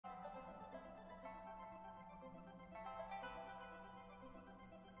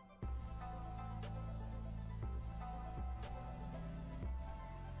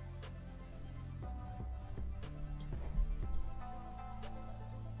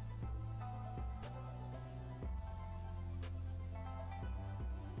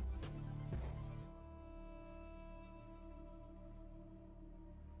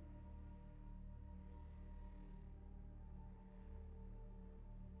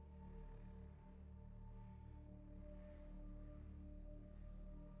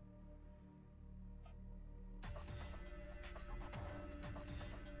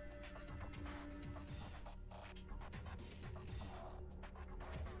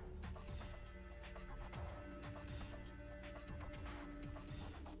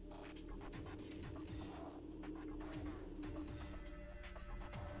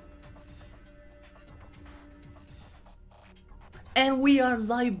And we are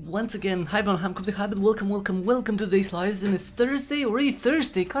live once again. Hi everyone, I'm Cryptic Hybrid. Welcome to today's live. And it's Thursday, already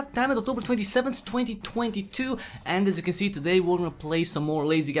Thursday. God damn it, October 27th, 2022. And as you can see, today we're gonna play some more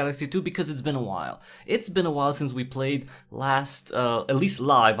Lazy Galaxy 2 because it's been a while. It's been a while since we played last, at least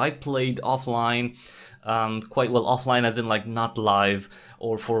live. I played offline, quite well offline as in like not live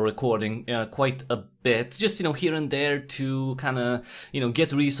or for recording, quite a bit, just here and there to kind of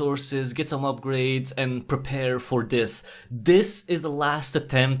get resources, get some upgrades and prepare for this. This is the last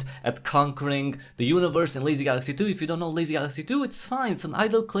attempt at conquering the universe in Lazy Galaxy 2. If you don't know Lazy Galaxy 2, it's fine. It's an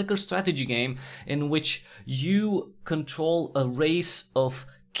idle clicker strategy game in which you control a race of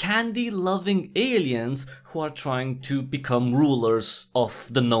candy-loving aliens who are trying to become rulers of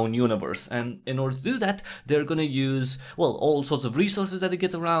the known universe, and in order to do that they're gonna use, well, all sorts of resources that they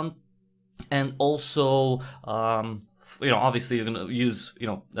get around, and also obviously you're gonna use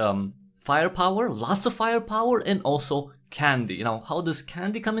firepower, lots of firepower, and also candy. How does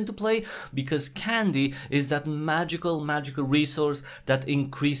candy come into play? Because candy is that magical resource that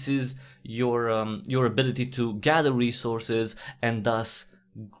increases your ability to gather resources and thus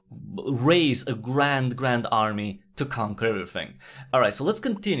raise a grand army to conquer everything. Alright, so let's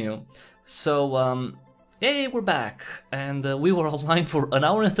continue. So hey, we're back, and we were offline for an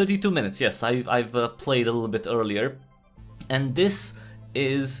hour and 32 minutes. Yes, I've played a little bit earlier, and this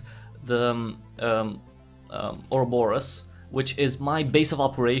is the Ouroboros, which is my base of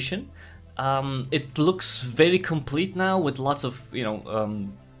operation. It looks very complete now with lots of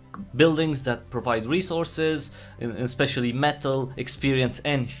buildings that provide resources, especially metal, experience,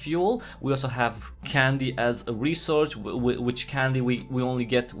 and fuel. We also have candy as a resource, which candy we only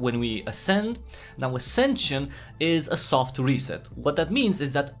get when we ascend. Now ascension is a soft reset. What that means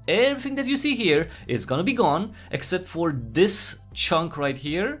is that everything that you see here is gonna be gone except for this chunk right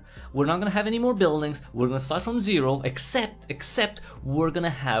here. We're not gonna have any more buildings. We're gonna start from zero, except we're gonna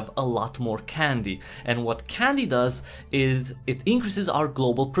have a lot more candy. And what candy does is it increases our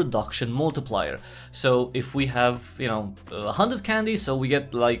global production multiplier. So if we have 100 candy, so we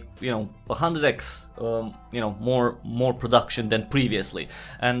get like 100x more production than previously.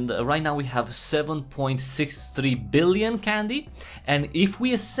 And right now we have 7.63 billion candy, and if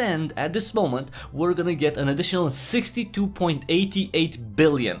we ascend at this moment, we're gonna get an additional 62.88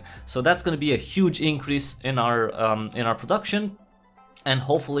 billion. So that's gonna be a huge increase in our production, and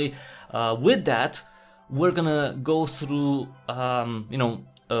hopefully with that we're gonna go through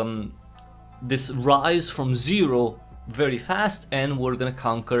this rise from zero very fast, and we're gonna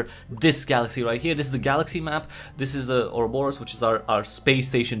conquer this galaxy right here. This is the galaxy map. This is the Ouroboros, which is our space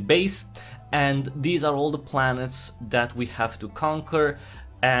station base, and these are all the planets that we have to conquer.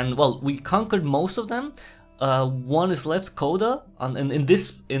 And well, we conquered most of them. One is left, Coda, on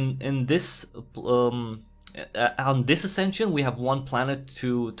this ascension we have one planet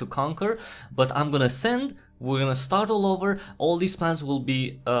to conquer, but I'm gonna ascend. We're gonna start all over. All these planets will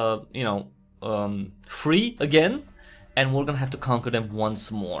be free again, and we're gonna have to conquer them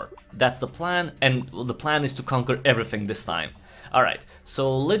once more. That's the plan, and the plan is to conquer everything this time. Alright,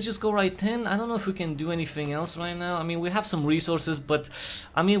 so let's just go right in. I don't know if we can do anything else right now. I mean, we have some resources, but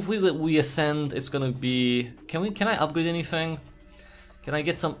I mean, if we ascend, it's gonna be... Can I upgrade anything? Can I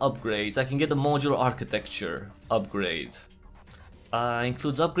get some upgrades? I can get the modular architecture upgrade.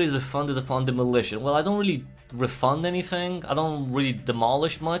 Includes upgrades refunded upon demolition. Well, I don't really refund anything. I don't really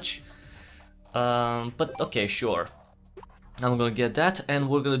demolish much. But okay, sure. I'm gonna get that, and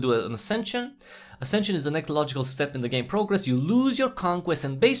we're gonna do an ascension. Ascension is the next logical step in the game progress. You lose your conquest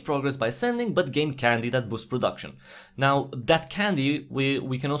and base progress by ascending, but gain candy that boosts production. Now that candy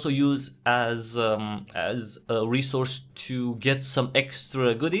we can also use as a resource to get some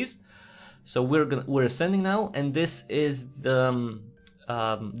extra goodies. So we're ascending now, and this is the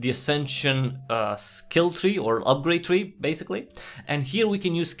ascension skill tree or upgrade tree basically. And here we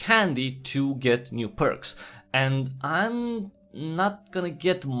can use candy to get new perks. And I'm not gonna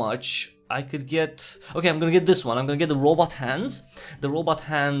get much. I could get... Okay, I'm gonna get this one. I'm gonna get the robot hands. The robot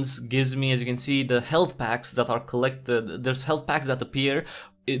hands gives me, as you can see, the health packs that are collected. There's health packs that appear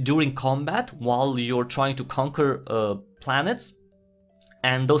during combat while you're trying to conquer planets.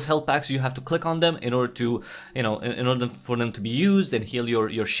 And those health packs, you have to click on them in order to, in order for them to be used and heal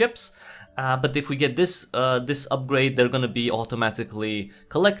your ships. But if we get this upgrade, they're gonna be automatically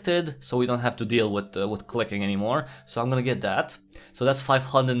collected, so we don't have to deal with clicking anymore. So I'm gonna get that. So that's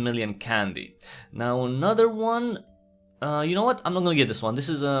 500 million candy. Now another one, you know what? I'm not gonna get this one. This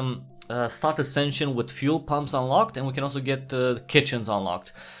is start ascension with fuel pumps unlocked, and we can also get kitchens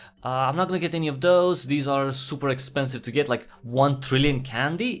unlocked. I'm not gonna get any of those. These are super expensive to get, like 1 trillion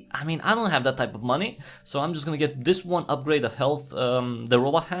candy. I mean, I don't have that type of money, so I'm just gonna get this one upgrade, the health, the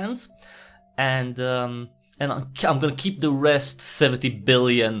robot hands, and I'm gonna keep the rest 70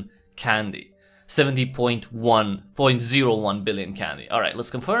 billion candy, 70.1 billion candy. All right,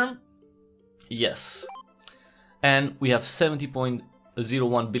 let's confirm. Yes, and we have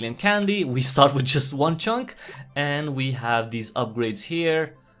 70.01 billion candy. We start with just one chunk, and we have these upgrades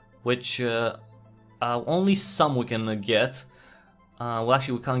here, which only some we can get. Well,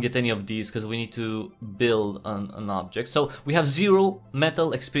 actually, we can't get any of these because we need to build an object. So we have 0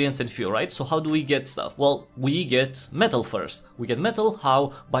 metal, experience, and fuel, right? So how do we get stuff? Well, we get metal first. We get metal,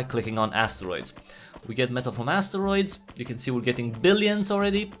 how? By clicking on asteroids. We get metal from asteroids. You can see we're getting billions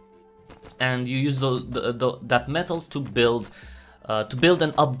already. And you use that metal to build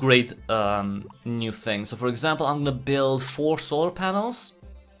and upgrade new things. So for example, I'm gonna build 4 solar panels.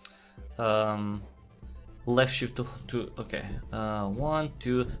 Left shift to okay, 1,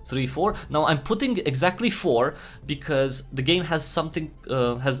 2, 3, 4. Now I'm putting exactly 4 because the game has something,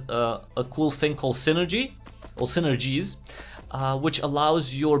 has a cool thing called synergy or synergies, which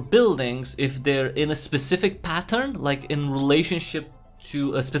allows your buildings, if they're in a specific pattern, like in relationship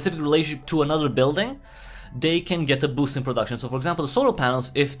to a specific relationship to another building, they can get a boost in production. So for example, the solar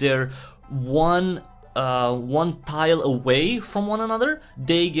panels, if they're one tile away from one another,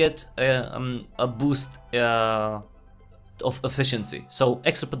 they get a boost of efficiency, so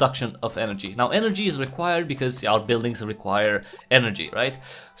extra production of energy. Now energy is required because our buildings require energy, right?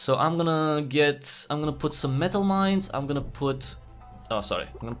 So I'm gonna put some metal mines. I'm gonna put, oh sorry,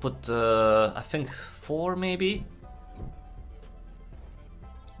 I'm gonna put I think 4 maybe.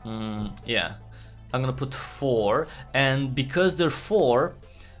 Yeah, I'm gonna put 4, and because they're 4,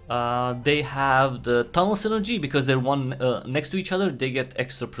 they have the tunnel synergy. Because they're one next to each other, they get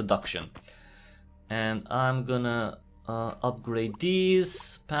extra production. And I'm gonna upgrade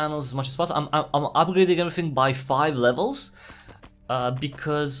these panels as much as possible. I'm upgrading everything by 5 levels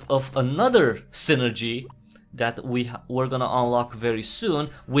because of another synergy that we're gonna unlock very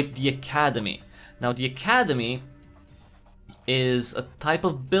soon with the Academy. Now the Academy is a type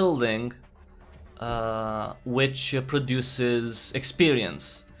of building which produces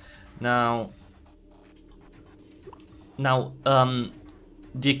experience. Now,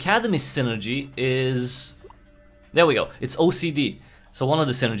 the Academy synergy is, there we go, it's OCD. So one of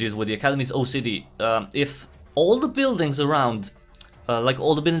the synergies with the Academy is OCD. If all the buildings around, like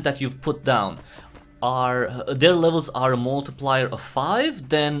all the buildings that you've put down, their levels are a multiplier of 5,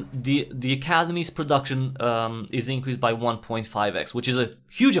 then the Academy's production is increased by 1.5x, which is a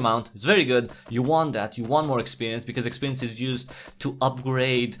huge amount. It's very good. You want that. You want more experience because experience is used to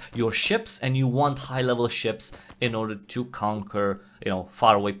upgrade your ships, and you want high-level ships in order to conquer, you know,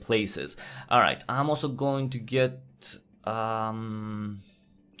 faraway places. All right, I'm also going to get, yeah, I'm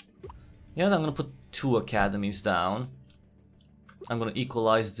gonna put 2 academies down. I'm gonna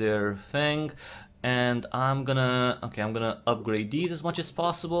equalize their thing. And I'm gonna upgrade these as much as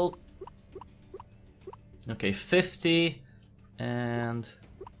possible. Okay, 50 and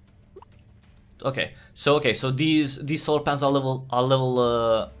okay. So these solar panels are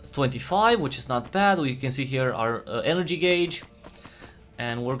level 25, which is not bad. You can see here our energy gauge,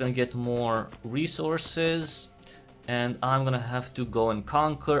 and we're gonna get more resources. And I'm gonna have to go and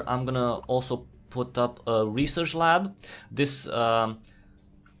conquer. I'm gonna also put up a research lab. This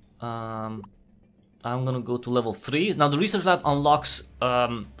I'm gonna go to level 3. Now the research lab unlocks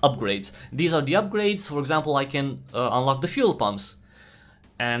upgrades. These are the upgrades. For example, I can unlock the fuel pumps,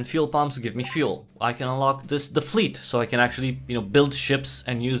 and fuel pumps give me fuel. I can unlock the fleet, so I can actually, you know, build ships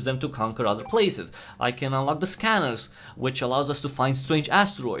and use them to conquer other places. I can unlock the scanners, which allows us to find strange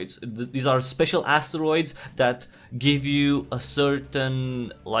asteroids. These are special asteroids that give you a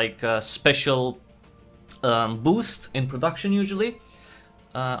certain, like, special boost in production usually.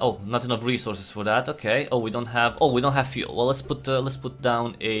 Oh, not enough resources for that. Okay. Oh, we don't have fuel. Well, let's put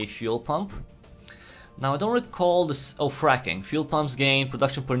down a fuel pump. Now I don't recall this. Oh, fracking. Fuel pumps gain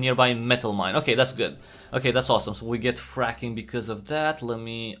production per nearby metal mine. Okay, that's good. Okay, that's awesome. So we get fracking because of that. Let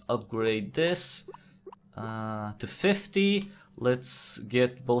me upgrade this to 50. Let's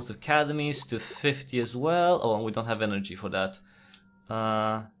get both academies to 50 as well. Oh, and we don't have energy for that.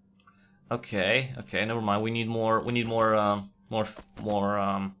 Okay, never mind. We need more.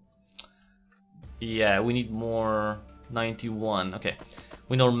 Yeah, we need more 91. Okay,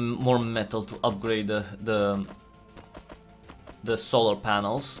 we need more metal to upgrade the solar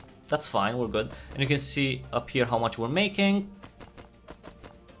panels. That's fine, we're good. And you can see up here how much we're making.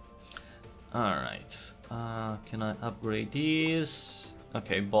 All right, can I upgrade these?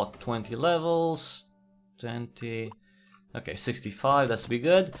 Okay, bought 20 levels, 20. Okay, 65. That's be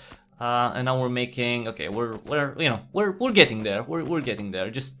good. And now we're making. Okay, we're getting there. We're getting there.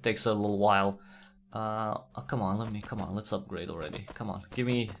 It just takes a little while. Oh, come on, let's upgrade already. Come on, give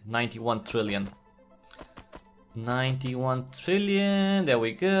me 91 trillion. 91 trillion, there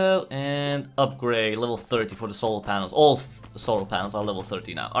we go, and upgrade level 30 for the solar panels. All solar panels are level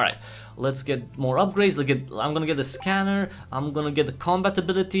 30 now. All right, let's get more upgrades. I'm gonna get the scanner. I'm gonna get the combat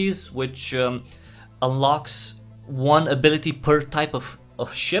abilities, which unlocks one ability per type of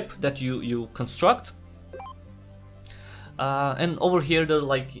ship that you construct. And over here there are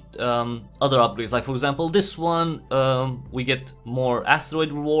like other upgrades, like for example this one, we get more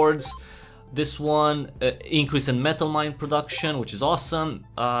asteroid rewards. This one, increase in metal mine production, which is awesome.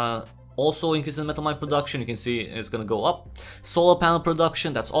 Also increase in metal mine production, you can see it's gonna go up. Solar panel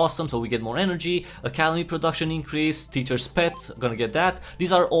production, that's awesome, so we get more energy. Academy production increase, teacher's pet, gonna get that.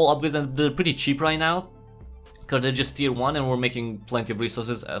 These are all upgrades and they're pretty cheap right now, because they're just tier 1 and we're making plenty of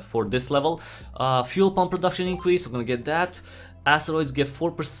resources for this level. Fuel pump production increase, I'm gonna get that. Asteroids give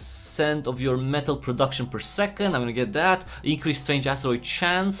 4% of your metal production per second, I'm gonna get that. Increased strange asteroid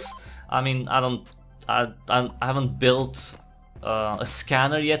chance. I mean, I haven't built a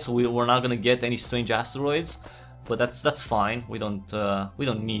scanner yet, so we're not gonna get any strange asteroids, but that's fine. We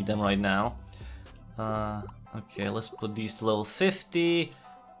don't need them right now. Okay, let's put these to level 50.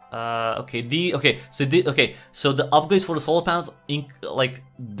 Okay, so the upgrades for the solar panels, like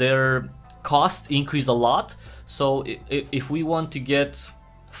their cost increase a lot. So if we want to get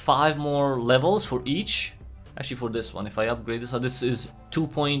 5 more levels for each, actually for this one, if I upgrade this, so this is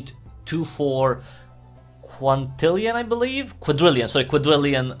 2.24 quintillion, I believe,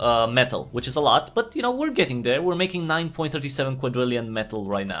 quadrillion metal, which is a lot, but you know, we're getting there. We're making 9.37 quadrillion metal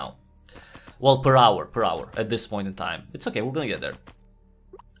right now. Well, per hour at this point in time. It's okay, we're gonna get there.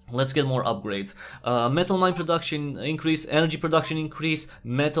 Let's get more upgrades. Metal mine production increase, energy production increase,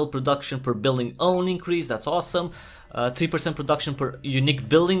 metal production per building owned increase, that's awesome. 3% production per unique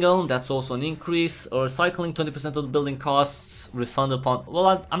building owned, that's also an increase. Or recycling, 20% of the building costs refunded upon.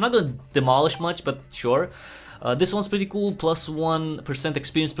 Well, I'm not gonna demolish much, but sure. This one's pretty cool, plus 1%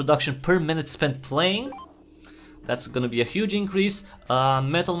 experience production per minute spent playing. That's gonna be a huge increase.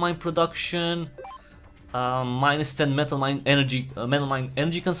 Metal mine production, minus 10 metal mine energy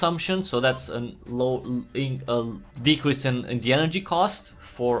consumption, so that's a decrease in the energy cost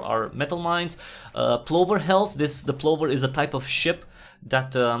for our metal mines. Plover health, the plover is a type of ship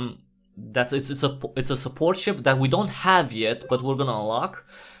that it's a support ship that we don't have yet, but we're gonna unlock.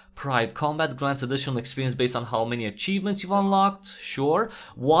 Pride combat grants additional experience based on how many achievements you've unlocked. Sure.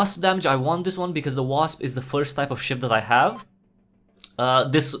 Wasp damage, I want this one because the Wasp is the first type of ship that I have.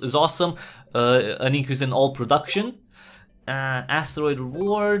 This is awesome, an increase in all production. Asteroid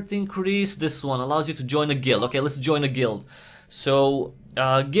reward increase, this one allows you to join a guild. Okay, let's join a guild. So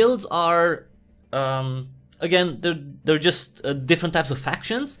guilds are, again, they're just different types of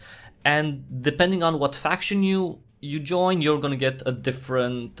factions, and depending on what faction you join, you're gonna get a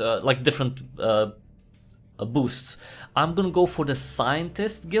different, boosts. I'm gonna go for the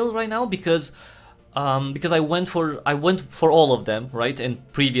scientist guild right now because I went for all of them, right, in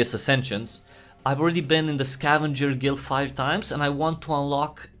previous ascensions. I've already been in the scavenger guild 5 times, and I want to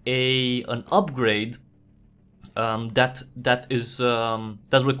unlock an upgrade that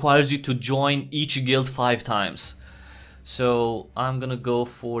requires you to join each guild 5 times. So I'm gonna go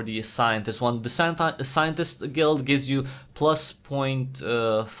for the scientist one. The scientist guild gives you plus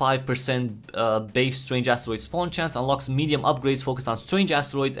 0.5% base strange asteroid spawn chance, unlocks medium upgrades focused on strange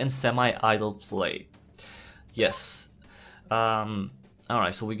asteroids and semi-idle play. Yes.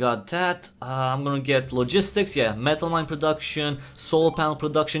 Alright, so we got that. I'm gonna get logistics, yeah, metal mine production, solar panel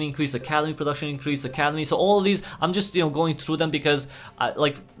production increase, academy production increase, academy. So all of these, I'm just going through them because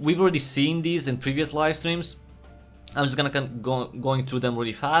we've already seen these in previous live streams. I'm just gonna going through them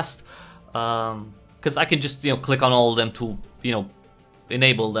really fast, because I can just click on all of them to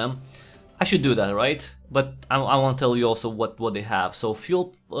enable them. I should do that, right? But I want to tell you also what they have. So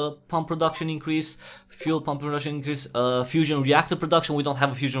fuel pump production increase, fusion reactor production. We don't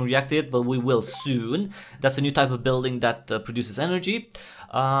have a fusion reactor yet, but we will soon. That's a new type of building that produces energy.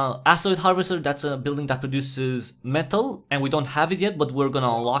 Asteroid harvester, that's a building that produces metal, and we don't have it yet, but we're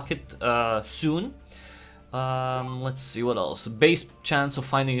gonna unlock it soon. Let's see what else. Base chance of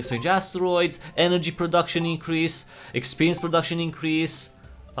finding strange asteroids, energy production increase, experience production increase,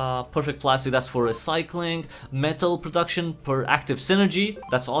 perfect plastic, that's for recycling, metal production per active synergy,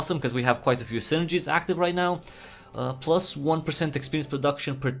 that's awesome because we have quite a few synergies active right now. Plus 1% experience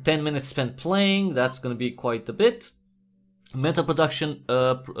production per 10 minutes spent playing, that's gonna be quite a bit. Metal production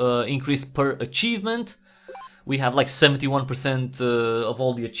increase per achievement. We have like 71% of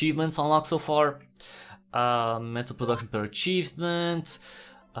all the achievements unlocked so far. Metal production per achievement.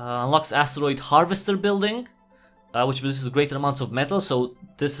 Unlocks asteroid harvester building, which produces greater amounts of metal. So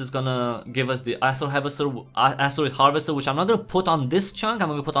this is gonna give us the asteroid harvester, which I'm not gonna put on this chunk. I'm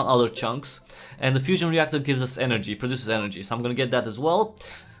gonna put on other chunks. And the fusion reactor gives us energy, produces energy. So I'm gonna get that as well.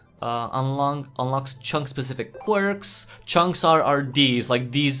 Unlocks chunk specific quirks. Chunks are these,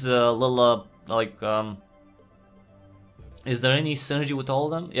 like these little is there any synergy with all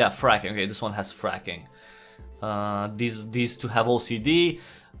of them? Yeah, fracking. Okay, this one has fracking. These two have OCD.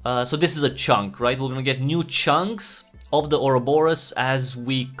 So this is a chunk, right? We're gonna get new chunks of the Ouroboros as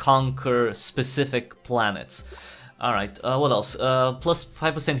we conquer specific planets. Alright, what else? Plus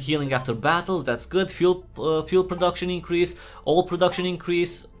 5% healing after battles, that's good. Fuel production increase, all production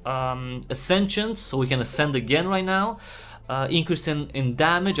increase, ascensions, so we can ascend again right now. Increase in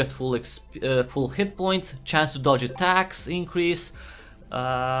damage at full hit points, chance to dodge attacks increase,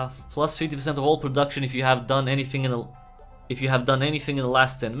 plus 50% of all production if you have done anything in the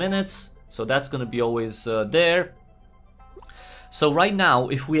last 10 minutes. So that's gonna be always there. So right now,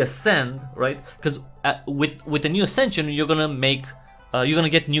 if we ascend, right, because with the new ascension, you're gonna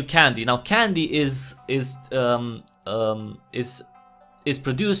get new candy. Now, candy is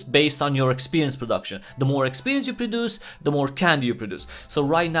produced based on your experience production. The more experience you produce, the more candy you produce. So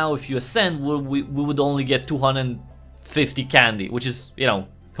right now, if you ascend, we would only get 250 candy, which is, you know,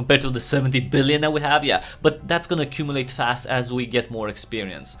 compared to the 70 billion that we have, yeah. But that's gonna accumulate fast as we get more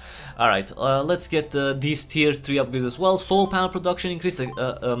experience. All right, let's get these tier 3 upgrades as well. Solar panel production increase,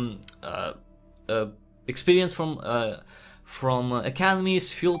 experience from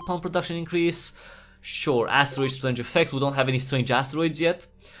academies, fuel pump production increase. Sure, asteroid strange effects. We don't have any strange asteroids yet.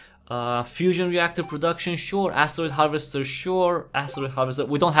 Fusion reactor production, sure. Asteroid harvester, sure. Asteroid harvester,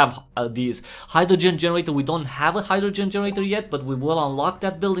 we don't have these. Hydrogen generator, we don't have a hydrogen generator yet, but we will unlock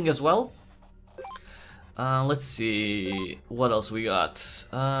that building as well. Let's see what else we got.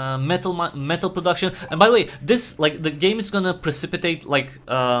 Metal production, and by the way, this, like, the game is gonna precipitate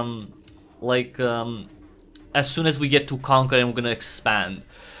as soon as we get to conquer, and we're gonna expand.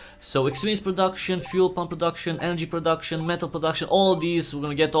 So experience production, fuel pump production, energy production, metal production, all of these, we're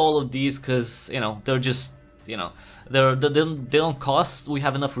gonna get all of these because, you know, they're just, you know, they don't cost. We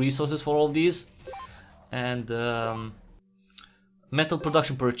have enough resources for all of these. And metal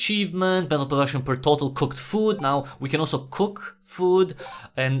production per achievement, metal production per total cooked food. Now we can also cook food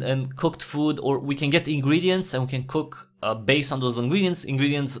and cooked food, or we can get ingredients and we can cook based on those ingredients.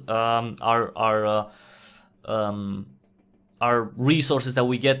 Ingredients are resources that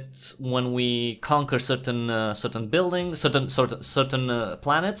we get when we conquer certain buildings, certain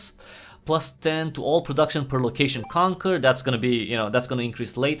planets. Plus 10 to all production per location conquered. That's gonna be, you know, that's gonna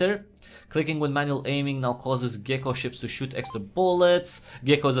increase later. Clicking with manual aiming now causes Gecko ships to shoot extra bullets.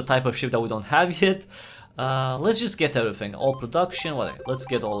 Gecko is a type of ship that we don't have yet. Let's just get everything. All production, whatever. Let's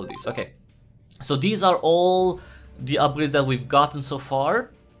get all of these. Okay. So these are all the upgrades that we've gotten so far.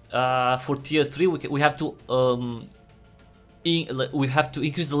 For tier 3, we have to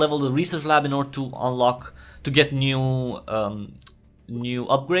increase the level of the research lab in order to get new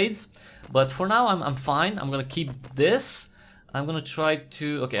upgrades. But for now, I'm fine. I'm gonna keep this. I'm gonna try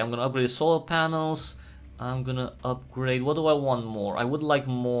to, okay, I'm gonna upgrade the solar panels. I'm gonna upgrade, what do I want more? I would like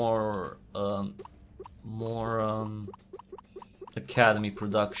more academy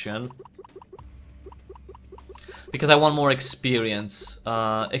production, because I want more experience.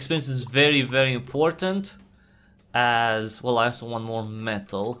 Experience is very, very important. As well, I also want more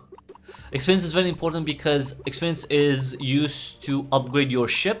metal. Experience is very important because experience is used to upgrade your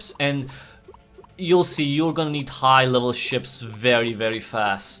ships, and you'll see you're gonna need high level ships very, very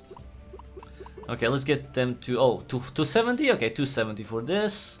fast. Okay, let's get them to, oh, 270? Okay, 270 for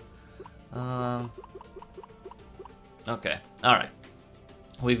this. Okay, alright.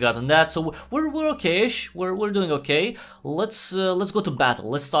 We've gotten that, so we're okay-ish. We're doing okay. Let's go to battle.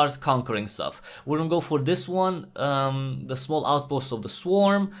 Let's start conquering stuff. We're gonna go for this one, the small outpost of the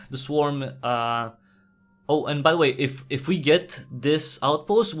swarm. The swarm. Oh, and by the way, if we get this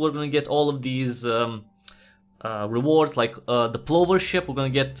outpost, we're gonna get all of these rewards, like the plover ship.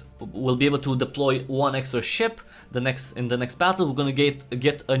 We'll be able to deploy one extra ship. In the next battle, we're gonna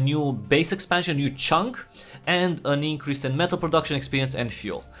get a new base expansion, a new chunk, and an increase in metal production, experience, and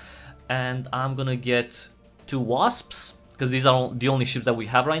fuel. And I'm gonna get 2 wasps, because these are the only ships that we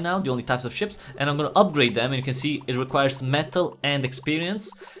have right now, the only types of ships. And I'm gonna upgrade them, and you can see it requires metal and experience,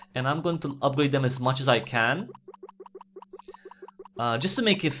 and I'm going to upgrade them as much as I can. just to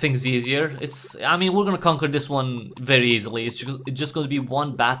make things easier. I mean, we're gonna conquer this one very easily. It's just gonna be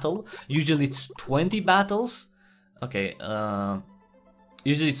one battle. Usually it's 20 battles. Okay,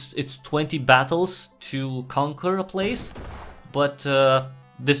 usually it's 20 battles to conquer a place, but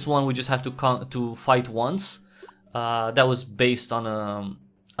this one we just have to fight once. That was based on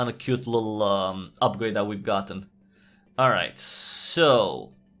a cute little upgrade that we've gotten. All right,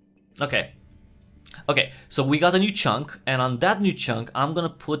 so okay, so we got a new chunk, and on that new chunk, I'm gonna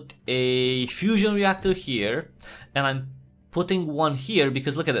put a fusion reactor here, and I'm putting one here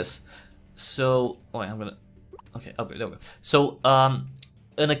because look at this. So, oh, okay, upgrade. There we go. So,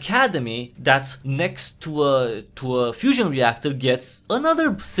 an academy that's next to a fusion reactor gets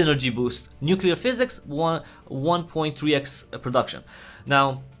another synergy boost. Nuclear physics 1.3x production.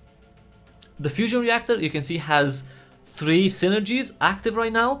 Now, the fusion reactor you can see has 3 synergies active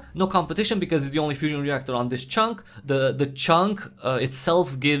right now. No competition because it's the only fusion reactor on this chunk. The chunk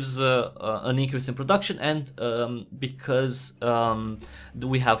itself gives an increase in production, and because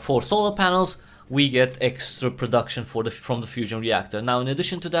we have 4 solar panels, we get extra production from the fusion reactor. Now, in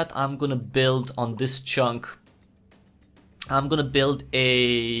addition to that, I'm gonna build on this chunk. I'm gonna build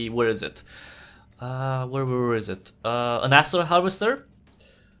a where is it? Where is it? An asteroid harvester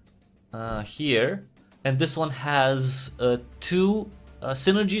here, and this one has 2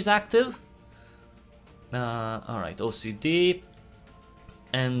 synergies active. All right, OCD,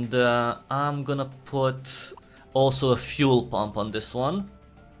 and I'm gonna put also a fuel pump on this one.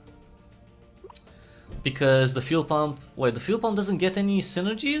 Because the fuel pump... Wait, the fuel pump doesn't get any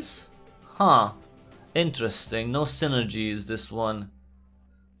synergies? Huh. Interesting. No synergies, this one.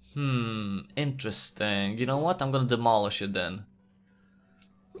 Interesting. You know what? I'm gonna demolish it then.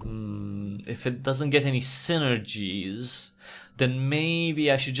 If it doesn't get any synergies, then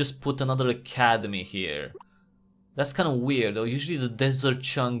maybe I should just put another academy here. That's kind of weird though. Usually the desert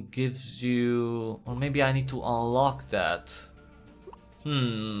chunk gives you... Or maybe I need to unlock that.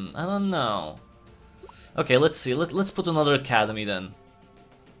 I don't know. Okay, let's see. Let's put another academy then.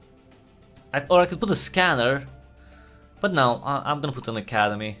 Or I could put a scanner, but no, I'm gonna put an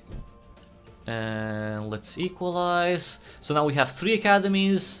academy. And let's equalize. So now we have 3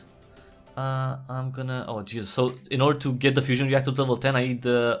 academies. I'm gonna... Oh jeez. So in order to get the fusion reactor to level 10, I need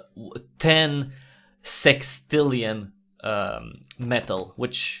 10 sextillion metal,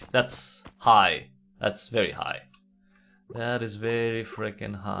 which that's high. That's very high. That is very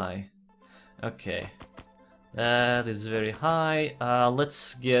freaking high. Okay. That is very high.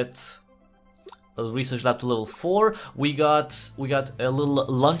 Let's get a research lab to level 4. We got a little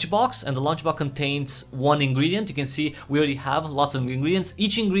lunchbox, and the lunchbox contains 1 ingredient. You can see we already have lots of ingredients.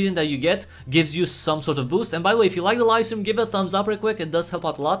 Each ingredient that you get gives you some sort of boost. And by the way, if you like the live stream, give it a thumbs up real quick. It does help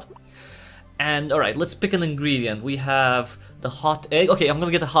out a lot. And alright, let's pick an ingredient. We have the hot egg. Okay, I'm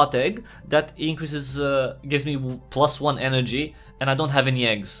gonna get a hot egg. That increases, gives me +1 energy, and I don't have any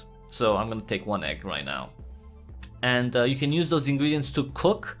eggs. So I'm gonna take 1 egg right now. And you can use those ingredients to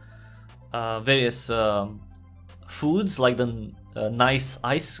cook various foods, like the nice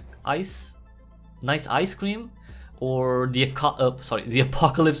ice cream, or the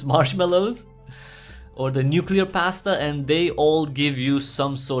apocalypse marshmallows, or the nuclear pasta, and they all give you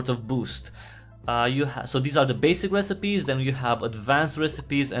some sort of boost. So these are the basic recipes. Then you have advanced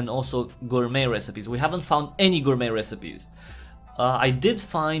recipes and also gourmet recipes. We haven't found any gourmet recipes. I did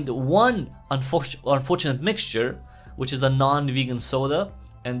find one unfortunate mixture, which is a non-vegan soda,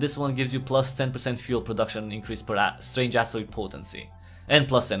 and this one gives you +10% fuel production increase per strange asteroid potency, and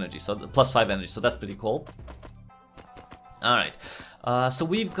plus energy, so +5 energy, so that's pretty cool. Alright, so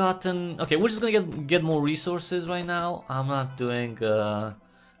we've gotten... Okay, we're just gonna get more resources right now. I'm not doing...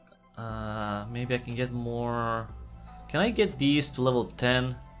 maybe I can get more... Can I get these to level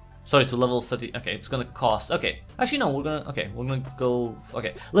 10? Sorry, to level 30. Okay, it's gonna cost... Okay, actually no, we're gonna go...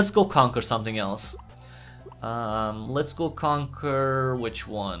 Okay, let's go conquer something else. Let's go conquer... Which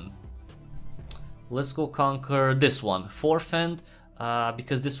one? Let's go conquer this one, Forfend,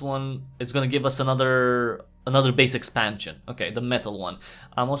 because this one, it's gonna give us another base expansion. Okay, the metal one.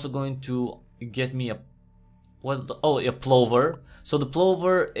 I'm also going to get me a... What? Oh, a plover. So the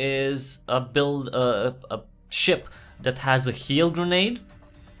plover is a ship that has a heal grenade.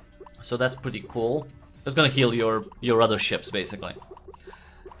 So that's pretty cool. It's gonna heal your other ships basically.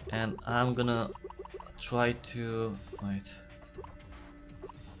 And I'm gonna try to... Wait.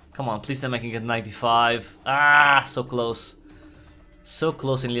 Come on, please tell me I can get 95. Ah, so close. So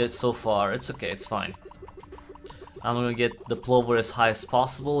close and yet so far. It's okay, it's fine. I'm gonna get the plover as high as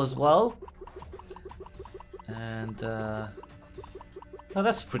possible as well. And oh,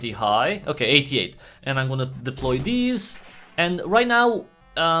 that's pretty high. Okay, 88. And I'm gonna deploy these. And right now,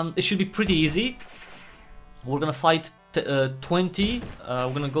 it should be pretty easy. We're gonna fight 20.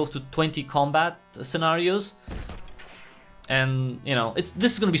 We're gonna go to 20 combat scenarios. And, you know,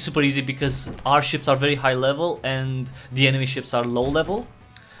 this is gonna be super easy because our ships are very high level and the enemy ships are low level.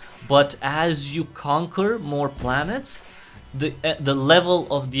 But as you conquer more planets, the level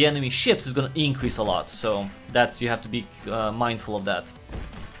of the enemy ships is gonna increase a lot. So you have to be mindful of that.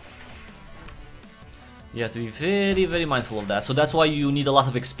 You have to be very, very mindful of that. So that's why you need a lot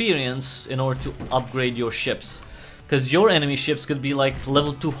of experience in order to upgrade your ships. Because your enemy ships could be like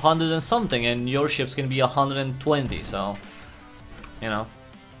level 200 and something, and your ships can be 120, so... You know.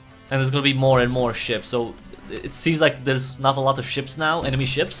 And there's gonna be more and more ships, so... It seems like there's not a lot of ships now, enemy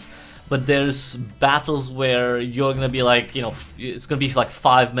ships. But there's battles where you're gonna be like, you know, it's gonna be like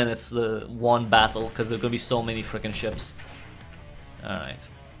 5 minutes, one battle, because there's gonna be so many freaking ships. Alright.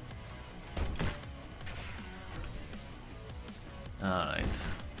 Alright.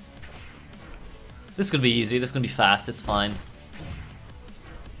 This could be easy, this could be fast, it's fine.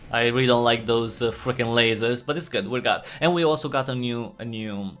 I really don't like those freaking lasers, but it's good, we got. And we also got a new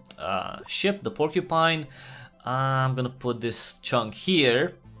ship, the Porcupine. I'm gonna put this chunk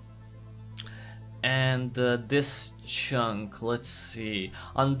here. And this chunk, let's see.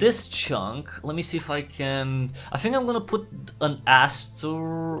 On this chunk, let me see if I can... I think I'm gonna put an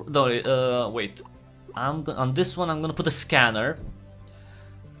wait. On this one, I'm gonna put a scanner.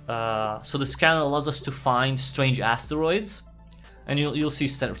 So the scanner allows us to find strange asteroids, and you'll see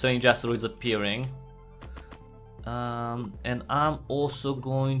strange asteroids appearing. And I'm also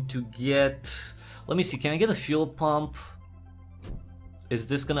going to get. Let me see. Can I get a fuel pump? Is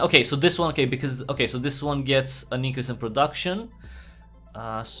this gonna? Okay, so this one. Okay, because so this one gets an increase in production.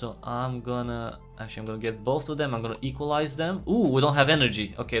 So I'm gonna get both of them. I'm gonna equalize them. Ooh, we don't have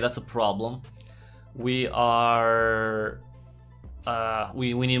energy. Okay, that's a problem. We are.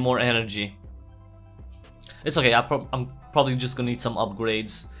 We need more energy. It's okay. I'm probably just gonna need some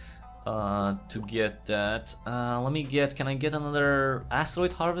upgrades to get that. Let me get. Can I get another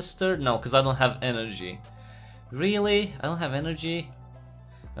asteroid harvester? No, because I don't have energy. Really? I don't have energy.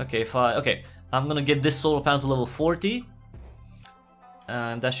 Okay, I'm gonna get this solar panel to level 40,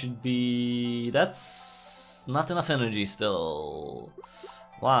 and that should be. That's not enough energy still.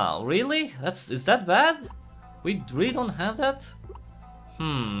 Wow, really? Is that bad? We really don't have that?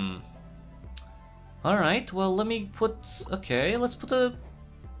 Alright, well let me put... Okay, let's put a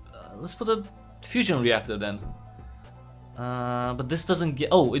fusion reactor then. But this doesn't get...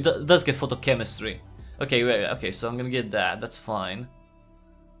 Oh, it does get photochemistry. Okay, wait, okay, so I'm gonna get that, that's fine.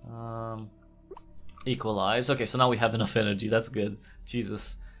 Equalize. Okay, so now we have enough energy, that's good.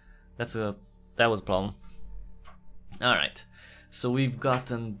 Jesus. That was a problem. Alright. So we've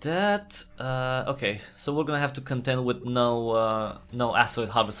gotten that. Okay, so we're gonna have to contend with no asteroid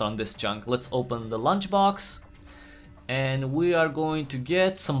harvester on this chunk. Let's open the lunchbox, and we are going to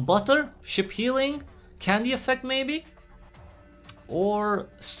get some butter, ship healing, candy effect maybe, or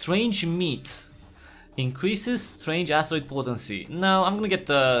strange meat. Increases strange asteroid potency. No, I'm gonna get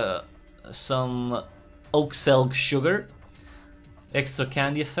some oak selg sugar, extra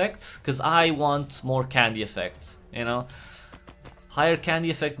candy effects, because I want more candy effects. You know. Higher candy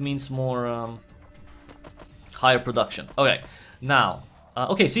effect means more higher production. Okay, now,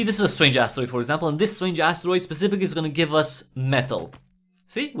 okay, see, this is a strange asteroid, for example, and this strange asteroid specifically is going to give us metal.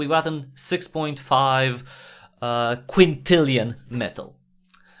 See, we've gotten 6.5 quintillion metal.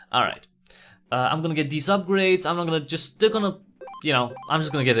 All right, I'm going to get these upgrades. I'm not going to just, they're going to, you know, I'm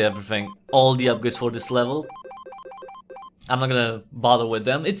just going to get everything, all the upgrades for this level. I'm not gonna bother with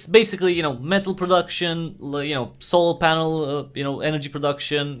them. It's basically, you know, metal production, you know, solar panel, you know, energy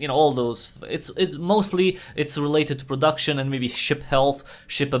production, you know, all those. It's mostly related to production and maybe ship health,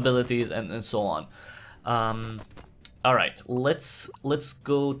 ship abilities, and so on. All right, let's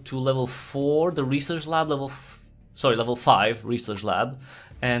go to level 4, the research lab. Level 5 research lab,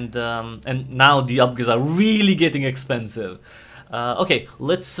 and now the upgrades are really getting expensive. Okay,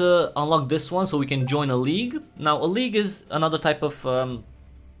 let's unlock this one so we can join a league. Now, a league is another type of,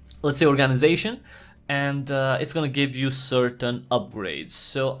 let's say, organization, and it's gonna give you certain upgrades.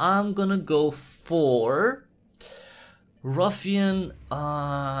 So I'm gonna go for Ruffian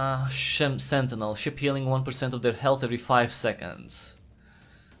Sentinel, ship healing 1% of their health every 5 seconds.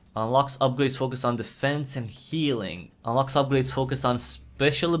 Unlocks upgrades focused on defense and healing. Unlocks upgrades focused on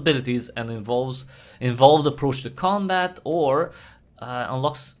special abilities and involved approach to combat, or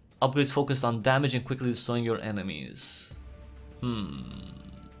unlocks upgrades focused on damage and quickly destroying your enemies. You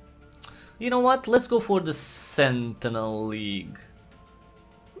know what? Let's go for the Sentinel League.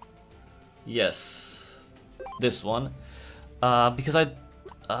 Yes, this one. because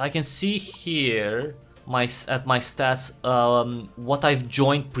I can see here at my stats what I've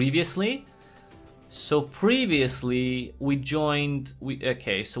joined previously. So previously we joined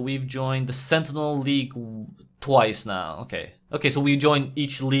so we've joined the Sentinel League twice now. Okay, so we joined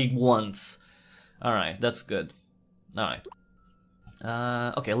each league once. All right, that's good. All right.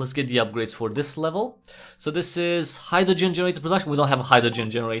 Okay, let's get the upgrades for this level. So this is hydrogen generator production. We don't have a hydrogen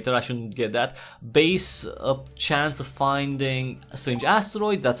generator, I shouldn't get that. Base chance of finding strange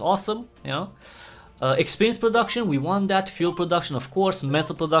asteroids, that's awesome, you know. Experience production, we want that. Fuel production, of course.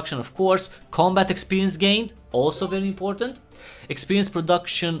 Metal production, of course. Combat experience gained, also very important. Experience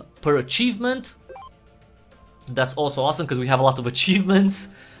production per achievement, that's also awesome because we have a lot of achievements.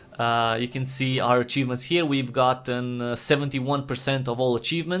 You can see our achievements here. We've gotten 71% of all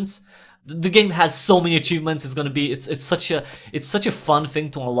achievements. The game has so many achievements. It's gonna be it's such a fun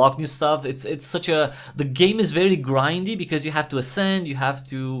thing to unlock new stuff. The game is very grindy because you have to ascend, you have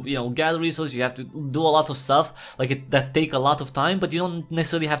to, you know, gather resources, you have to do a lot of stuff that take a lot of time, but you don't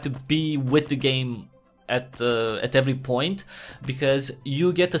necessarily have to be with the game at every point, because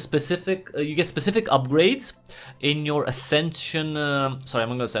you get specific upgrades in your ascension.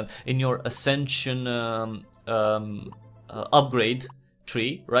 In your ascension upgrade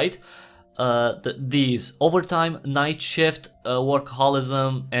tree, right? These overtime, night shift,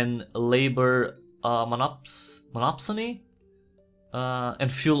 workaholism, and labor monopsony,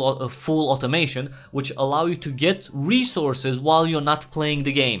 and full automation, which allow you to get resources while you're not playing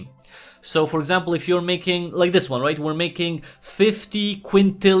the game. So for example, if you're making, like this one, right? We're making 50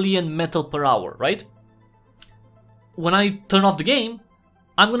 quintillion metal per hour, right? When I turn off the game,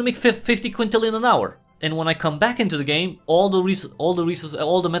 I'm gonna make 50 quintillion an hour. And when I come back into the game, all the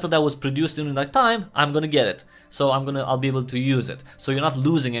metal that was produced during that time, I'm gonna get it. So I'll be able to use it. So you're not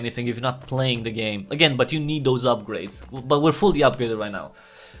losing anything if you're not playing the game. Again, but you need those upgrades. But we're fully upgraded right now.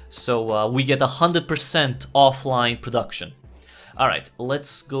 So we get 100% offline production. Alright,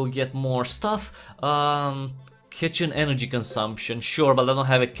 let's go get more stuff. Kitchen energy consumption, sure, but I don't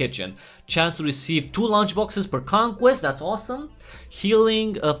have a kitchen. Chance to receive 2 lunchboxes per conquest, that's awesome.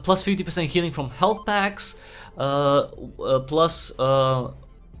 Healing, plus 50% healing from health packs, plus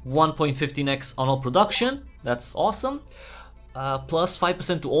 1.15x on all production, that's awesome. Plus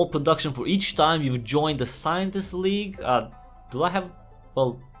 5% to all production for each time you've joined the Scientist League. Do I have,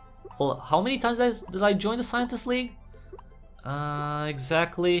 well, how many times did I join the Scientist League?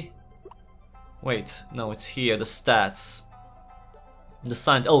 Exactly. Wait, no, it's here, the stats. The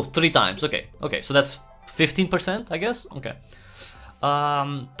sign, oh, 3 times, okay, so that's 15%, I guess, okay.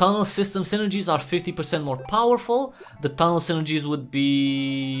 Tunnel system synergies are 50% more powerful. The tunnel synergies would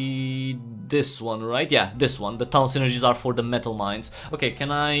be this one, right? Yeah, this one. The tunnel synergies are for the metal mines. Okay,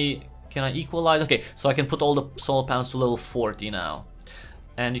 can I equalize? Okay, so I can put all the solar panels to level 40 now.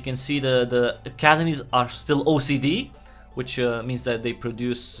 And you can see the academies are still OCD, which means that they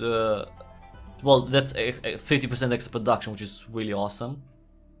produce, well, that's 50% extra production, which is really awesome.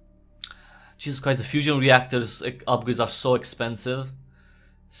 Jesus Christ, the fusion reactors upgrades are so expensive.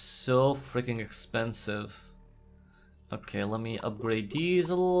 So freaking expensive. Okay, let me upgrade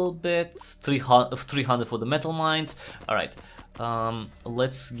these a little bit. 300 for the metal mines. Alright,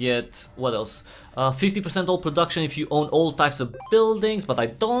 let's get, what else? 50% all production if you own all types of buildings, but I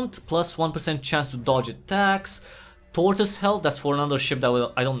don't. Plus 1% chance to dodge attacks. Tortoise health, that's for another ship that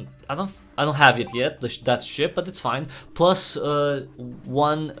I don't have it yet, that ship, but it's fine. Plus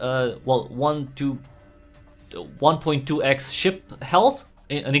 1.2x ship health,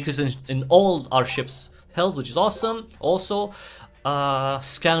 an increase in all our ships' health, which is awesome. Also,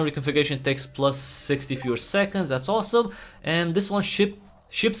 scanner reconfiguration takes plus 60 fewer seconds, that's awesome. And this one,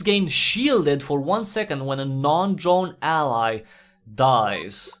 ships gain shielded for 1 second when a non-drone ally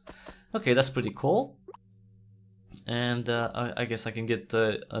dies. Okay, that's pretty cool. And I guess I can get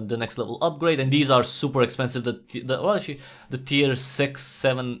the next level upgrade, and these are super expensive. The tier 6,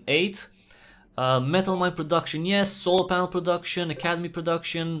 7, 8. Metal mine production, yes. Solar panel production, academy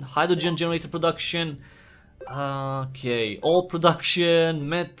production, hydrogen generator production. Okay, all production,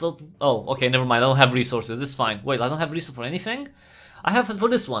 metal. Oh, okay, never mind. I don't have resources. It's fine. Wait, I don't have resources for anything. I have for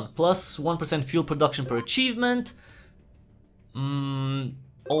this one. Plus 1% fuel production per achievement.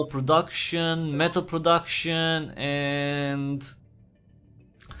 All production, metal production, and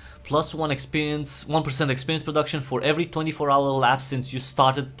plus 1% experience production for every 24-hour lapse since you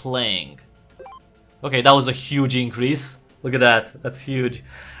started playing. Okay, that was a huge increase. Look at that, that's huge.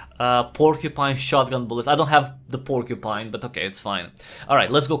 Porcupine shotgun bullets. I don't have the porcupine, but okay, it's fine.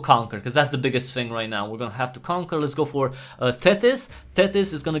 Alright, let's go conquer, because that's the biggest thing right now. We're gonna have to conquer. Let's go for Tethys.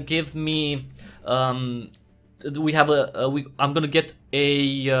 Tethys is gonna give me we have I'm gonna get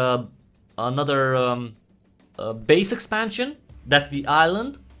a another base expansion. That's the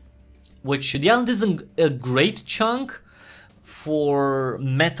island, which the island isn't a great chunk for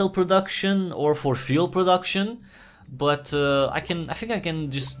metal production or for fuel production, but I think I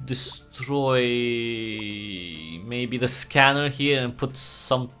can just destroy maybe the scanner here and put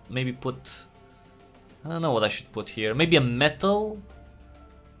some, maybe put, I don't know what I should put here, maybe a metal.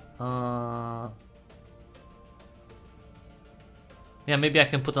 Yeah, maybe I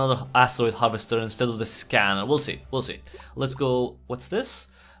can put another asteroid harvester instead of the scanner. We'll see, we'll see. Let's go, what's this?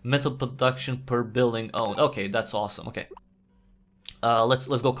 Metal production per building owned. Okay, that's awesome, okay. Let's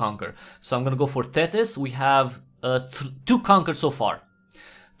go conquer. So I'm gonna go for Tethys. We have 2 conquered so far.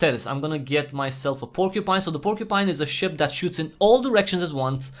 Tethys, I'm gonna get myself a porcupine. So the porcupine is a ship that shoots in all directions at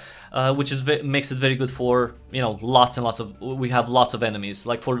once, which is makes it very good for, you know, lots and lots of, we have lots of enemies.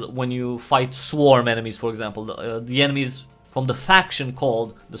 Like for when you fight swarm enemies, for example, the enemies from the faction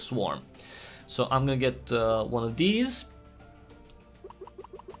called the Swarm. So I'm gonna get one of these.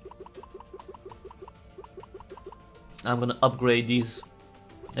 I'm gonna upgrade these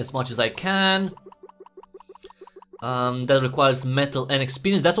as much as I can. That requires metal and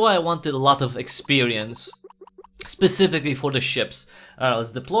experience. That's why I wanted a lot of experience, specifically for the ships. Alright,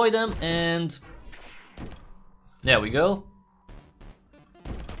 let's deploy them, and there we go.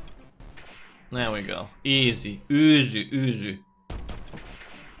 There we go. Easy, easy, easy.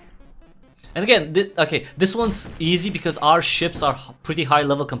 And again, okay, this one's easy because our ships are pretty high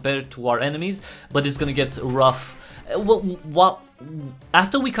level compared to our enemies, but it's gonna get rough. Well,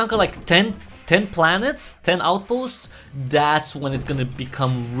 after we conquer like 10 planets, 10 outposts, that's when it's gonna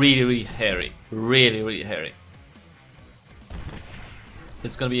become really, really hairy. Really, really hairy.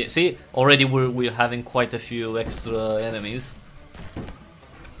 It's gonna be, see, already we're having quite a few extra enemies.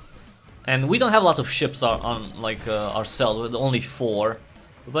 And we don't have a lot of ships on like ourselves, only 4.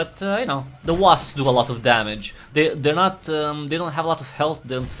 But you know, the wasps do a lot of damage. They're not they don't have a lot of health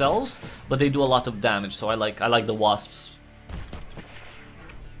themselves, but they do a lot of damage. So I like the wasps.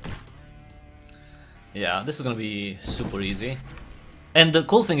 Yeah, this is gonna be super easy. And the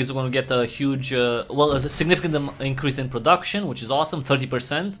cool thing is we're gonna get a huge, well, a significant increase in production, which is awesome,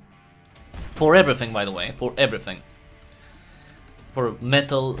 30%. For everything, by the way, for everything. For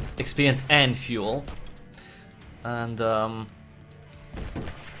metal, experience, and fuel. And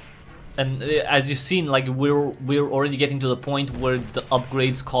as you've seen, like we're already getting to the point where the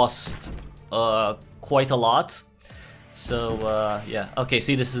upgrades cost quite a lot. So yeah, okay.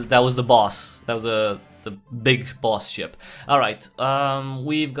 See, that was the boss. That was the big boss ship. All right,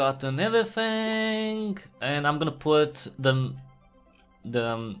 we've gotten everything, and I'm gonna put the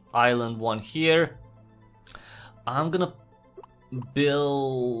island one here. I'm gonna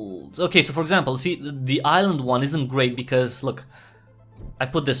build. Okay, so for example, see, the island one isn't great because look. I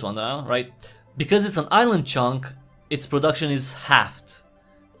put this one now, right? Because it's an island chunk, its production is halved.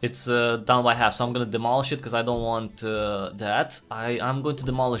 It's down by half, so I'm gonna demolish it because I don't want that. I'm going to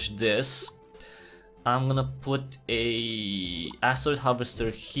demolish this. I'm gonna put a asteroid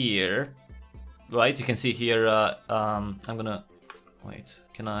harvester here, right? You can see here. I'm gonna wait.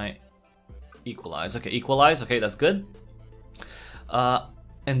 Can I equalize? Okay, equalize. Okay, that's good.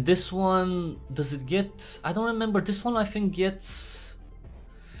 And this one, does it get? I don't remember. This one I think gets.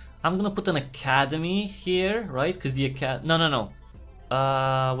 I'm gonna put an academy here, right? Because the no.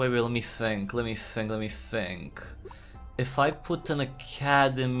 Wait, let me think. If I put an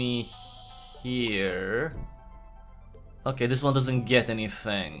academy here, okay, this one doesn't get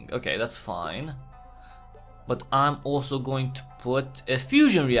anything. Okay, that's fine. But I'm also going to put a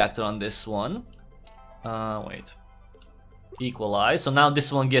fusion reactor on this one. Wait. Equalize. So now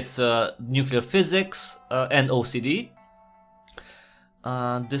this one gets nuclear physics and OCD.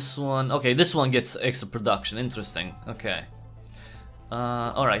 This one, okay, this one gets extra production. Interesting. Okay.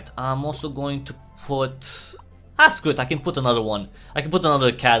 Alright, I'm also going to put. Screw it, I can put another one. I can put another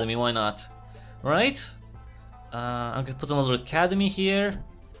academy, why not? Right? I'm gonna put another academy here.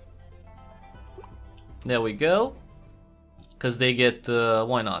 There we go. Because they get,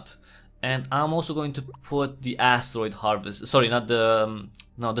 why not? And I'm also going to put the asteroid harvest. Sorry, not the,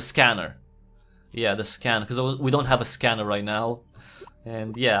 no, the scanner. Yeah, the scanner, because we don't have a scanner right now.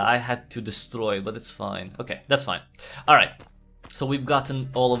 And yeah, I had to destroy it, but it's fine. Okay, that's fine. Alright, so we've gotten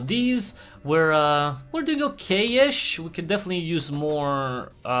all of these. We're doing okay-ish. We could definitely use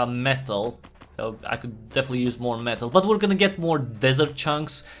more metal. I could definitely use more metal, but we're gonna get more desert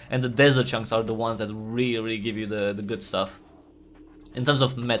chunks, and the desert chunks are the ones that really give you the good stuff in terms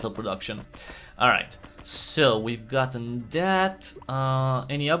of metal production. Alright, so we've gotten that.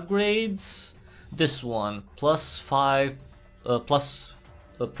 Any upgrades? this one, plus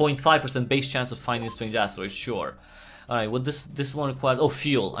 0.5% base chance of finding strange asteroids. Sure. All right. What this one requires? Oh,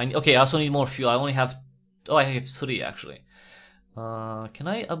 fuel. Okay. I also need more fuel. I only have. Oh, I have 3 actually. Can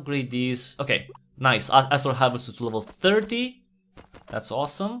I upgrade these? Okay. Nice. Asteroid harvester to level 30. That's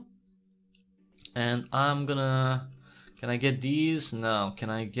awesome. And I'm gonna. Can I get these? No. Can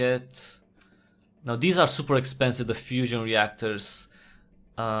I get? No. These are super expensive. The fusion reactors.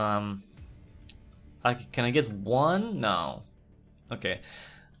 Can I get one? No. Okay.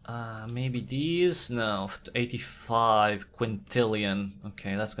 Maybe these? No. 85 quintillion.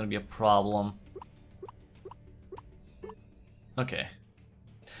 Okay, that's gonna be a problem. Okay.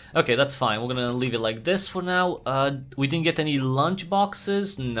 Okay, that's fine. We're gonna leave it like this for now. We didn't get any lunch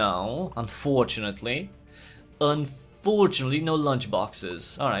boxes? No. Unfortunately. Unfortunately, no lunch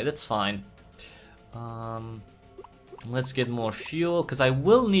boxes. Alright, that's fine. Let's get more fuel, because I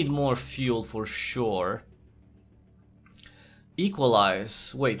will need more fuel for sure.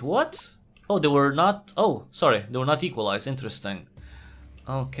 Equalize. Wait, what? Oh, they were not... Oh, sorry. They were not equalized. Interesting.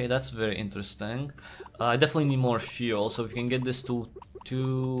 Okay, that's very interesting. I definitely need more fuel, so we can get this to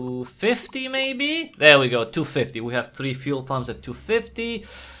 250 maybe? There we go, 250. We have 3 fuel pumps at 250.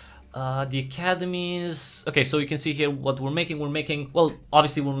 The academies... Okay, so you can see here what we're making. We're making... Well,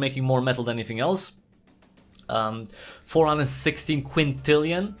 obviously we're making more metal than anything else. 416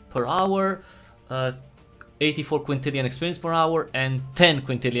 quintillion per hour. 84 quintillion experience per hour. And 10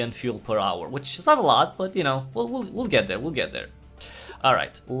 quintillion fuel per hour. Which is not a lot, but you know, we'll get there. We'll get there.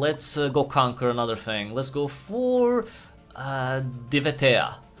 Alright, let's go conquer another thing. Let's go for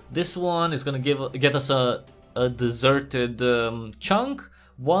Divetea. This one is gonna get us a deserted chunk,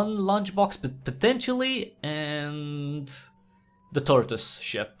 1 lunchbox potentially, and the tortoise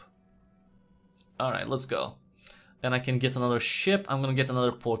ship. Alright, let's go. Then I can get another ship. I'm gonna get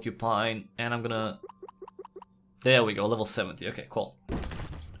another porcupine, and I'm gonna... There we go, level 70. Okay, cool.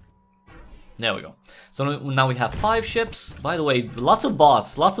 There we go. So now we have 5 ships. By the way, lots of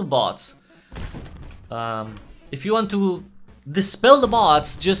bots, lots of bots. If you want to dispel the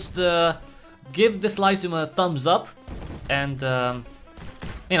bots, just give this live stream a thumbs up and,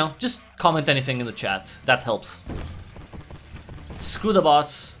 you know, just comment anything in the chat. That helps. Screw the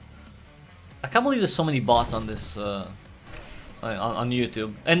bots. I can't believe there's so many bots on this, on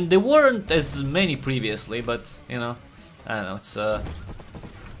YouTube. And there weren't as many previously, but, you know, I don't know,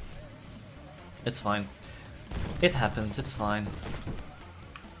 it's fine. It happens, it's fine.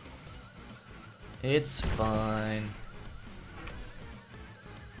 It's fine.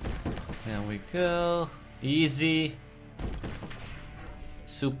 There we go. Easy.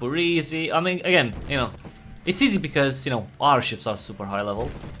 Super easy. I mean, again, you know, it's easy because, you know, our ships are super high level.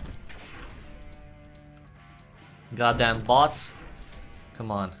 Goddamn bots.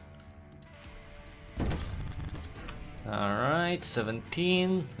 Come on. Alright,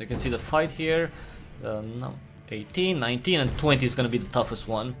 17. You can see the fight here. No, 18, 19, and 20 is gonna be the toughest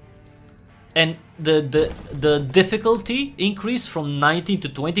one. And the difficulty increase from 19 to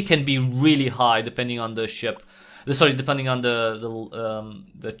 20 can be really high depending on the ship. Sorry, depending on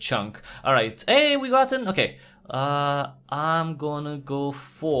the chunk. All right, hey, we got an. Okay, I'm gonna go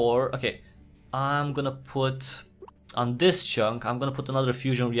for. Okay, I'm gonna put on this chunk. I'm gonna put another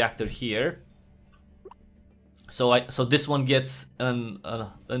fusion reactor here. So this one gets an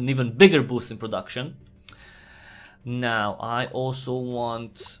even bigger boost in production. Now I also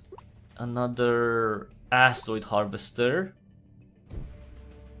want another asteroid harvester.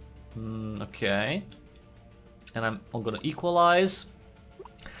 Okay, and I'm gonna equalize,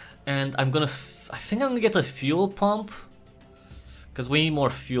 and I'm gonna I think I'm gonna get a fuel pump because we need more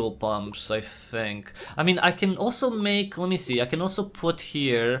fuel pumps. I think. I mean, I can also make. Let me see. I can also put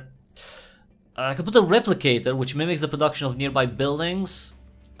here. I could put a replicator which mimics the production of nearby buildings,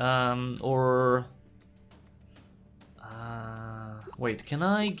 or. Wait, can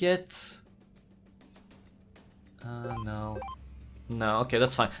I get... no. No, okay,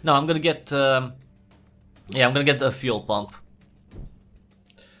 that's fine. No, I'm gonna get... yeah, I'm gonna get a fuel pump.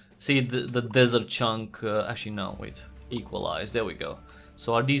 See, the desert chunk... actually, no, wait. Equalize, there we go.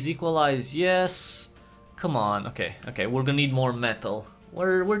 So are these equalized? Yes. Come on, okay, okay, we're gonna need more metal.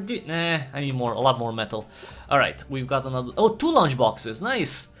 I need more, a lot more metal. Alright, we've got another... Oh, 2 lunch boxes,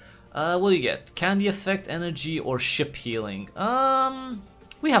 nice! What do you get? Candy effect, energy, or ship healing?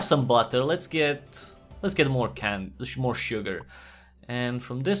 We have some butter. Let's get more sugar. And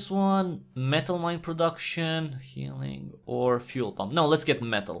from this one, metal mine production, healing, or fuel pump. No, let's get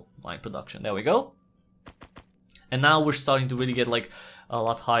metal mine production. There we go. And now we're starting to really get like a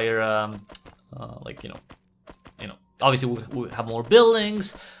lot higher, like you know, obviously we have more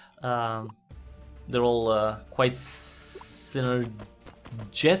buildings. They're all quite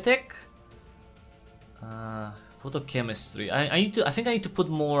synergetic. Photochemistry. I think I need to put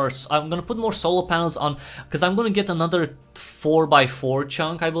more. I'm gonna put more solar panels on because I'm gonna get another 4x4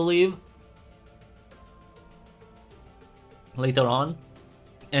 chunk, I believe, later on,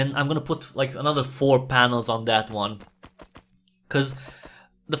 and I'm gonna put like another 4 panels on that one because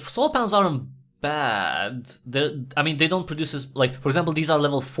the solar panels aren't bad. I mean, they don't produce as, like, for example, these are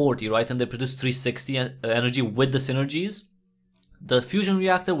level 40, right, and they produce 360 energy with the synergies. The fusion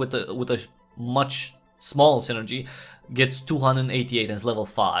reactor with a much small synergy gets 288 and it's level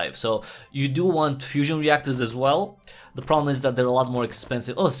 5. So you do want fusion reactors as well. The problem is that they're a lot more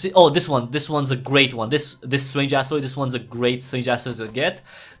expensive. Oh, see, oh, this one's a great one. This strange asteroid, this one's a great strange asteroid to get.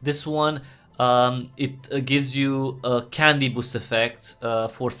 This one, it gives you a candy boost effect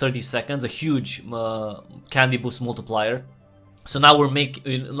for 30 seconds, a huge candy boost multiplier. So now we're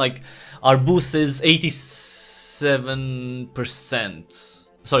making, like, our boost is 87%.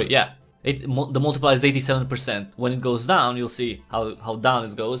 Sorry, yeah. The multiplier is 87%. When it goes down, you'll see how down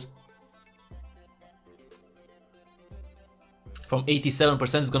it goes. From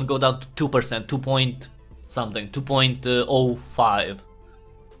 87%, it's gonna go down to 2%, 2 point something, 2.05.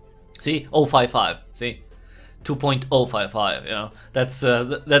 See, 055. See, 2.055. You know, that's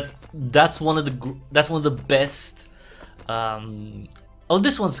one of the best. Oh,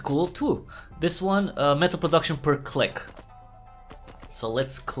 this one's cool too. This one, metal production per click. So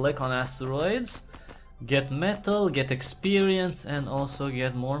let's click on asteroids, get metal, get experience, and also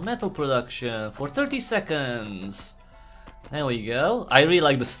get more metal production for 30 seconds. There we go. I really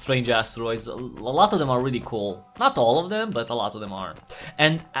like the strange asteroids. A lot of them are really cool. Not all of them, but a lot of them are.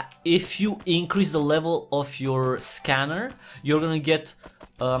 And if you increase the level of your scanner, you're gonna get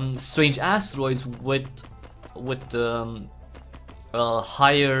strange asteroids with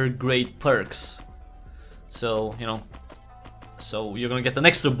higher grade perks. So, you know, so you're gonna get an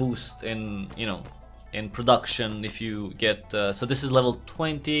extra boost in, you know, in production if you get, so this is level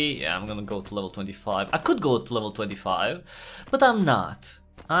 20, yeah, I'm gonna go to level 25. I could go to level 25, but I'm not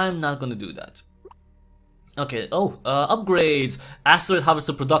gonna do that. Okay, oh, upgrades, asteroid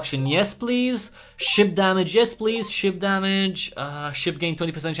harvester production, yes please, ship damage, yes please, ship damage, ship gain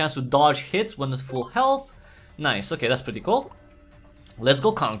 20% chance to dodge hits when at full health, nice, okay, that's pretty cool. Let's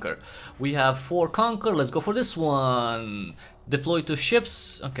go conquer. We have 4 conquer, let's go for this one. Deploy to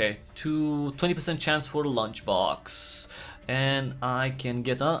ships, okay, to 20% chance for lunchbox. And I can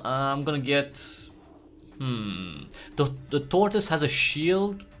get, I'm gonna get, the tortoise has a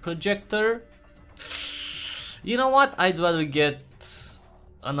shield projector. You know what, I'd rather get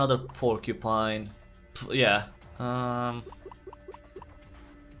another porcupine, yeah.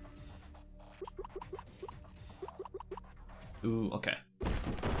 Ooh, okay.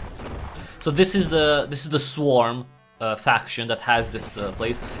 So this is the swarm faction that has this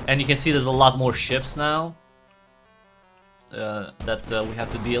place, and you can see there's a lot more ships now that we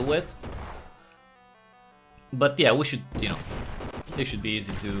have to deal with. But yeah, we should, you know, they should be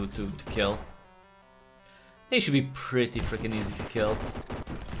easy to kill. They should be pretty freaking easy to kill.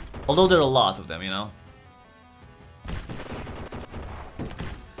 Although there are a lot of them, you know.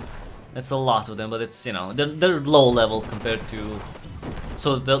 It's a lot of them, but it's, you know, they're low level compared to.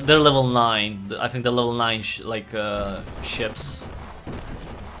 So they're level 9. I think they're level 9 ships.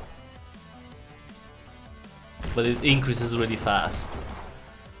 But it increases really fast.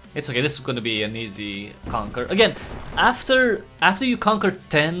 It's okay, this is gonna be an easy conquer. Again, after you conquer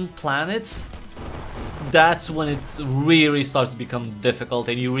 10 planets, that's when it really starts to become difficult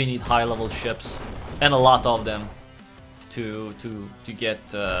and you really need high level ships. And a lot of them to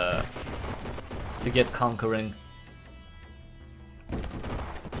get conquering.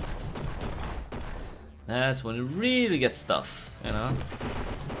 That's when it really gets tough, you know.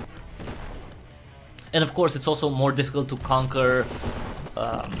 And of course, it's also more difficult to conquer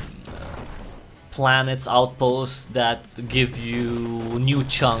planets, outposts that give you new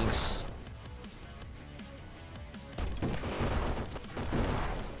chunks.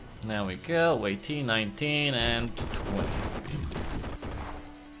 There we go, 18, 19, and 20.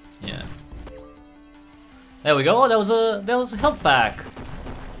 Yeah. There we go. Oh, that was a health pack.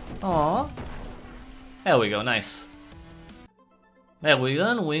 Aww. There we go. Nice. There we go.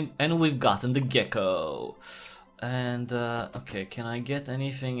 And we've gotten the gecko. And okay, can I get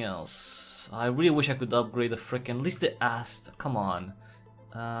anything else? I really wish I could upgrade the frickin', at least the ast. Come on.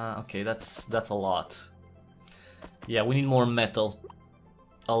 Okay, that's a lot. Yeah, we need more metal.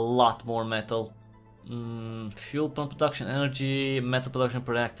 A lot more metal. Fuel plant production, energy, metal production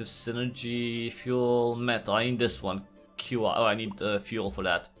per active synergy, fuel, metal. I need this one. QI. Oh, I need fuel for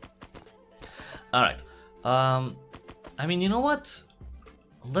that. Alright. I mean, you know what?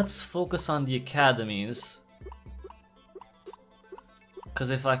 Let's focus on the academies. Because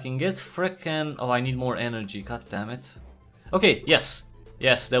if I can get frickin'... Oh, I need more energy. God damn it. Okay, yes.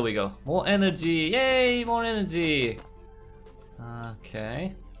 Yes, there we go. More energy. Yay, more energy.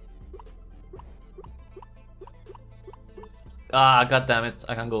 Okay. Ah, god damn it.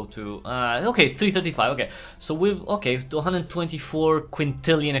 I can go to... okay, 335. Okay. So we've... Okay, 224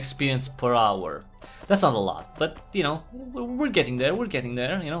 quintillion experience per hour. That's not a lot, but, you know, we're getting there. We're getting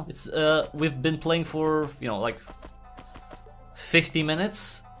there, you know. It's... we've been playing for, you know, like... 50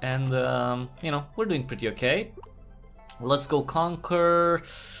 minutes, and you know, we're doing pretty okay. Let's go conquer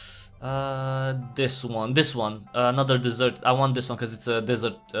this one, another desert. I want this one because it's a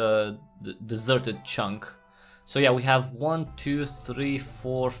desert, deserted chunk. So yeah, we have 1, 2, 3,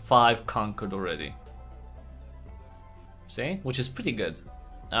 4, 5 conquered already. See, which is pretty good.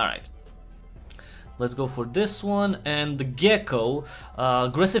 All right. Let's go for this one, and the gecko,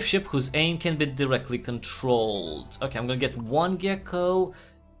 aggressive ship whose aim can be directly controlled. Okay, I'm gonna get one gecko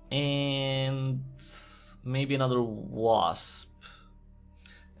and maybe another wasp,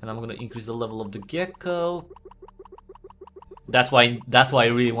 and I'm gonna increase the level of the gecko. That's why I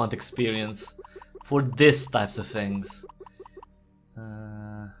really want experience for this types of things.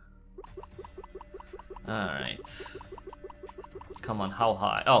 All right. Come on, how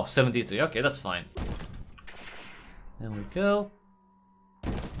high? Oh, 73. Okay, that's fine. There we go.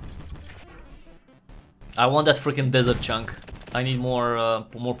 I want that freaking desert chunk. I need more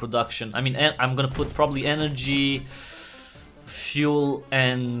production. I mean, I'm gonna put probably energy, fuel,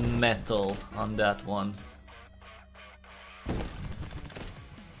 and metal on that one.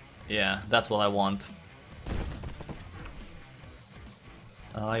 Yeah, that's what I want.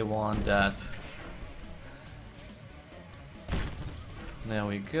 I want that. There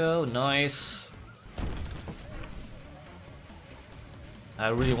we go, nice. I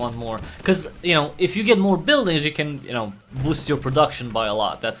really want more, because, you know, if you get more buildings, you can, you know, boost your production by a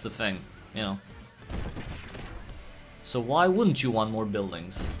lot. That's the thing, you know. So why wouldn't you want more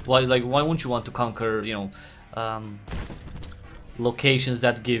buildings? Why wouldn't you want to conquer, you know, locations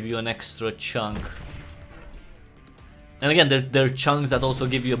that give you an extra chunk? And again, they're chunks that also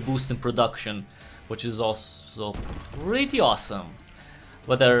give you a boost in production, which is also pretty awesome.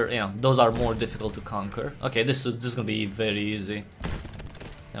 But they're, you know, those are more difficult to conquer. Okay, this is gonna be very easy.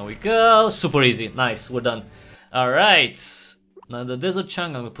 There we go, super easy. Nice, we're done. All right, now the desert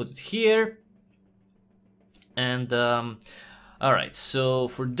chunk, I'm gonna put it here. And all right, so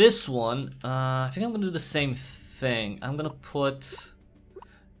for this one, I think I'm gonna do the same thing. I'm gonna put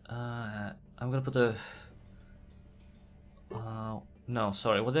a no,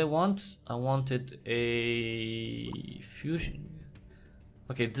 sorry, what do I want? I wanted a fusion.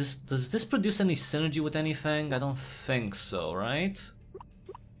 Okay, does this produce any synergy with anything? I don't think so, right?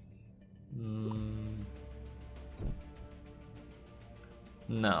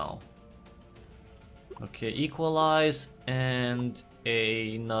 No. Okay, equalize and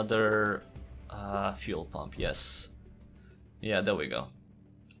another fuel pump, yes. Yeah, there we go.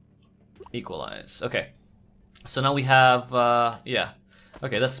 Equalize, okay. So now we have, yeah.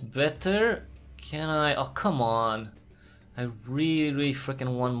 Okay, that's better. Can I, oh come on. I really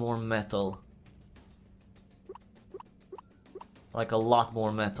freaking want more metal. Like a lot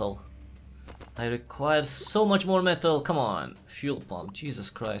more metal. I require so much more metal, come on. Fuel pump, Jesus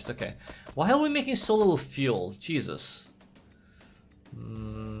Christ, okay. Why are we making so little fuel? Jesus.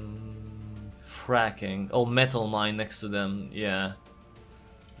 Fracking. Oh, metal mine next to them, yeah.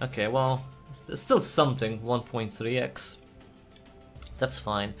 Okay, well, it's still something, 1.3x. That's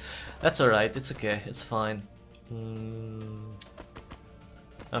fine. That's alright, it's okay, it's fine.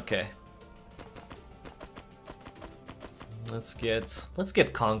 Okay. Let's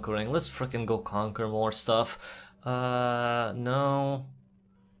get conquering. Let's freaking go conquer more stuff. No.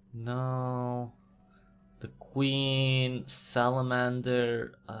 No. The Queen,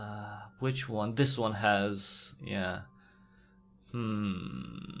 Salamander, which one? This one has, yeah.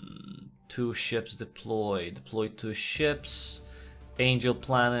 2 ships deployed. Deploy 2 ships. Angel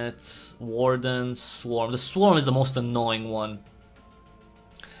Planet, Warden, Swarm. The Swarm is the most annoying one.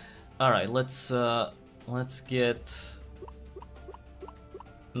 Alright, let's get...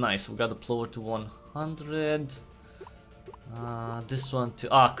 Nice, we got the plower to 100. This one to...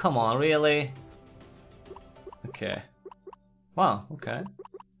 Ah, come on, really? Okay. Wow, okay.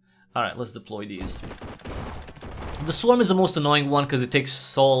 Alright, let's deploy these. The Swarm is the most annoying one because it takes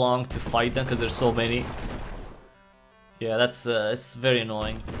so long to fight them because there's so many. Yeah, that's it's very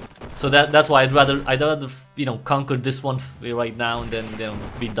annoying. So that's why I'd rather you know conquer this one right now and then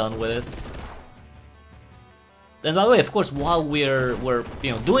be done with it. And by the way, of course, while we're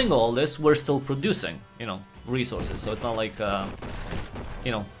you know doing all this, we're still producing, you know, resources. So it's not like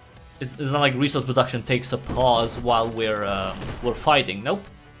you know, it's not like resource production takes a pause while we're fighting. Nope.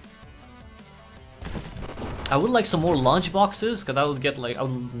 I would like some more launch boxes, cause I would get like I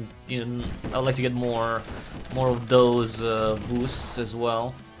would like to get more of those boosts as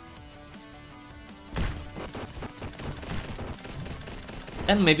well.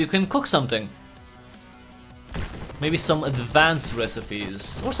 And maybe you can cook something. Maybe some advanced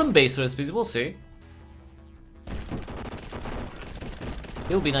recipes or some base recipes. We'll see.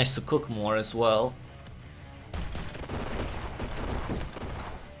 It would be nice to cook more as well.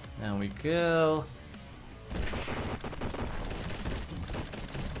 There we go.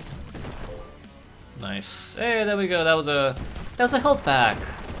 Nice. Hey, there we go. That was a health pack.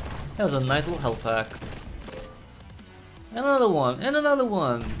 That was a nice little health pack. Another one, and another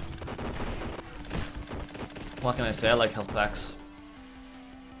one. What can I say? I like health packs.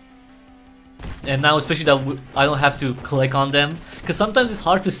 And now, especially that I don't have to click on them, because sometimes it's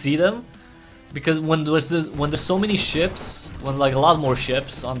hard to see them, because when there's so many ships, when like a lot more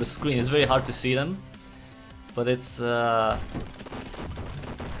ships on the screen, it's very hard to see them. But it's and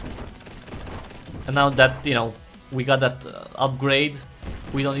now that you know we got that upgrade,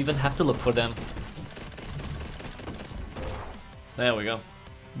 we don't even have to look for them. There we go.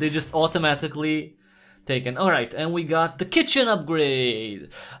 They just automatically taken. Alright, and we got the kitchen upgrade.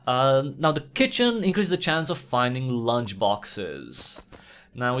 Now the kitchen increases the chance of finding lunch boxes.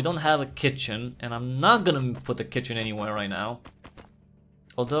 Now we don't have a kitchen, and I'm not gonna put the kitchen anywhere right now.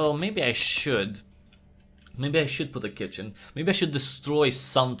 Although maybe I should. Maybe I should put a kitchen. Maybe I should destroy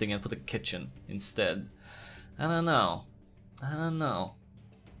something and put a kitchen instead. I don't know. I don't know.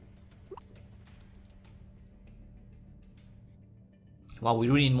 Wow, we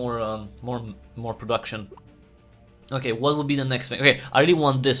really need more production. Okay, what would be the next thing? Okay, I really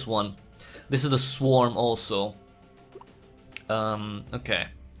want this one. This is the swarm also. Okay.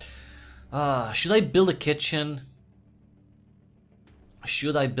 Should I build a kitchen?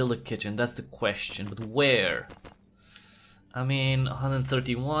 Should I build a kitchen? That's the question. But where? I mean,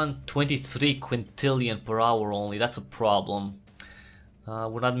 131, 23 quintillion per hour only. That's a problem.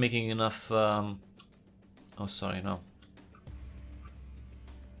 We're not making enough. Oh, sorry, no.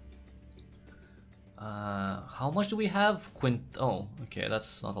 How much do we have? Oh, okay,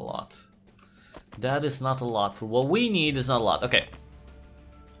 that's not a lot. That is not a lot. For what we need is not a lot. Okay.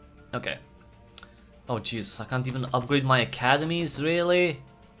 Okay. Oh, Jesus, I can't even upgrade my academies, really?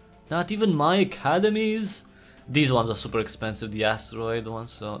 Not even my academies? These ones are super expensive, the asteroid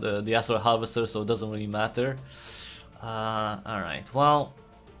ones, so the asteroid harvester, so it doesn't really matter. Alright, well...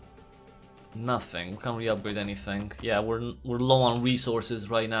 Nothing. We can't really upgrade anything. Yeah, we're low on resources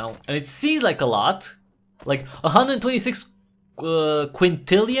right now. And it seems like a lot. Like 126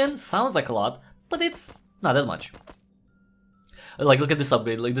 quintillion sounds like a lot, but it's not that much. Like, look at this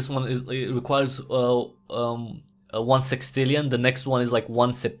upgrade. Like, this one it requires 1 sextillion. The next one is like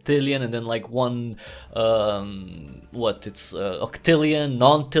 1 septillion, and then like 1 octillion,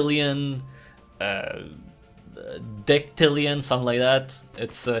 nontillion, dectillion, something like that.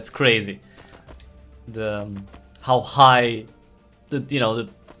 It's crazy. How high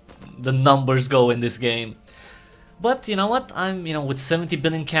the numbers go in this game. But you know what? I'm with 70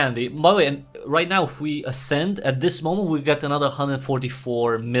 billion candy. By the way, and right now if we ascend at this moment, we get another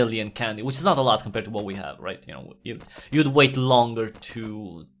 144 million candy, which is not a lot compared to what we have, right? You'd wait longer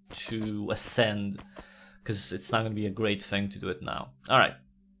to ascend, because it's not gonna be a great thing to do it now. All right.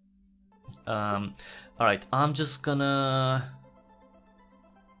 All right. I'm just gonna.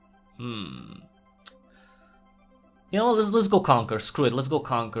 You know, let's go conquer. Screw it. Let's go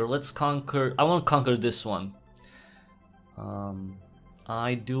conquer. Let's conquer. I want to conquer this one.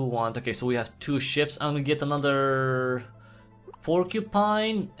 I do want. Okay, so we have 2 ships. I'm gonna get another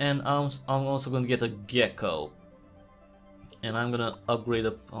porcupine, and I'm also gonna get a gecko. And I'm gonna upgrade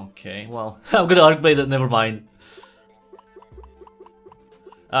a. Okay, well, I'm gonna upgrade it. Never mind.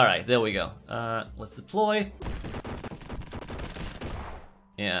 All right, there we go. Let's deploy.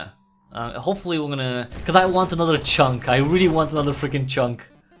 Yeah. Hopefully we're gonna, because I want another chunk. I really want another freaking chunk.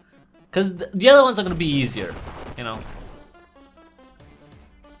 Because the other ones are gonna be easier, you know.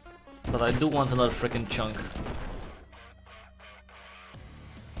 But I do want another freaking chunk.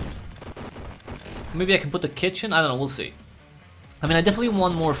 Maybe I can put the kitchen. I don't know. We'll see. I mean, I definitely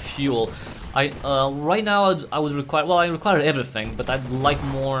want more fuel. Right now I would require. Well, I require everything, but I'd like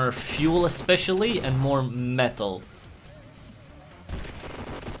more fuel, especially, and more metal.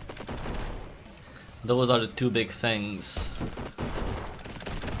 Those are the 2 big things.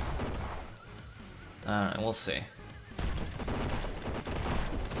 Alright, we'll see.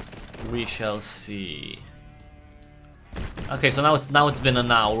 We shall see. Okay, so now it's been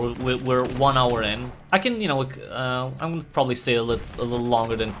an hour. We're 1 hour in. I can, you know, I'm gonna probably stay a little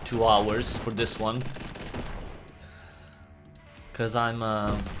longer than 2 hours for this one, cause I'm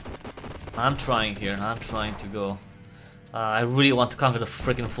trying here. I'm trying to go. I really want to conquer the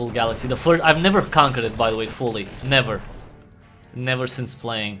freaking full galaxy. I've never conquered it, by the way, fully. Never since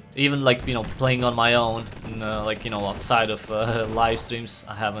playing. Even like, you know, playing on my own, like, you know, outside of live streams,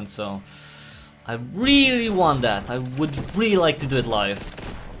 I haven't. So I really want that. I would really like to do it live.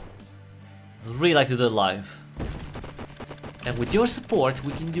 I'd really like to do it live. And with your support,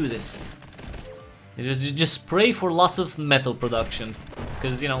 we can do this. You just pray for lots of metal production.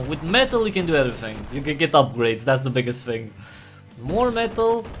 Because, you know, with metal you can do everything. You can get upgrades, that's the biggest thing. The more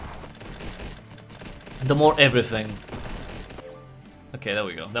metal, the more everything. Okay, there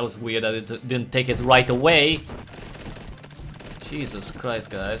we go. That was weird that it didn't take it right away. Jesus Christ,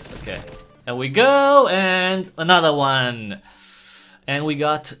 guys. Okay. There we go, and another one. And we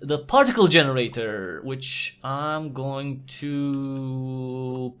got the particle generator, which I'm going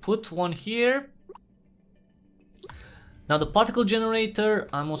to put one here. Now the particle generator,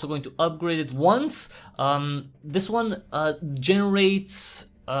 I'm also going to upgrade it once. This one generates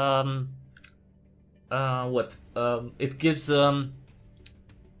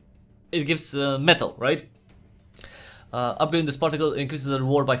it gives metal, right? Upgrading this particle increases the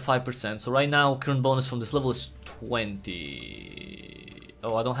reward by 5%. So right now, current bonus from this level is 20.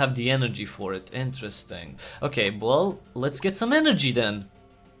 Oh, I don't have the energy for it. Interesting. Okay, well, let's get some energy then.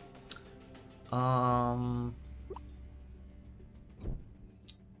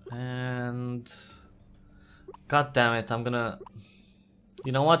 And god damn it, I'm gonna,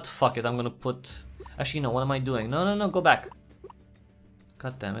 you know what, fuck it, I'm gonna put, actually no, what am I doing? No, go back.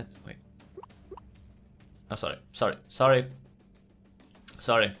 God damn it, wait. Oh, sorry,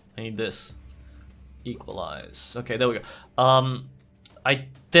 I need this. Equalize. Okay, there we go. I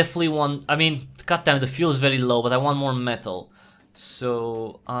definitely want, I mean, god damn it, the fuel is very low, but I want more metal.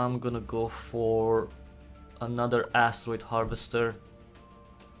 So I'm gonna go for another asteroid harvester.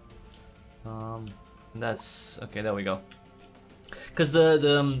 That's okay. There we go. Because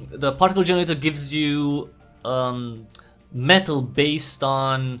the particle generator gives you metal based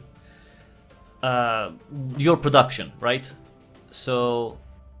on your production, right? So,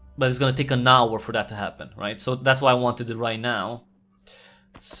 but it's gonna take an hour for that to happen, right? So that's why I wanted it right now.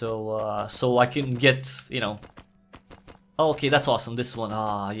 So so I can get, you know. Oh, okay, that's awesome. This one,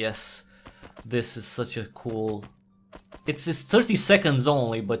 yes, this is such a cool. It's 30 seconds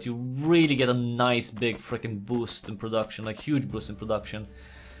only, but you really get a nice big freaking boost in production, like huge boost in production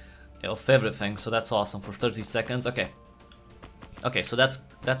of everything. So that's awesome for 30 seconds. Okay, okay, so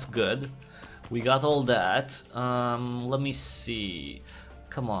that's good. We got all that. Let me see.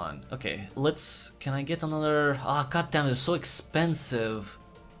 Come on. Okay, can I get another? God damn, it's so expensive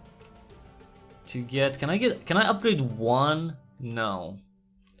to get. Can I upgrade one? No.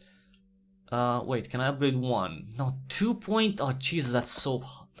 Wait, can I upgrade one? No, 2 point. Oh, Jesus, that's a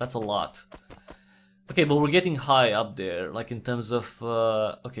lot. Okay, but we're getting high up there, like in terms of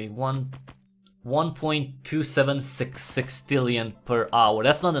okay, 1.276 sextillion per hour.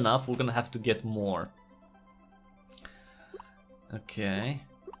 That's not enough. We're gonna have to get more. Okay.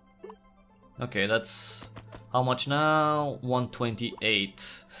 Okay, that's how much now?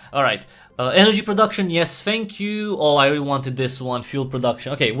 128. All right. Energy production, yes, thank you. Oh, I really wanted this one. Fuel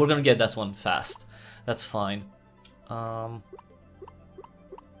production. Okay, we're gonna get that one fast. That's fine. Come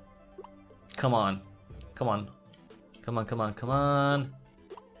on. Come on. Come on, come on, come on.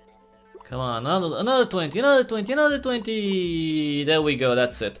 Come on, another 20, another 20, another 20. There we go,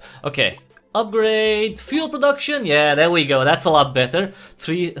 that's it. Okay, upgrade. Fuel production, yeah, there we go. That's a lot better.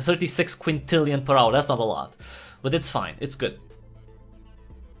 36 quintillion per hour, that's not a lot. But it's fine, it's good.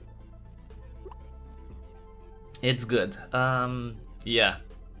 It's good. Yeah.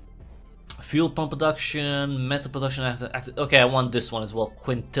 Fuel pump production, metal production. Okay, I want this one as well.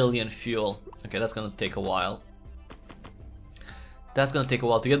 Quintillion fuel. Okay, that's gonna take a while. That's gonna take a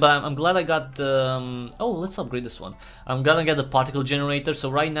while to get, but I'm glad I got. Oh, let's upgrade this one. I'm gonna get the particle generator.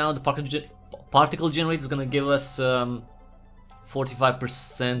 So right now, the particle generator is gonna give us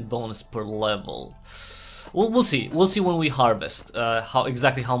 45% bonus per level. We'll see. We'll see when we harvest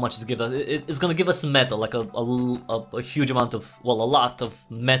exactly how much it gives us. It's gonna give us metal, like a huge amount of, well, a lot of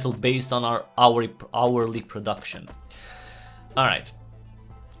metal based on our hourly production. All right.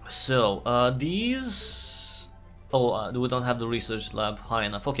 So these. Oh, we don't have the research lab high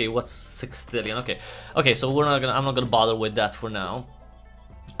enough. Okay, what's sextillion? Okay, okay. So I'm not gonna bother with that for now.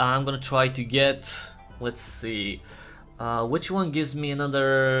 I'm gonna try to get Let's see. Which one gives me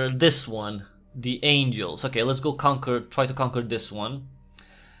another... This one. The angels. Okay, let's go conquer... Try to conquer this one.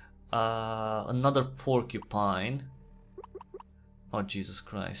 Another porcupine. Oh, Jesus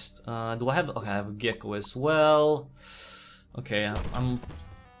Christ. Do I have... Okay, I have a gecko as well. Okay,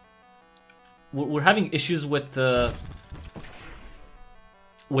 we're having issues with how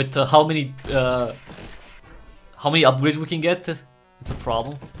many upgrades we can get. It's a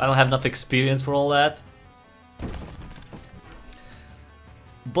problem. I don't have enough experience for all that.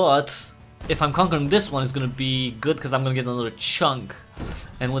 But if I'm conquering this one, it's gonna be good because I'm gonna get another chunk.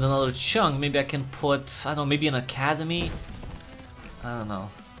 And with another chunk, maybe I can put, I don't know, maybe an academy. I don't know.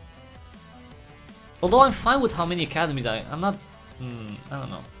 Although I'm fine with how many academies I'm not. I don't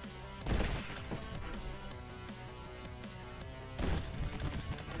know.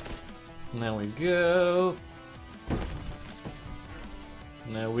 There we go.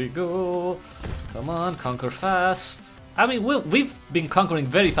 There we go. Come on, conquer fast. I mean, we've been conquering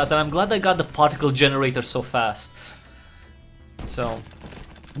very fast, and I'm glad I got the particle generator so fast. So,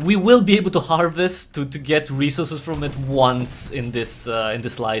 we will be able to harvest to get resources from it once in this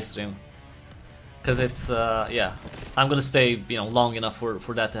live stream. Because it's, yeah, I'm gonna stay, you know, long enough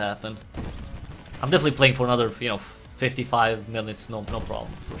for that to happen. I'm definitely playing for another, you know, 55 minutes, no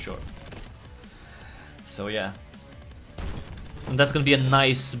problem, for sure. So, yeah. And that's gonna be a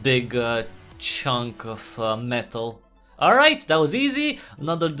nice big chunk of metal. Alright, that was easy.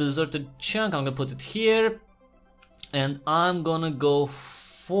 Another deserted chunk, I'm gonna put it here. And I'm gonna go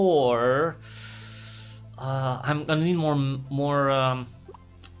for... I'm gonna need more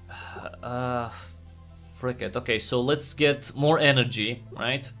frick it. Okay, so let's get more energy,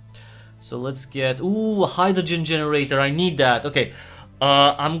 right? So let's get... Ooh, a hydrogen generator, I need that. Okay,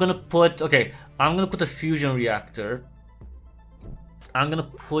 I'm gonna put... Okay, I'm gonna put a fusion reactor. I'm gonna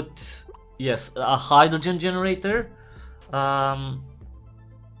put... Yes, a hydrogen generator. And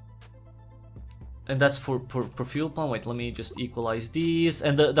that's for fuel pump. Wait, let me just equalize these.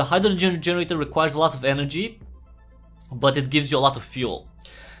 And the hydrogen generator requires a lot of energy, but it gives you a lot of fuel.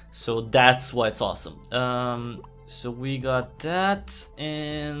 So that's why it's awesome. So we got that,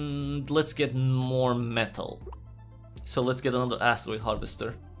 and let's get more metal. So let's get another asteroid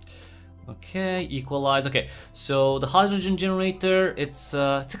harvester. Okay, equalize. Okay, so the hydrogen generator, it's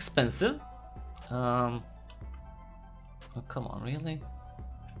expensive. Oh, come on, really?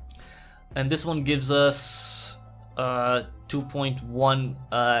 And this one gives us 2.1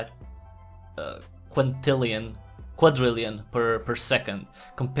 quadrillion per second,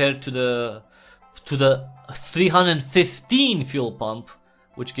 compared to the 315 fuel pump,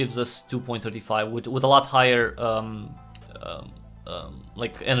 which gives us 2.35 with a lot higher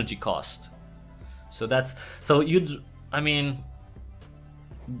like energy cost. So that's I mean,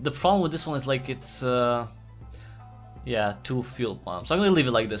 the problem with this one is like it's yeah, 2 fuel pumps. I'm gonna leave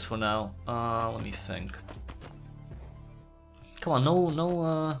it like this for now. Let me think. Come on,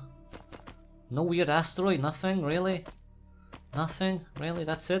 no weird asteroid, nothing, really? Nothing, really,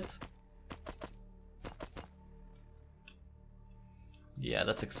 that's it? Yeah,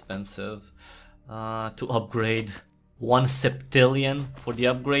 that's expensive. To upgrade 1 septillion for the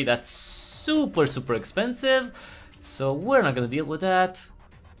upgrade, that's super expensive. So we're not gonna deal with that.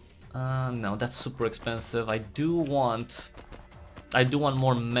 No, that's super expensive. I do want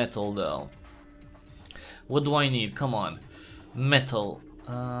more metal though. What do I need? Come on, metal.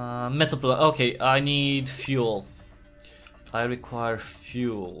 Okay, I need fuel. I require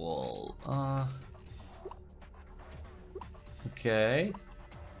fuel. Okay.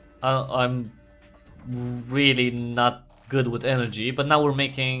 I'm really not good with energy, but now we're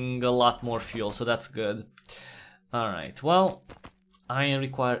making a lot more fuel, so that's good. Alright, well, I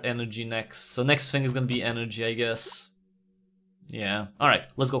require energy next. So next thing is gonna be energy, I guess. Yeah. Alright,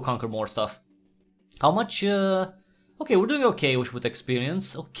 let's go conquer more stuff. How much, okay, we're doing okay with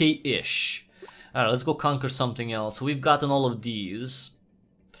experience. Okay-ish. Alright, let's go conquer something else. So we've gotten all of these.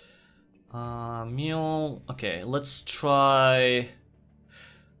 Mule. Okay, let's try...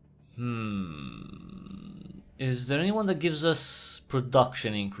 Is there anyone that gives us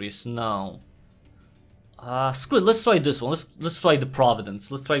production increase? No. Screw it, let's try this one. Let's try the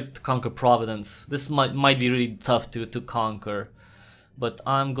Providence. Let's try to conquer Providence. This might be really tough to conquer, but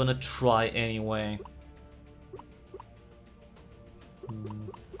I'm gonna try anyway.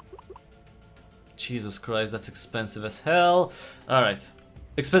 Jesus Christ, that's expensive as hell. Alright.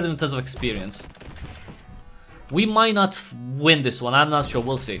 Expensive in terms of experience. We might not win this one, I'm not sure,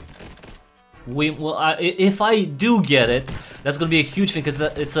 we'll see. If I do get it, that's gonna be a huge thing, because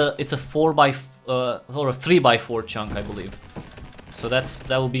it's a 4x or a 3x4 chunk, I believe. So that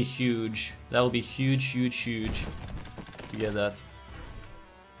will be huge. That would be huge, huge, huge to get that.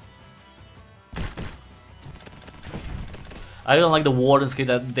 I don't like the Warden's kit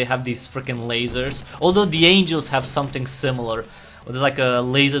that they have these freaking lasers. Although the Angels have something similar. There's like a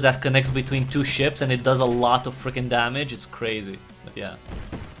laser that connects between two ships and it does a lot of freaking damage. It's crazy. But yeah.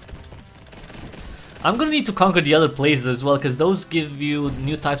 I'm gonna need to conquer the other places as well, because those give you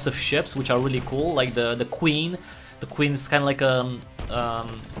new types of ships which are really cool. Like the Queen. The Queen is kind of like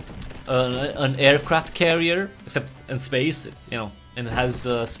an aircraft carrier, except in space, you know, and it has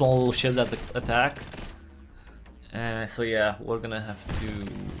small little ships that attack. So yeah, we're gonna have to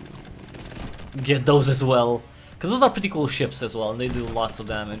get those as well, because those are pretty cool ships as well, and they do lots of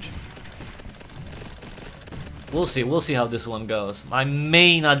damage. We'll see how this one goes. I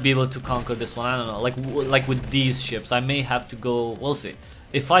may not be able to conquer this one, I don't know, like with these ships, I may have to go, we'll see.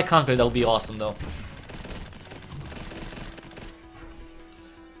 If I conquer, that would be awesome though.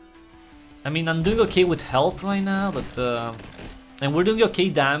 I mean, I'm doing okay with health right now, but and we're doing okay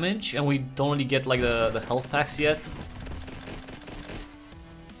damage, and we don't really get like the health packs yet.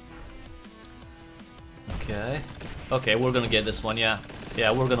 Okay, we're gonna get this one, yeah.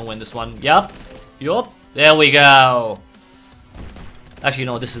 Yeah, we're gonna win this one. Yup. There we go. Actually,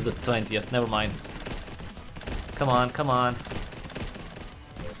 no, this is the 20th. Never mind. Come on, come on.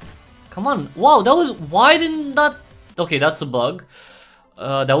 Come on. Wow, that was... Why didn't that... Okay, that's a bug.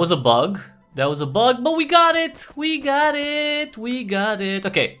 That was a bug. That was a bug, but we got it. We got it. We got it.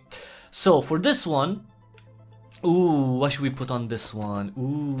 Okay, so for this one... Ooh, what should we put on this one?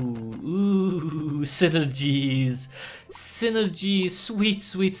 Ooh, synergies. Synergies, sweet,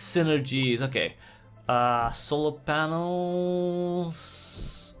 sweet synergies. Okay. Solar panels,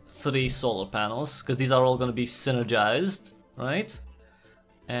 3 solar panels, because these are all gonna be synergized, right?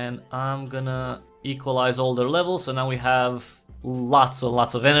 And I'm gonna equalize all their levels, so now we have lots and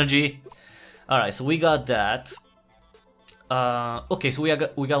lots of energy. Alright, so we got that. Okay, so we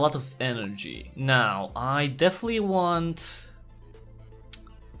got a lot of energy. Now, I definitely want...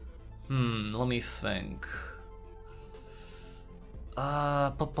 let me think.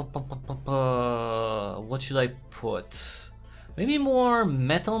 What should I put? Maybe more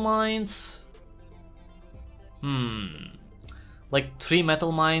metal mines? Like 3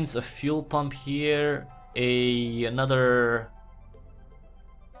 metal mines, a fuel pump here, another...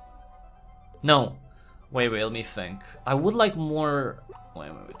 No. Wait, let me think. I would like more...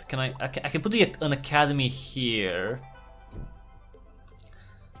 Wait. Can I can put an academy here.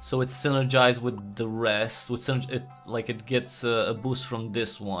 So it's synergized with the rest. It gets a boost from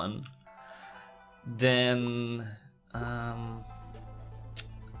this one. Then,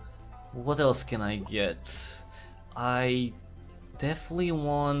 what else can I get? I definitely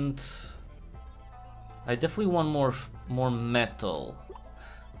want more metal.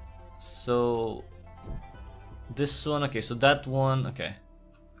 So this one, okay. So that one, okay.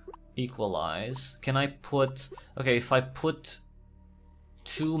 Equalize. Can I put? Okay, if I put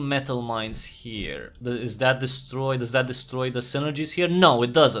 2 metal mines here, does that destroy the synergies here? No,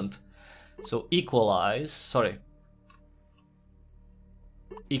 it doesn't. So equalize, sorry.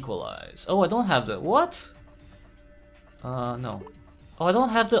 Equalize. Oh, I don't have the, what? No. Oh, I don't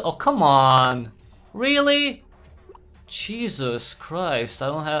have the, oh, come on. Really? Jesus Christ,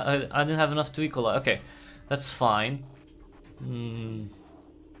 I didn't have enough to equalize. Okay, that's fine.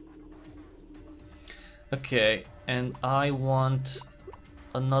 Okay, and I want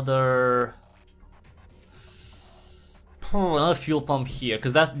another fuel pump here,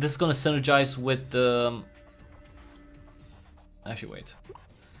 because this is gonna synergize with the... Actually, wait.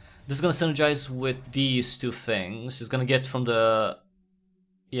 This is gonna synergize with these 2 things. It's gonna get from the...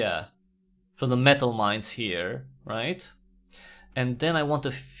 Yeah. From the metal mines here, right? And then I want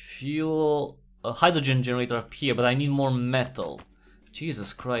a hydrogen generator up here, but I need more metal.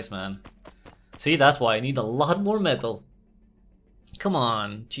 Jesus Christ, man. See, that's why I need a lot more metal. Come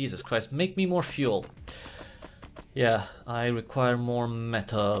on, Jesus Christ, make me more fuel. Yeah, I require more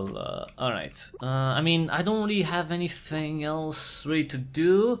metal. Alright. I mean, I don't really have anything else really to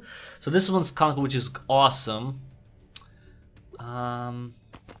do. So this one's conquered, which is awesome.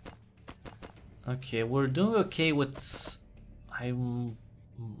 Okay, we're doing okay with... it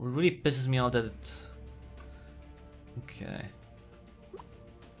really pisses me out that it... Okay.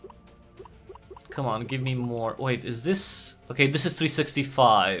 Come on, give me more. Wait, is this... Okay, this is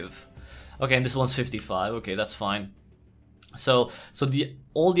 365. Okay, and this one's 55. Okay, that's fine. So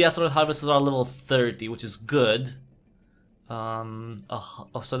all the asteroid harvesters are level 30, which is good.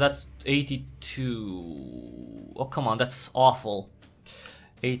 So that's 82. Oh, come on, that's awful.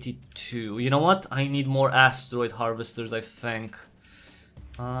 82. You know what? I need more asteroid harvesters, I think.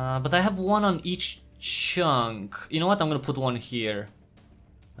 But I have one on each chunk. You know what? I'm gonna put one here,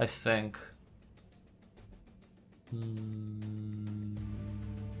 I think.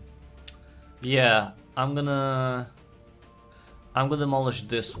 Yeah, I'm gonna demolish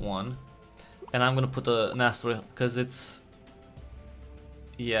this one, and I'm gonna put an asteroid because it's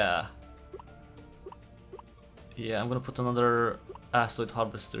yeah. I'm gonna put another asteroid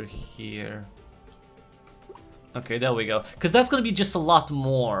harvester here. Okay, there we go. Because that's gonna be just a lot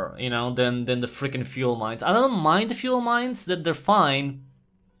more, you know, than the freaking fuel mines. I don't mind the fuel mines; that they're fine.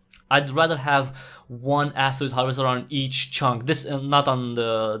 I'd rather have one asteroid harvester on each chunk. This not on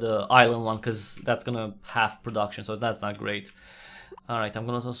the island one, because that's gonna have production, so that's not great. All right, I'm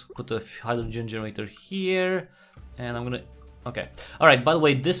gonna also put a hydrogen generator here, and I'm gonna. Okay. All right. By the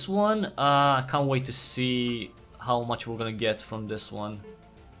way, this one, I can't wait to see how much we're gonna get from this one.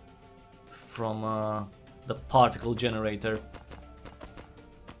 From the particle generator.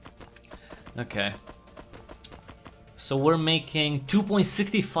 Okay. So we're making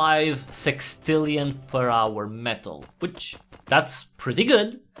 2.65 sextillion per hour metal, which that's pretty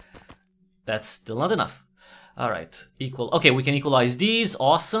good. That's still not enough. All right, equal. Okay, we can equalize these.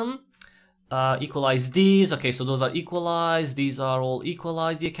 Awesome. Equalize these. Okay, so those are equalized. These are all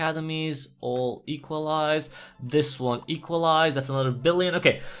equalized. The academies all equalized. This one equalized. That's another billion.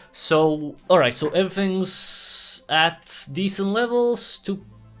 Okay, so all right. So everything's at decent levels.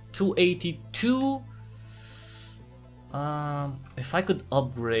 282. If I could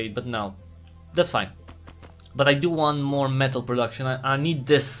upgrade, but no, that's fine. But I do want more metal production. I need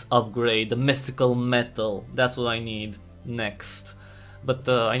this upgrade, the mystical metal. That's what I need next. But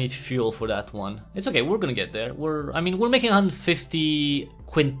I need fuel for that one. It's okay, we're gonna get there. We're making 150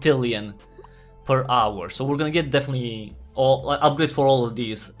 quintillion per hour, so we're gonna get definitely all upgrades for all of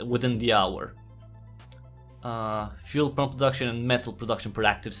these within the hour. Fuel production and metal production per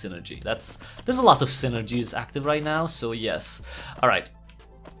active synergy. There's a lot of synergies active right now, so yes. All right.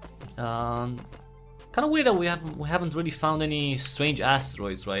 Kind of weird that we haven't really found any strange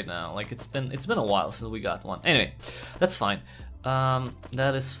asteroids right now. Like it's been a while since we got one. Anyway, that's fine.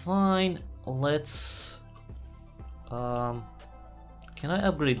 That is fine. Let's. Can I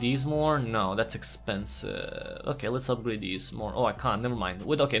upgrade these more? No, that's expensive. Okay, let's upgrade these more. Oh, I can't. Never mind.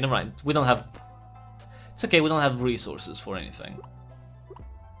 Okay, never mind. We don't have. It's okay. We don't have resources for anything.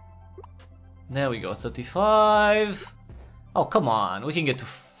 There we go. 35. Oh, come on. We can get to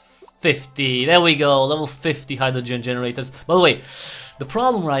 50. There we go. Level 50 hydrogen generators. By the way, the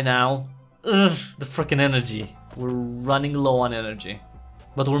problem right now, the freaking energy. We're running low on energy,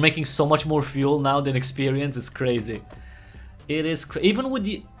 but we're making so much more fuel now than experience. It's crazy. It is even with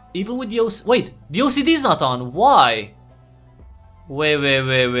the wait, the OCD is not on. Why? Wait.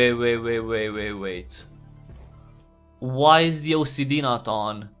 Why is the OCD not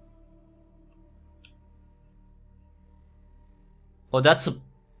on? Oh, that's a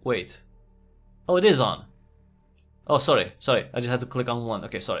wait. Oh, it is on. Oh, sorry. I just had to click on one.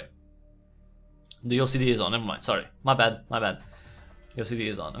 Okay, sorry. The OCD is on, never mind, sorry. My bad. The OCD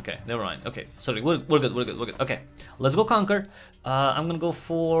is on, okay, never mind. Okay, sorry, we're good. Okay, let's go conquer. I'm gonna go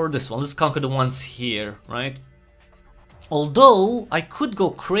for this one. Let's conquer the ones here, right? Although, I could go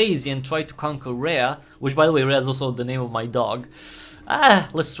crazy and try to conquer Rhea, which by the way, Rhea is also the name of my dog.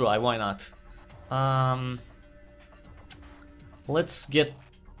 Let's try, why not? Let's get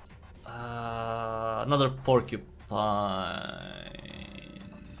another porcupine.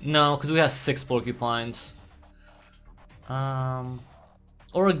 No, because we have 6 porcupines. Or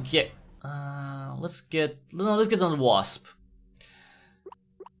get. Let's get another wasp.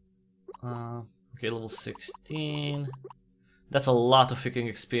 Okay, level 16. That's a lot of freaking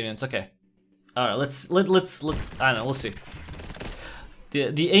experience. Okay. All right. Let's. I don't know. We'll see.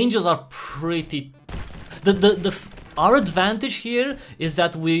 The angels are pretty. Our advantage here is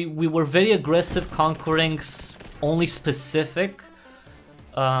that we were very aggressive, conquering only specific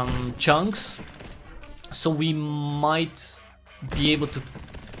chunks, so we might be able to.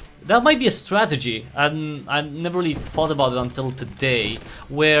 That might be a strategy. I never really thought about it until today,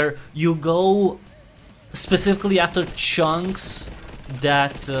 where you go specifically after chunks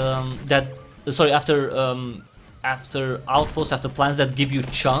that after outposts, after plans that give you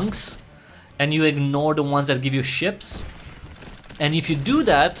chunks, and you ignore the ones that give you ships. And if you do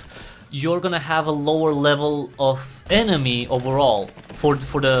that, you're gonna have a lower level of enemy overall for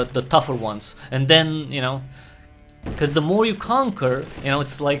the tougher ones. And then, you know, because the more you conquer, you know,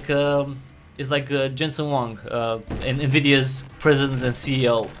 it's like Jensen Huang, NVIDIA's president and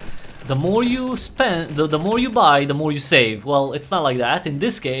CEO. the more you spend, the more you buy, the more you save. Well, it's not like that. In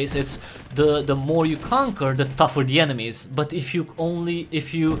this case, it's the more you conquer, the tougher the enemies. But if you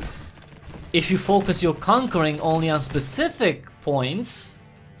focus your conquering only on specific points,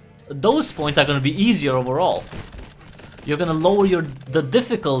 those points are gonna be easier overall. You're gonna lower the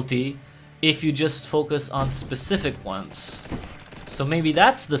difficulty if you just focus on specific ones. So maybe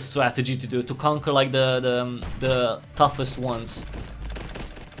that's the strategy to do, to conquer like the toughest ones.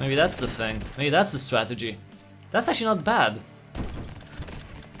 Maybe that's the thing. Maybe that's the strategy. That's actually not bad.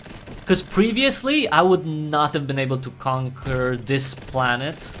 Because previously I would not have been able to conquer this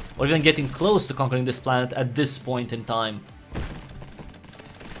planet, or even getting close to conquering this planet at this point in time.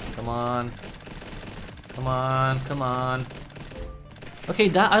 Come on. Come on, come on. Okay,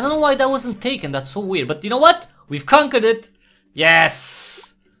 that, I don't know why that wasn't taken, that's so weird. But you know what? We've conquered it!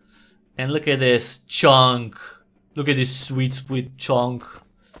 Yes! And look at this chunk. Look at this sweet, sweet chunk.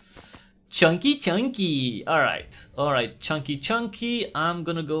 Chunky, chunky. Alright, chunky, chunky. I'm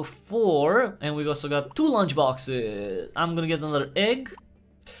gonna go for, and we've also got 2 lunch boxes. I'm gonna get another egg.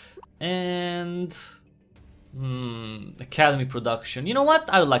 And academy production. You know what?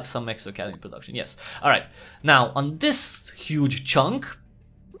 I would like some extra academy production. Yes. Alright. Now, on this huge chunk,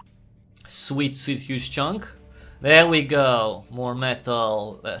 sweet, sweet, huge chunk. There we go. More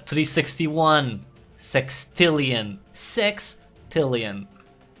metal. 361. Sextillion. Sextillion.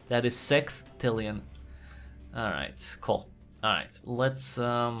 That is sextillion. Alright, cool. Alright, let's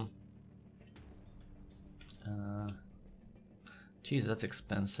Jeez, that's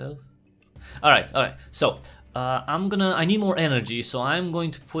expensive. Alright, so I need more energy, so I'm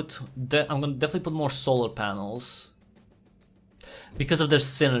going to put I'm gonna definitely put more solar panels. Because of their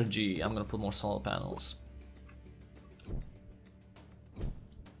synergy, I'm gonna put more solar panels.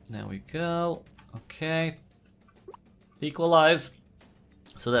 There we go. Okay. Equalize.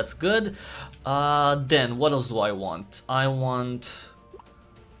 So that's good. Then what else do I want? I want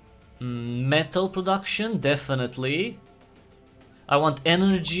metal production, definitely. I want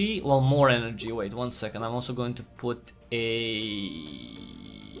energy, well, more energy. Wait, 1 second. I'm also going to put a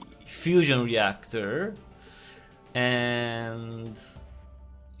fusion reactor. And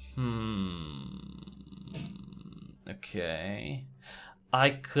okay.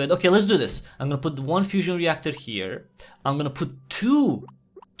 Okay, let's do this. I'm gonna put 1 fusion reactor here. I'm gonna put two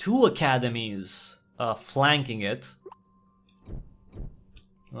academies flanking it.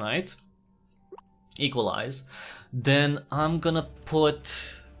 Right? Equalize. Then I'm gonna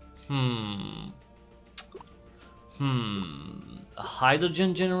put a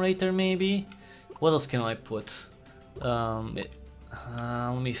hydrogen generator maybe. What else can I put? Let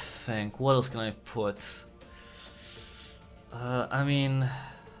me think. What else can I put? I mean,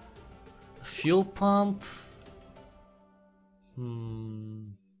 fuel pump.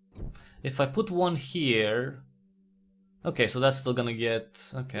 If I put 1 here, okay, so that's still gonna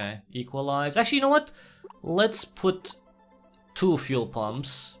get, okay, equalize. Actually, you know what? Let's put 2 fuel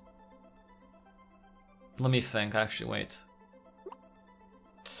pumps. Let me think. Actually, wait.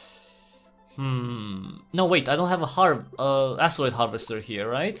 No, wait. I don't have a asteroid harvester here,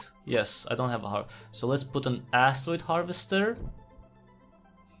 right? Yes, I don't have a so let's put an asteroid harvester.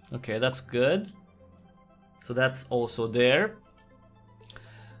 Okay, that's good. So that's also there.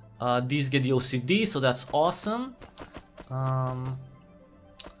 These get the OCD, so that's awesome. Now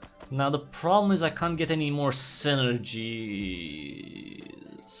the problem is I can't get any more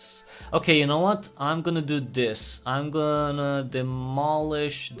synergies. Okay, you know what? I'm gonna do this. I'm gonna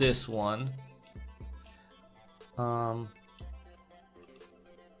demolish this one.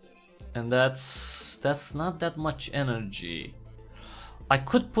 And that's not that much energy. I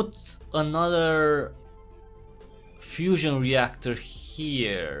could put another fusion reactor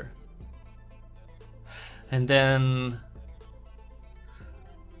here. And then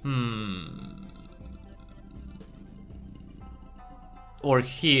or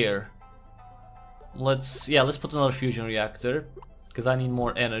here. Let's put another fusion reactor because I need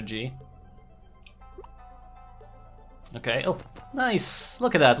more energy. Okay, oh, nice.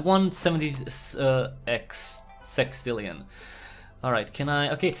 Look at that, 170x sextillion. Alright, can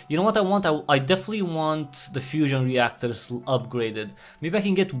I... Okay, you know what I want? I definitely want the fusion reactors upgraded. Maybe I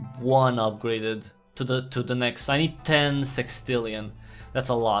can get 1 upgraded to the next. I need 10 sextillion. That's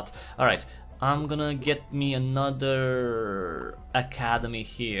a lot. Alright, I'm gonna get me another academy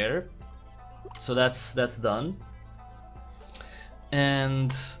here. So that's done.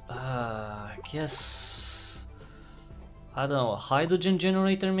 And I guess... I don't know, a hydrogen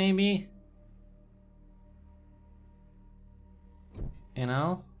generator maybe? You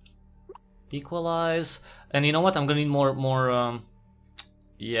know? Equalize. And you know what? I'm gonna need more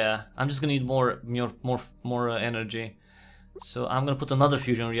Yeah, I'm just gonna need more energy. So I'm gonna put another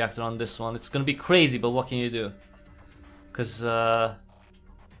fusion reactor on this one. It's gonna be crazy, but what can you do? Cause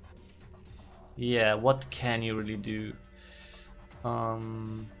yeah, what can you really do?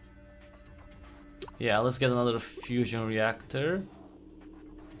 Yeah, let's get another fusion reactor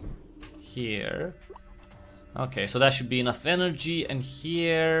here. Okay, so that should be enough energy, and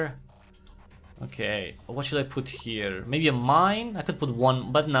here. Okay, what should I put here? Maybe a mine? I could put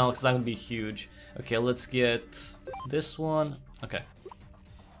one, but no, it's not gonna be huge. Okay, let's get this one. Okay.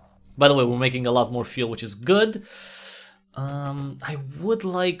 By the way, we're making a lot more fuel, which is good. I would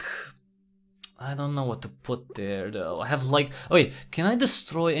like... I don't know what to put there, though. I have like... Oh, wait, can I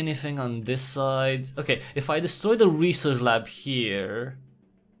destroy anything on this side? Okay, if I destroy the research lab here...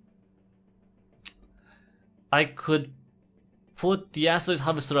 I could put the asteroid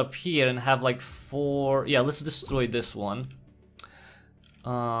harvester up here and have like 4... Yeah, let's destroy this one.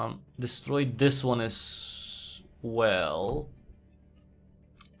 Destroy this one as well.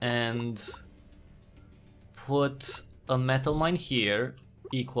 And put a metal mine here,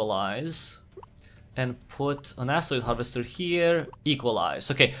 equalize. And put an asteroid harvester here,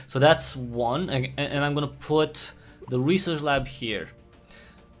 equalize. Okay, so that's one. And I'm gonna put the research lab here.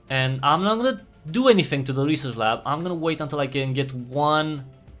 And I'm not gonna do anything to the research lab. I'm gonna wait until I can get one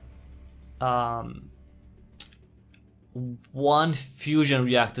fusion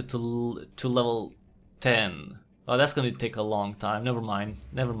reactor to level 10. Oh, that's gonna take a long time. Never mind.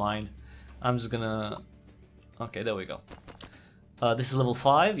 Never mind. I'm just gonna... Okay, there we go. This is level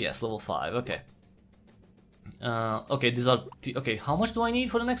 5? Yes, level 5. Okay. Okay, these are... Okay, how much do I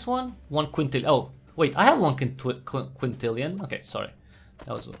need for the next one? 1 quintillion. Oh, wait, I have 1 quintillion. Okay, sorry.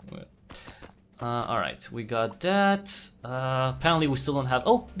 That was weird. Alright, we got that. Apparently we still don't have...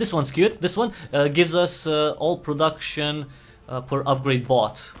 Oh, this one's cute. This one gives us all production per upgrade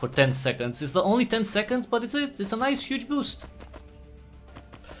bought for 10 seconds. It's only 10 seconds, but it's a nice huge boost.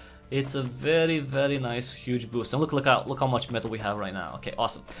 It's a very, very nice huge boost. And look how much metal we have right now. Okay,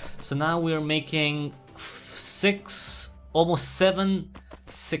 awesome. So now we're making almost 7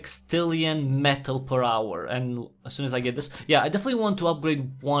 sextillion metal per hour, and as soon as I get this, yeah, I definitely want to upgrade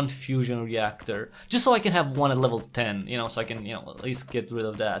 1 fusion reactor just so I can have 1 at level 10, you know, so I can, you know, at least get rid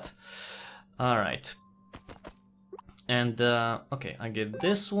of that. All right, and okay, I get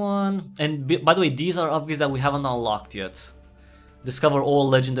this one, and by the way, these are upgrades that we haven't unlocked yet. Discover all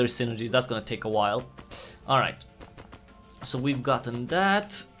legendary synergies. That's gonna take a while. All right, so we've gotten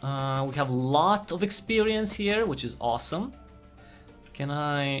that. We have a lot of experience here, which is awesome. Can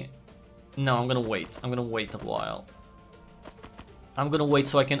I... No, I'm gonna wait. I'm gonna wait a while. I'm gonna wait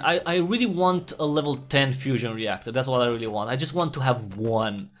so I can... I really want a level 10 fusion reactor. That's what I really want. I just want to have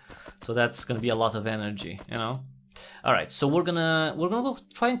 1. So that's gonna be a lot of energy, you know? Alright, so we're gonna go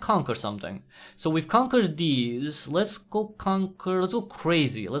try and conquer something. So we've conquered these. Let's go conquer... Let's go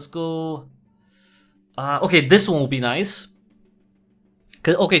crazy. Let's go... okay, this one will be nice.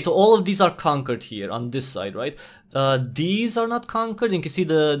 Okay, so all of these are conquered here on this side, right? These are not conquered. You can see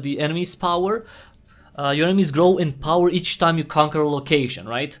the enemy's power. Your enemies grow in power each time you conquer a location,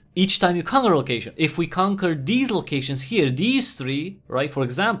 right? Each time you conquer a location. If we conquer these locations here, these 3, right, for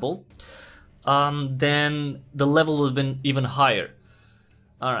example, then the level would have been even higher.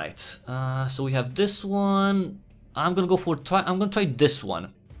 All right, so we have this one. I'm gonna try this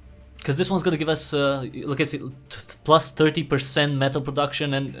one. Because this one's gonna give us, look at it, plus 30% metal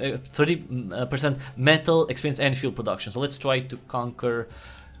production and 30% metal experience and fuel production. So let's try to conquer.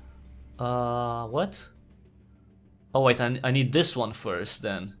 What? Oh wait, I need this one first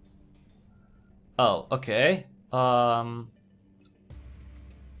then. Oh, okay.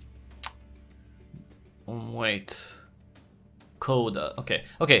 Wait. Coda. Okay.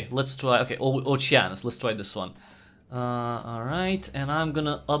 Let's try. Okay, Oceanus. Let's try this one. Alright, and I'm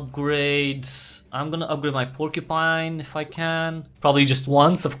gonna upgrade my porcupine if I can. Probably just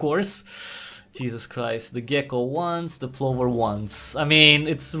once, of course. Jesus Christ, the gecko once, the plover once. I mean,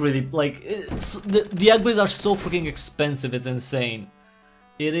 it's really like the upgrades are so freaking expensive, it's insane.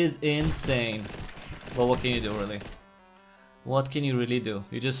 It is insane. But what can you do, really? What can you really do?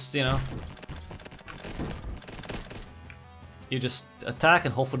 You just, you know, you just attack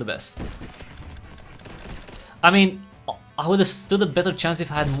and hope for the best. I mean, I would have stood a better chance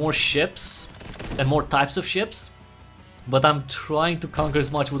if I had more ships and more types of ships, but I'm trying to conquer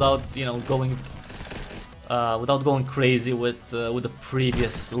as much without, you know, going crazy with the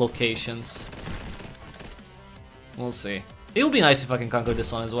previous locations. We'll see. It would be nice if I can conquer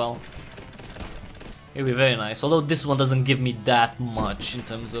this one as well. It would be very nice. Although this one doesn't give me that much in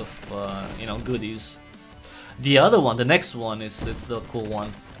terms of, you know, goodies. The other one, the next one, it's the cool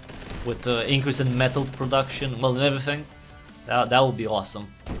one. With the increase in metal production, well, and everything. That would be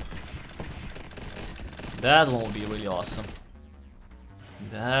awesome. That one would be really awesome.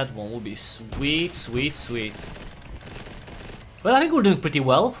 That one would be sweet, sweet, sweet. Well, I think we're doing pretty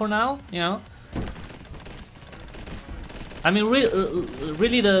well for now, you know. I mean,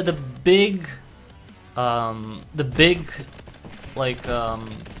 really, the big, like,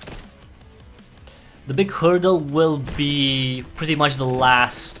 the big hurdle will be pretty much the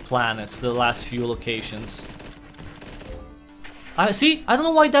last planets, the last few locations. See, I don't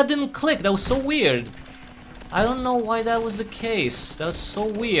know why that didn't click. That was so weird. I don't know why that was the case. That was so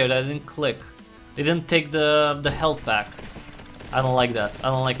weird. I didn't click. They didn't take the health back. I don't like that. I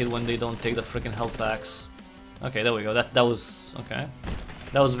don't like it when they don't take the freaking health packs. Okay, there we go. That was okay.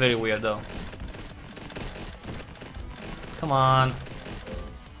 That was very weird though. Come on.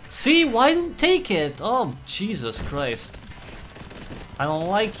 See, why didn't take it? Oh, Jesus Christ. I don't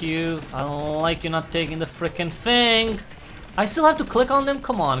like you. I don't like you not taking the freaking thing. I still have to click on them?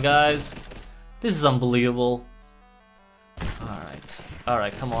 Come on, guys. This is unbelievable. Alright.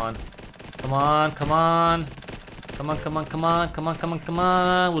 Alright, come on. Come on, come on. Come on, come on, come on, come on, come on, come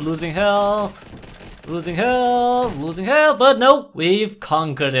on. We're losing health. Losing health, losing health, but no, we've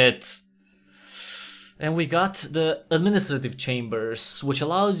conquered it. And we got the administrative chambers, which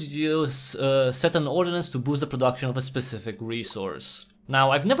allows you to set an ordinance to boost the production of a specific resource.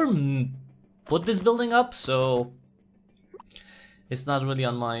 Now, I've never put this building up, so it's not really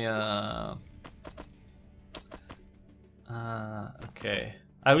on my... okay.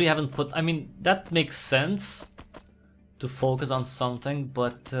 I really haven't put... I mean, that makes sense to focus on something,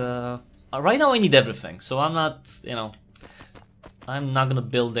 but right now I need everything, so I'm not, you know, I'm not gonna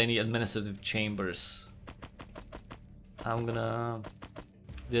build any administrative chambers. I'm gonna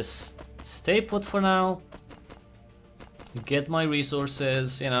just stay put for now, get my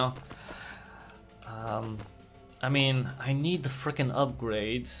resources, you know. I mean, I need the freaking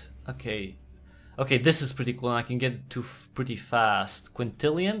upgrade. Okay. Okay, this is pretty cool, and I can get it to pretty fast.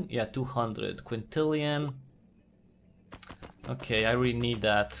 Quintillion? Yeah, 200. Quintillion. Okay, I really need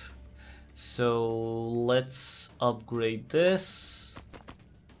that. So let's upgrade this.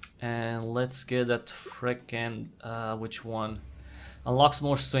 And let's get that frickin' which one? Unlocks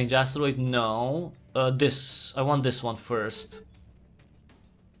more strange asteroid? No. This. I want this one first.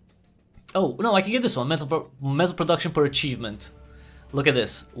 Oh, no, I can get this one. Metal production per achievement. Look at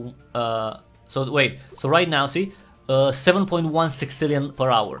this. So wait, so right now, see, 7.1 sextillion per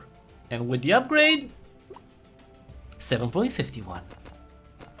hour, and with the upgrade, 7.51.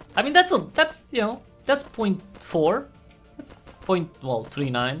 I mean, that's you know, that's 0.4, that's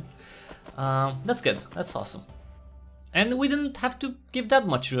 0.39. That's good. That's awesome. And we didn't have to give that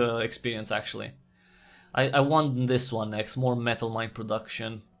much experience actually. I want this one next. More metal mine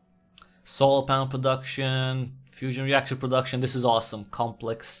production, solar panel production, fusion reactor production. This is awesome.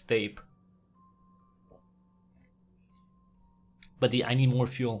 Complex tape. But I need more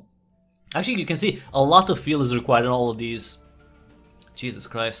fuel. Actually, you can see a lot of fuel is required in all of these. Jesus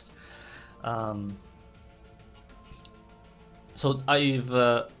Christ. So I've...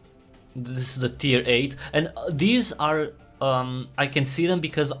 this is the tier 8. And these are... I can see them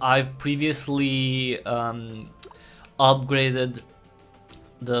because I've previously upgraded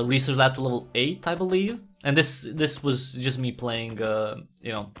the research lab to level 8, I believe. And this was just me playing,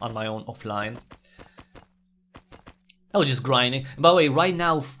 you know, on my own offline. I was just grinding. By the way, right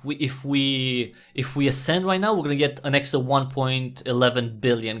now, if we ascend right now, we're gonna get an extra 1.11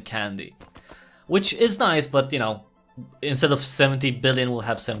 billion candy, which is nice. But you know, instead of 70 billion, we'll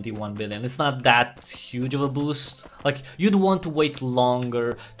have 71 billion. It's not that huge of a boost. Like you'd want to wait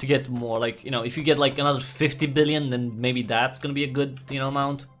longer to get more. Like you know, if you get like another 50 billion, then maybe that's gonna be a good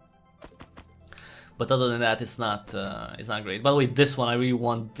amount. But other than that, it's not great. By the way, this one I really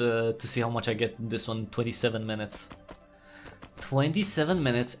want to see how much I get in this one. 27 minutes. 27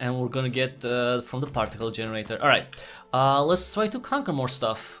 minutes, and we're gonna get from the particle generator. Alright, let's try to conquer more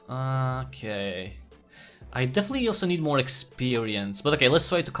stuff. Okay. I definitely also need more experience, but okay, let's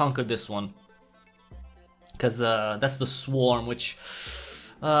try to conquer this one. Because that's the swarm, which...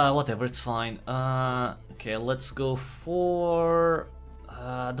 whatever, it's fine. Okay, let's go for...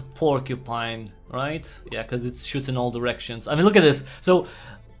 the porcupine, right? Yeah, because it shoots in all directions. I mean, look at this. So,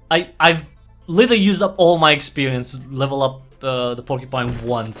 I've literally used up all my experience to level up the porcupine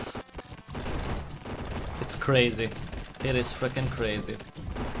once. It's crazy. It is freaking crazy.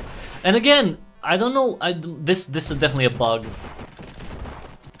 And again, I don't know. This is definitely a bug.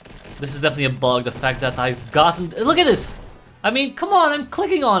 This is definitely a bug. The fact that I've gotten. Look at this. I mean, come on. I'm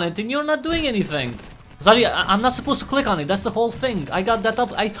clicking on it, and you're not doing anything. Sorry, I'm not supposed to click on it. That's the whole thing. I got that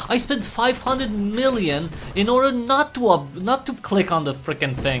up. I spent 500 million in order not to click on the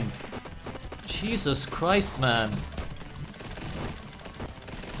freaking thing. Jesus Christ, man.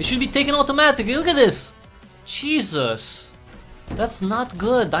 It should be taken automatically. Look at this. Jesus. That's not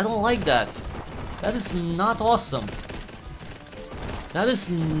good. I don't like that. That is not awesome. That is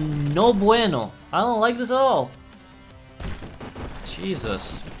no bueno. I don't like this at all.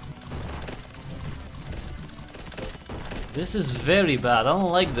 Jesus. This is very bad. I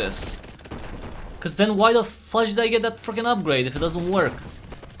don't like this. Cause then why the fudge did I get that freaking upgrade if it doesn't work?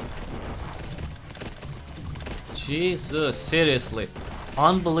 Jesus, seriously.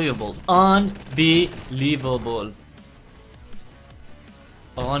 Unbelievable. Unbelievable.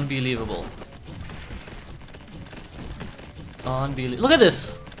 Unbelievable. Unbelievable. Look at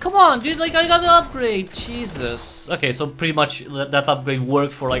this! Come on, dude, like I got the upgrade. Jesus. Okay, so pretty much that upgrade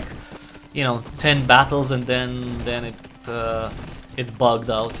worked for like, you know, 10 battles and then it bugged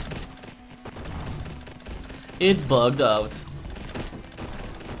out. It bugged out.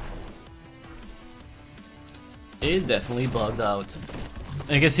 It definitely bugged out.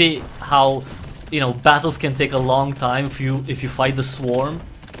 And you can see how, you know, battles can take a long time if you fight the swarm,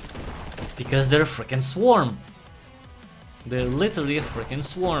 because they're a freaking swarm. They're literally a freaking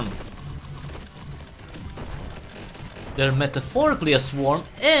swarm. They're metaphorically a swarm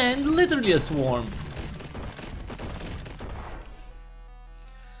and literally a swarm.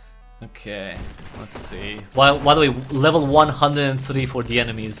 Okay, let's see. By the way, level 103 for the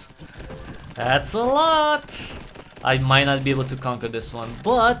enemies. That's a lot. I might not be able to conquer this one,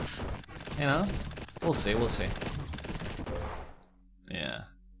 but you know, we'll see. We'll see. Yeah.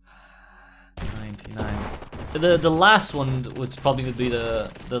 99. The last one would probably be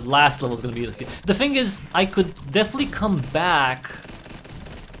the last level is gonna be the thing is I could definitely come back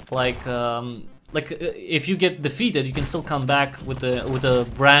like if you get defeated you can still come back with a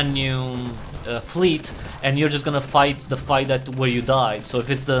brand new fleet, and you're just gonna fight the fight where you died. So if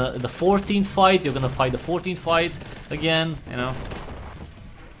it's the 14th fight, you're gonna fight the 14th fight again, you know.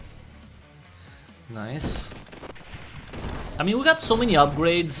 Nice. I mean, we got so many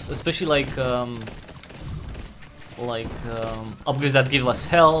upgrades, especially like upgrades that give us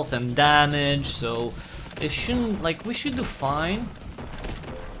health and damage, so it shouldn't, like, we should do fine.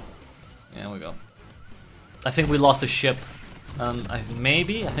 There we go. I think we lost a ship. I think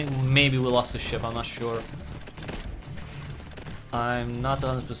maybe we lost the ship, I'm not sure. I'm not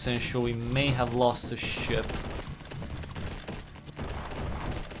 100% sure, we may have lost the ship.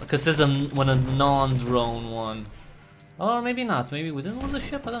 Because this is a non-drone one. Or maybe not, maybe we didn't lose the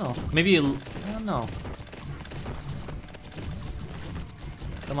ship, I don't know. Maybe, I don't know.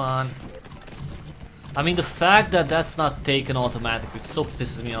 Come on. I mean, the fact that that's not taken automatically, it so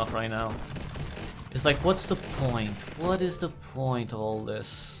pisses me off right now. It's like, what's the point? What is the point of all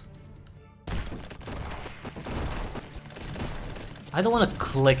this? I don't want to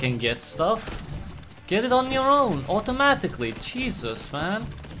click and get stuff. Get it on your own, automatically. Jesus, man.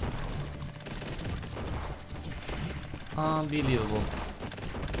 Unbelievable.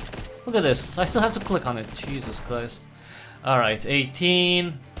 Look at this. I still have to click on it. Jesus Christ. Alright,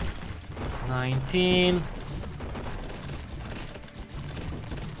 18. 19.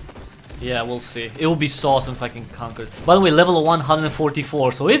 Yeah, we'll see. It will be so awesome if I can conquer it. By the way, level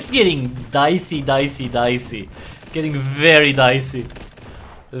 144, so it's getting dicey. Getting very dicey.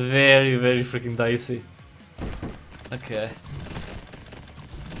 Very freaking dicey. Okay.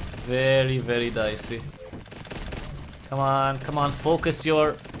 Very dicey. Come on, focus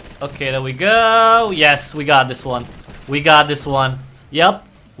your... Okay, there we go. Yes, we got this one. Yep,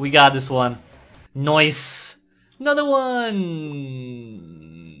 we got this one. Nice. Another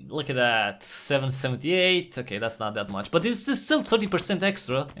one. Look at that, 778. Okay, that's not that much, but it's still 30%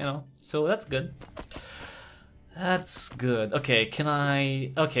 extra, you know, so that's good. That's good. Okay, can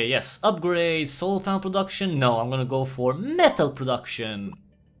I... Okay, yes, upgrade solar panel production. No, I'm gonna go for metal production.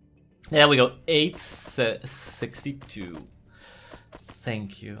 There we go, 862.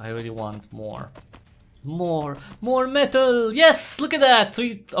 Thank you, I really want more. More metal. Yes, look at that.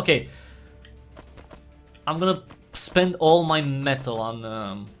 Okay, I'm gonna spend all my metal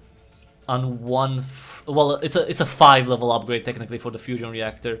on one. Well, it's a 5-level upgrade technically for the fusion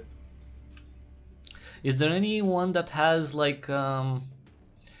reactor. Is there anyone that has like no,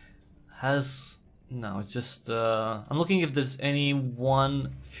 it's just I'm looking if there's any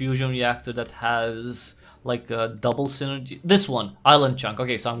one fusion reactor that has like a double synergy. This one, Island Chunk.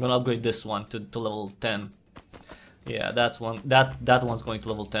 Okay, so I'm gonna upgrade this one to level 10. Yeah, that's one. That one's going to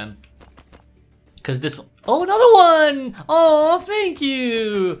level 10. Cause this one. Oh, another one! Oh, thank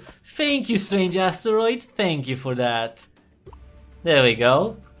you! Thank you, strange asteroid. Thank you for that. There we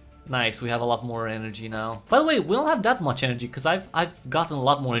go. Nice, we have a lot more energy now. By the way, we don't have that much energy because I've gotten a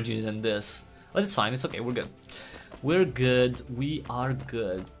lot more energy than this. But it's fine, it's okay, we're good. We're good, we are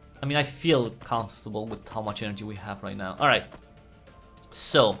good. I mean, I feel comfortable with how much energy we have right now. Alright.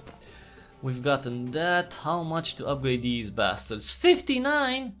 So, we've gotten that. How much to upgrade these bastards?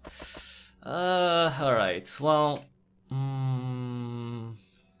 59? Alright, well...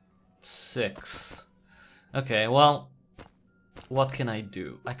 6. Okay, well... What can I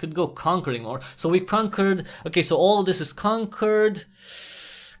do? I could go conquering more. So we conquered... Okay, so all of this is conquered.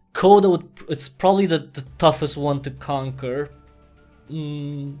 Coda, it's probably the toughest one to conquer.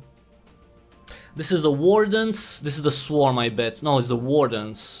 This is the Wardens. This is the Swarm, I bet. No, it's the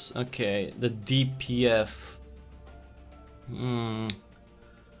Wardens. Okay, the DPF.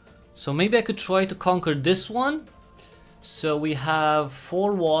 So maybe I could try to conquer this one. So we have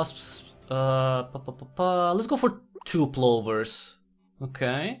 4 Wasps. Let's go for 2 Plovers.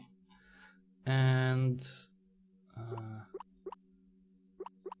 Okay. And...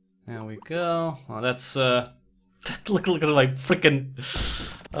 there we go. Oh, that's look at my freaking.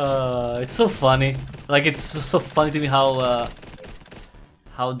 It's so funny. Like it's so funny to me how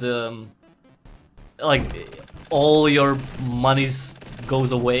the like all your monies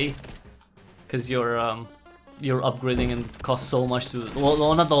goes away because you're upgrading and it costs so much to.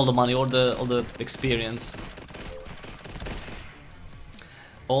 Well, not all the money, or all the experience.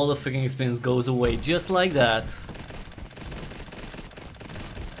 All the freaking experience goes away just like that.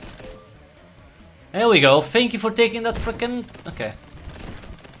 There we go. Thank you for taking that frickin'. Okay.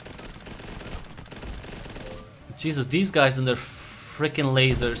 Jesus, these guys and their frickin'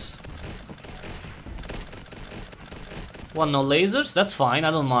 lasers. What, no lasers? That's fine,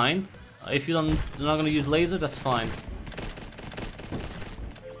 I don't mind. If you're not gonna use lasers, that's fine.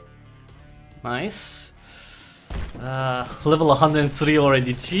 Nice. Level 103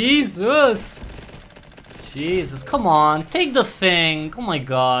 already. Jesus! Jesus, come on, take the thing. Oh my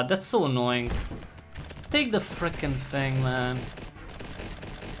god, that's so annoying. Take the frickin' thing, man.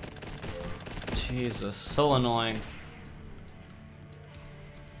 Jesus, so annoying.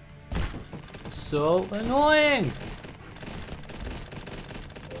 So annoying!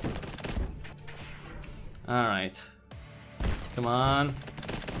 Alright. Come on.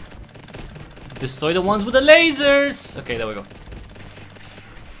 Destroy the ones with the lasers! Okay, there we go.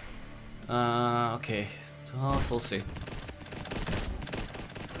 Okay. Oh, we'll see.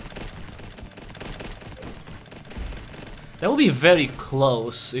 That will be very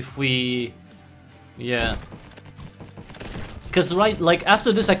close if we... Yeah. Because right, like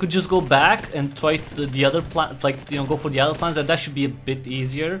after this I could just go back and try the other plan, like, you know, go for the other plans, and that should be a bit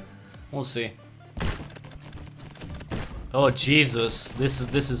easier. We'll see. Oh Jesus, this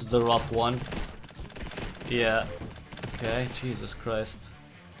is the rough one. Yeah. Okay, Jesus Christ.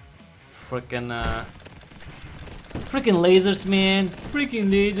 Frickin' freaking lasers, man. Freaking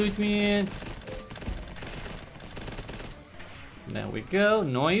lasers, man. There we go.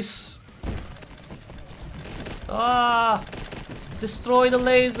 Nice. Ah! Destroy the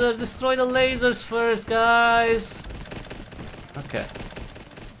laser. Destroy the lasers first, guys. Okay.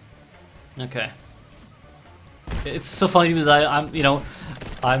 Okay. It's so funny that I'm, you know,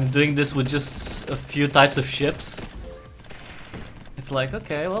 I'm doing this with just a few types of ships. It's like,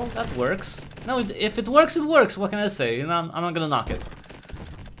 okay, well, that works. No, if it works, it works. What can I say? You know, I'm not gonna knock it.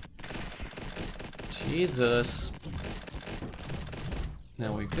 Jesus.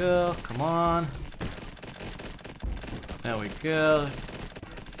 There we go. Come on. There we go.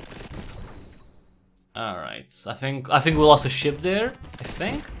 All right. I think we lost a ship there. I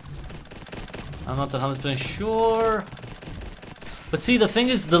think. I'm not 100% sure. But see, the thing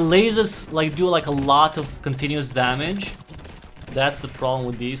is, the lasers like do like a lot of continuous damage. That's the problem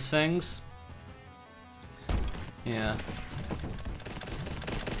with these things. Yeah.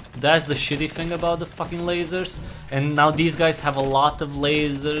 That's the shitty thing about the fucking lasers. And now these guys have a lot of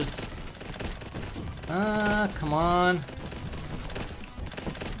lasers. Come on.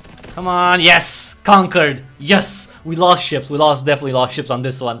 Come on, yes! Conquered! Yes! We lost ships, definitely lost ships on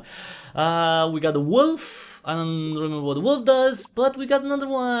this one. We got the wolf. I don't remember what the wolf does, but we got another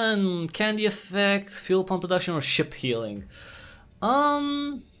one. Candy effect, fuel pump production, or ship healing.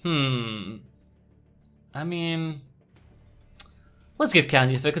 I mean... Let's get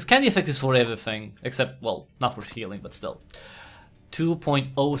candy effect, because candy effect is for everything. Except, well, not for healing, but still.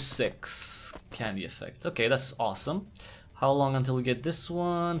 2.06 candy effect. Okay, that's awesome. How long until we get this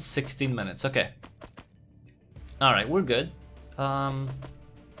one? 16 minutes, okay. Alright, we're good. I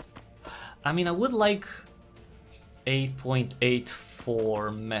mean, I would like 8.84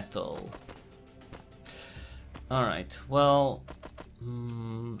 4 metal. Alright, well,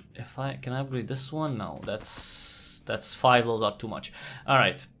 if I can upgrade this one? No, that's 5 levels are too much.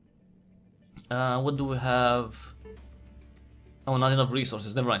 Alright, what do we have? Oh, not enough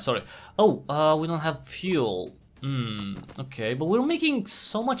resources, never mind, sorry. Oh, we don't have fuel. Okay, but we're making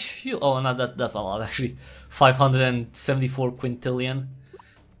so much fuel. Oh, no, that's a lot actually. 574 quintillion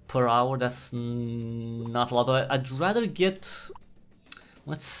per hour, that's not a lot, but I'd rather get,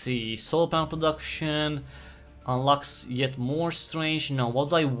 let's see, solar panel production, unlocks yet more strange. No, what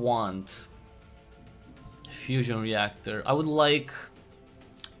do I want? Fusion reactor. I would like,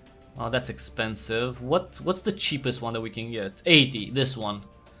 oh, that's expensive. What's the cheapest one that we can get? 80, this one.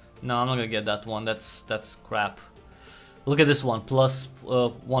 No, I'm not gonna get that one, that's crap. Look at this one, plus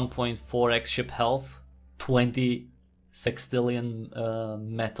 1.4x ship health, 20 sextillion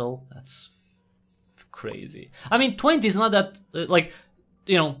metal. That's crazy. I mean, 20 is not that like,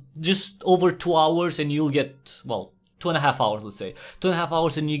 you know, just over 2 hours and you'll get, well, 2.5 hours, let's say 2.5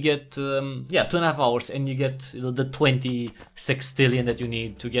 hours, and you get yeah, 2.5 hours and you get the 20 sextillion that you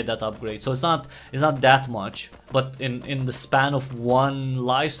need to get that upgrade. So it's not that much, but in the span of one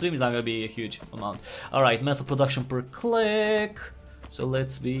live stream, it's not gonna be a huge amount. All right, metal production per click, so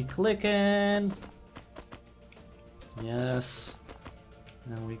let's be clicking. Yes,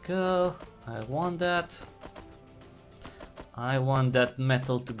 there we go. I want that. I want that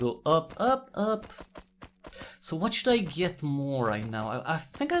metal to go up, up, up. So what should I get more right now? I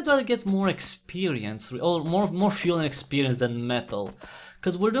think I'd rather get more experience, or more fuel and experience than metal.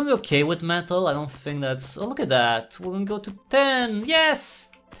 Because we're doing okay with metal, I don't think that's... Oh, look at that, we're gonna go to 10, yes,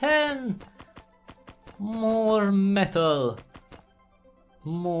 10! More metal.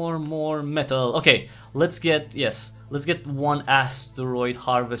 More metal. Okay, let's get, yes, let's get one asteroid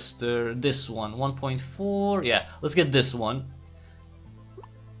harvester, this one, 1.4, yeah, let's get this one.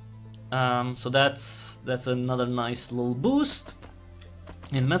 So that's another nice little boost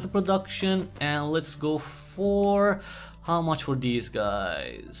in metal production, and let's go for, how much for these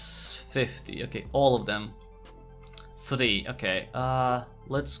guys? 50, okay, all of them. 3, okay,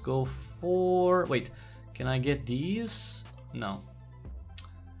 let's go for, wait, can I get these? No.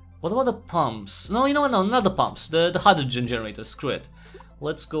 What about the pumps? No, you know what, no, not the pumps, the hydrogen generators, screw it.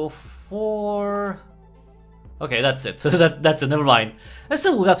 Let's go for... Okay, that's it. That's it, never mind. I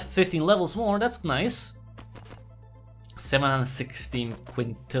still got 15 levels more, that's nice. 716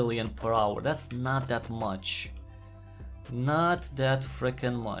 quintillion per hour, that's not that much. Not that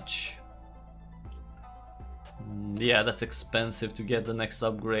frickin' much. Yeah, that's expensive to get the next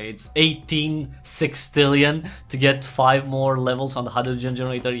upgrades. 18 sextillion to get 5 more levels on the hydrogen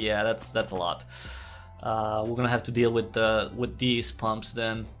generator. Yeah, that's a lot. We're gonna have to deal with these pumps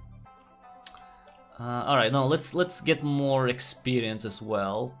then. All right, no, let's get more experience as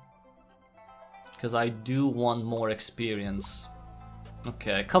well, because I do want more experience.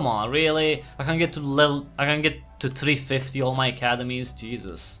 Okay, come on, really? I can get to 350 all my academies.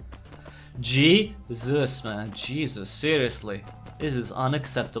 Jesus, Jesus, man, Jesus, seriously, this is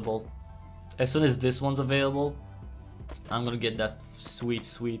unacceptable. As soon as this one's available, I'm gonna get that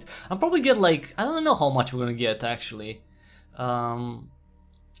sweet. I'll probably get like, I don't know how much we're gonna get actually.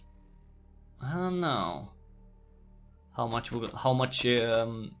 I don't know how much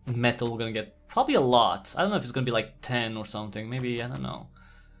metal we're gonna get. Probably a lot. I don't know if it's gonna be like 10 or something. Maybe, I don't know.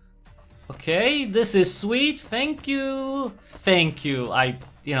 Okay, this is sweet. Thank you.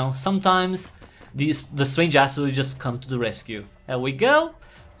 You know, sometimes the strange asteroids just come to the rescue. There we go.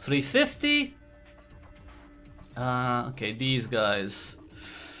 350. Okay, these guys.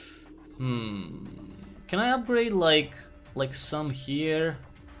 Can I upgrade like some here?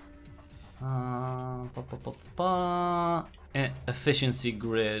 Efficiency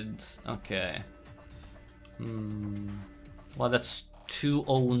grid. Okay. Well, that's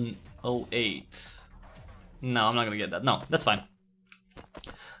 2008. No, I'm not gonna get that. No, that's fine.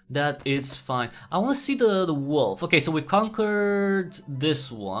 That is fine. I want to see the wolf. Okay, so we've conquered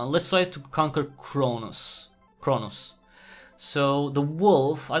this one. Let's try to conquer Kronos. So the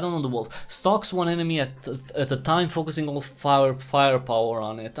wolf, I don't know the wolf, stalks one enemy at a time, focusing all firepower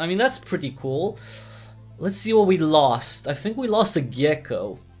on it. I mean, that's pretty cool. Let's see what we lost. I think we lost a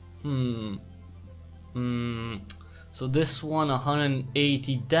gecko. So this one,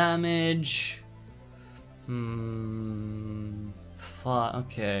 180 damage.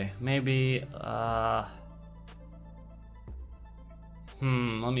 Okay, maybe. Let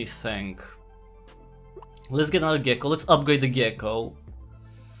me think. Let's get another gecko. Let's upgrade the gecko.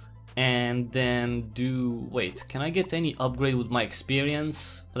 And then do... Wait, can I get any upgrade with my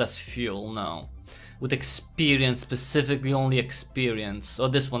experience? That's fuel, no. with experience, specifically only experience. Oh,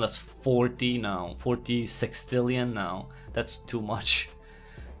 this one, that's 40 now. 40 sextillion now. That's too much.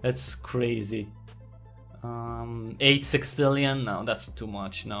 That's crazy. 8 sextillion? No, that's too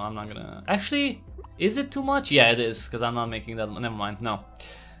much. No, I'm not gonna... Actually, is it too much? Yeah, it is, because I'm not making that... Never mind, no.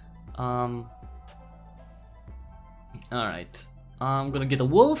 Alright. I'm gonna get a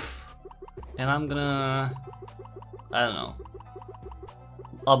wolf, and I'm gonna... I don't know.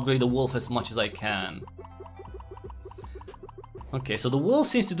 Upgrade the wolf as much as I can. Okay, so the wolf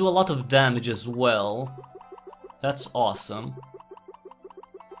seems to do a lot of damage as well. That's awesome.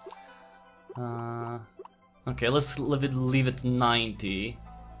 Okay, let's leave it 90.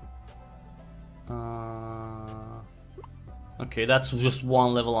 Okay, that's just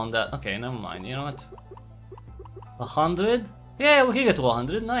one level on that. Okay, never mind. You know what? 100? Yeah, we can get to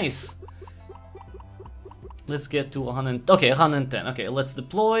 100. Nice. Let's get to 100. Okay, 110. Okay, let's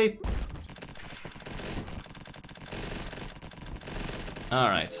deploy.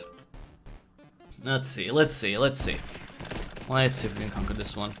 Alright. Let's see if we can conquer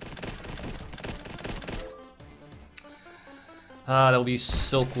this one. That would be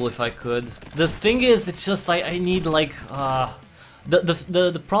so cool if I could. The thing is, it's just like I need like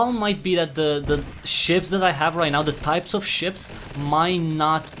the problem might be that the ships that I have right now, the types of ships, might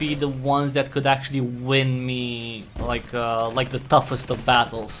not be the ones that could actually win me like the toughest of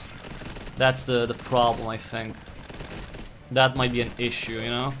battles. That's the problem, I think. That might be an issue, you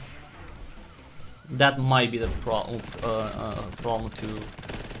know. That might be the problem too.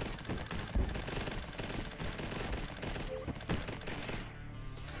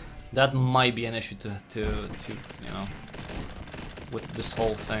 That might be an issue to you know, with this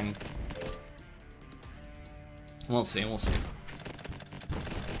whole thing. We'll see, we'll see.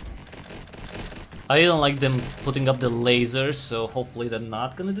 I don't like them putting up the lasers, so hopefully they're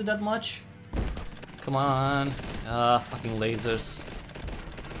not gonna do that much. Come on. Fucking lasers.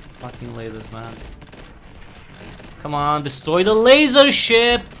 Fucking lasers, man. Come on, destroy the laser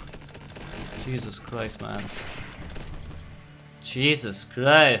ship! Jesus Christ, man. Jesus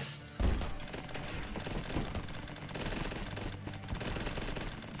Christ.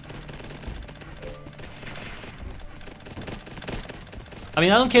 I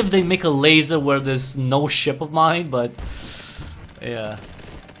mean, I don't care if they make a laser where there's no ship of mine, but yeah.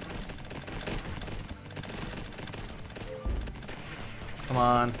 Come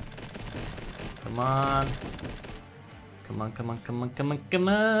on. Come on. Come on, come on, come on, come on, come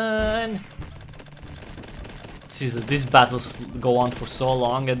on. Jesus, these battles go on for so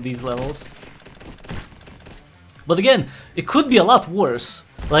long at these levels. But again, it could be a lot worse.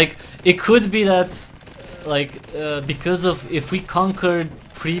 Like, it could be that, like, because of if we conquered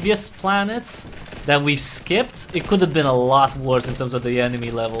previous planets that we've skipped, it could have been a lot worse in terms of the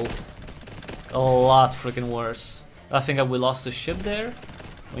enemy level. A lot freaking worse. I think we lost a ship there.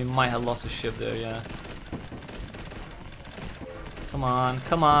 We might have lost a ship there, yeah. Come on,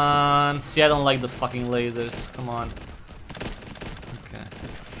 come on. See, I don't like the fucking lasers. Come on. Okay.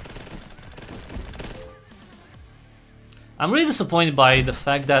 I'm really disappointed by the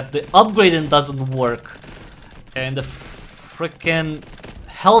fact that the upgrading doesn't work. And the freaking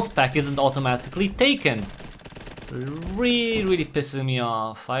health pack isn't automatically taken. Really pissing me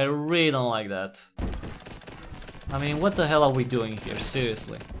off. I really don't like that. I mean, what the hell are we doing here?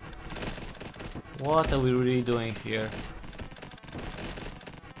 Seriously. What are we really doing here?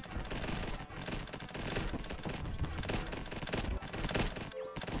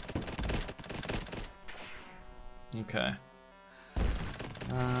 Okay.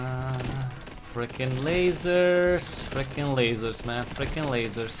 Frickin' lasers, man. Frickin'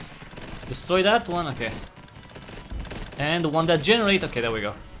 lasers. Destroy that one? Okay. And the one that generate. Okay, there we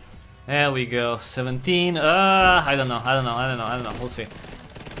go. There we go. 17. I don't know. We'll see.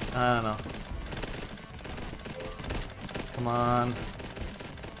 I don't know. Come on.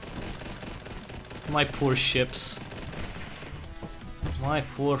 My poor ships. My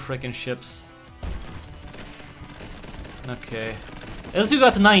poor frickin' ships. Okay. At least you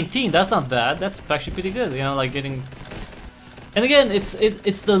got 19. That's not bad. That's actually pretty good. You know, like getting. And again, it's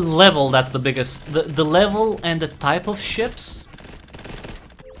the level that's the biggest. The level and the type of ships.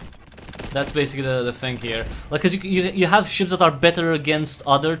 That's basically the thing here. Like, cause you have ships that are better against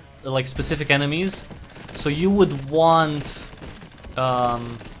other like specific enemies, so you would want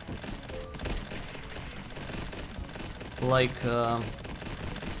come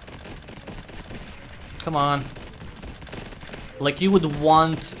on. Like, you would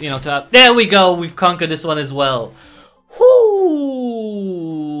want, you know, to have... There we go! We've conquered this one as well.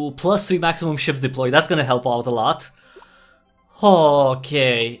 Whoo! +3 maximum ships deployed. That's gonna help out a lot.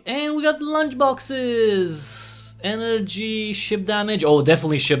 Okay, and we got lunchboxes. Energy, ship damage. Oh,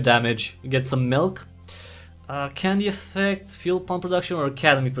 definitely ship damage. You get some milk. Candy effects, fuel pump production, or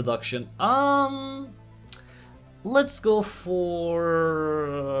academy production. Let's go for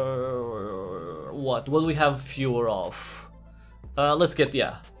what? What do we have fewer of? Let's get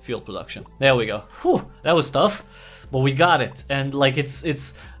fuel production. There we go. Whew, that was tough, but we got it. And like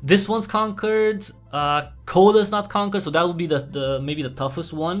it's this one's conquered. Coda's not conquered, so that would be the maybe the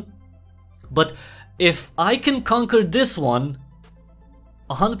toughest one. But if I can conquer this one,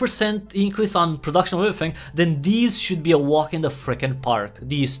 100% increase on production of everything, then these should be a walk in the frickin' park.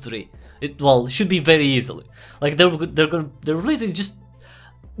 These three. It should be very easily. Like they're really just,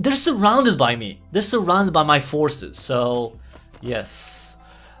 they're surrounded by me. They're surrounded by my forces. So yes.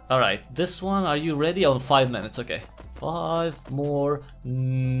 All right, this one. Are you ready? Oh, 5 minutes. Okay, 5 more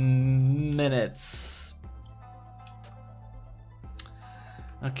minutes.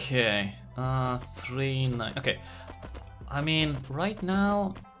 Okay. 3, 9. Okay. I mean, right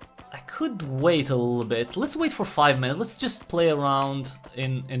now, I could wait a little bit. Let's wait for 5 minutes. Let's just play around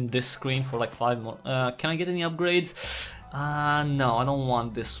in this screen for like 5 more. Can I get any upgrades? No, I don't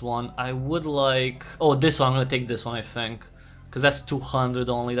want this one. I would like... Oh, this one. I'm gonna take this one, I think. Because that's 200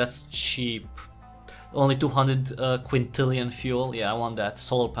 only. That's cheap. Only 200 quintillion fuel. Yeah, I want that.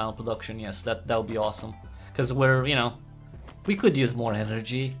 Solar panel production. Yes, that would be awesome. Because we're, you know, we could use more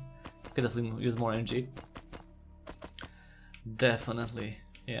energy. We could definitely use more energy. Definitely,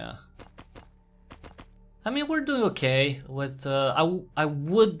 yeah. I mean, we're doing okay. With I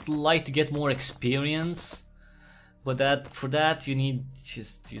would like to get more experience, but for that you need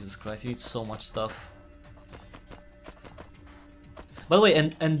Jesus Christ, you need so much stuff. By the way,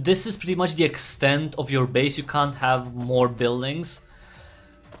 and this is pretty much the extent of your base. You can't have more buildings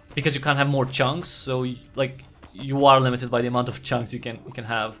because you can't have more chunks. So like you are limited by the amount of chunks you can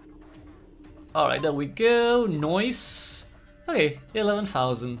have. All right, there we go. Nice. Okay,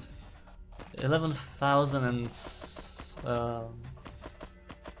 11,000. 11,000 and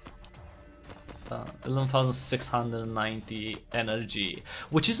 11,690 energy,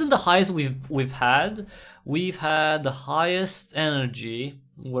 which isn't the highest we've had. We've had the highest energy.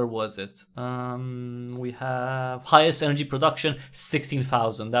 Where was it? We have highest energy production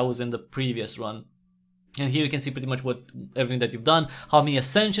 16,000. That was in the previous run. And here you can see pretty much everything that you've done. How many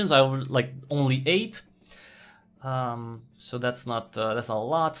ascensions? I like only 8. So that's not that's a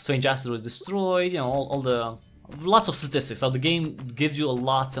lot. Strange asteroids destroyed. You know, all the lots of statistics. So the game gives you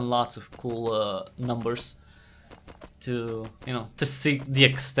lots and lots of cool numbers to, you know, to see the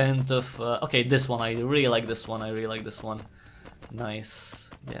extent of. Okay, this one I really like. This one I really like. This one, nice.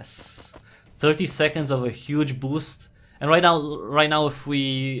 Yes, 30 seconds of a huge boost. And right now, if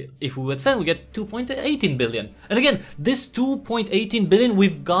we would send, we get 2.18 billion. And again, this 2.18 billion,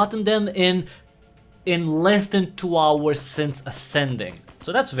 we've gotten them in less than 2 hours since ascending.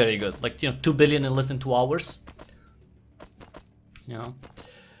 So that's very good. Like, you know, 2 billion in less than 2 hours. You know.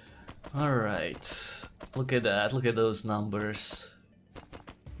 All right. Look at that. Look at those numbers.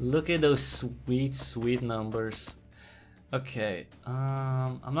 Look at those sweet, sweet numbers. Okay.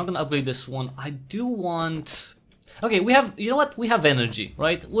 I'm not gonna upgrade this one. I do want. Okay, we have, you know what? We have energy,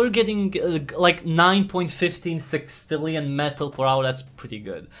 right? We're getting like 9.15 sextillion metal per hour. That's pretty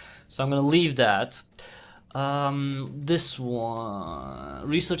good. So I'm gonna leave that. This one,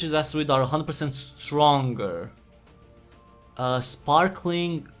 researchers asteroids are 100% stronger.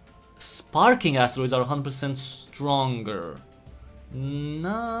 Sparking asteroids are 100% stronger.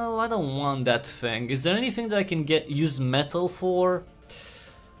 No, I don't want that thing. Is there anything that I can use metal for?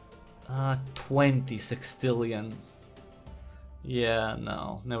 20 sextillion. Yeah,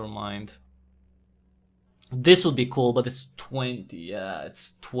 no, never mind. This would be cool, but it's 20. Yeah,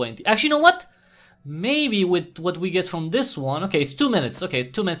 it's 20. Actually, you know what? Maybe with what we get from this one. Okay, it's 2 minutes. Okay,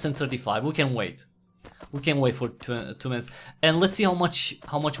 2 minutes and 35. We can wait. We can wait for 2 minutes, and let's see how much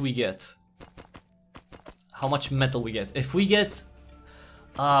we get. How much metal we get. If we get,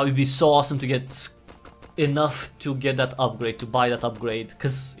 it would be so awesome to get enough to get that upgrade, to buy that upgrade,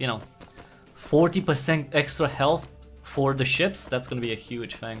 because, you know, 40% extra health for the ships. That's gonna be a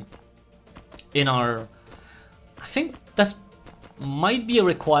huge thing. In our, I think that's might be a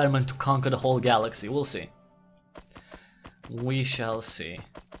requirement to conquer the whole galaxy. We'll see. We shall see.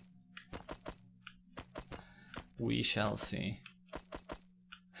 We shall see.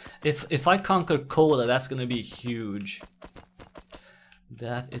 If I conquer Coda, that's gonna be huge.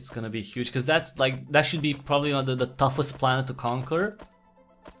 That it's gonna be huge, because that's like, that should be probably one of the toughest planet to conquer.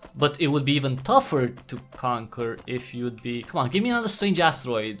 But it would be even tougher to conquer if you'd be... Come on, give me another strange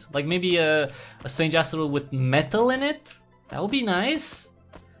asteroid. Like maybe a strange asteroid with metal in it? That would be nice.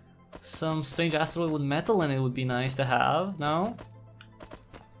 Some strange asteroid with metal, and it would be nice to have. No?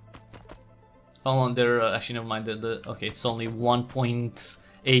 Oh, and there. Actually, never mind. Okay, it's only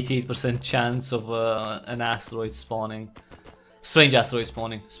 1.88% chance of an asteroid spawning. Strange asteroid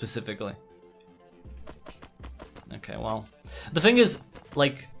spawning specifically. Okay, well, the thing is,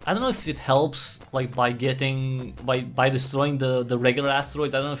 like, I don't know if it helps, like, by destroying the regular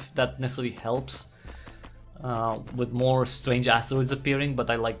asteroids. I don't know if that necessarily helps with more strange asteroids appearing, but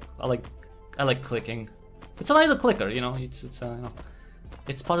I like clicking. It's an idle clicker, you know. It's you know,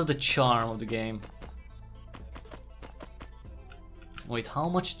 it's part of the charm of the game. Wait, how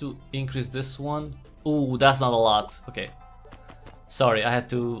much to increase this one? Ooh, that's not a lot. Okay, sorry, I had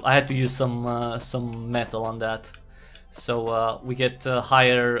to use some metal on that. So we get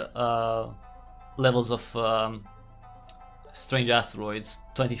higher levels of strange asteroids,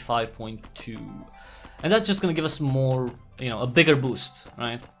 25.2, and that's just gonna give us more, you know, a bigger boost,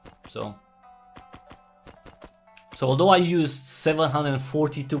 right? So although I used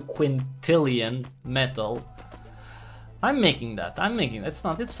 742 quintillion metal, I'm making that. It's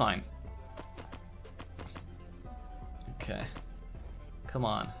fine. Okay, come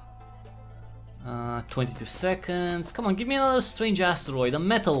on. 22 seconds. Come on, give me another strange asteroid, a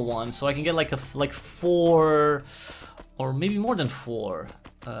metal one, so I can get like 4, or maybe more than 4,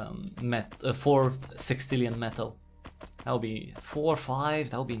 4 sextillion metal. That would be 4 or 5.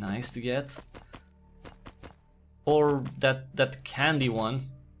 That would be nice to get. Or that candy one.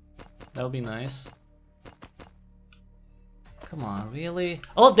 That would be nice. Come on, really?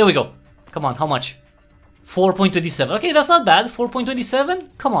 Oh, there we go. Come on, how much? 4.27. Okay, that's not bad.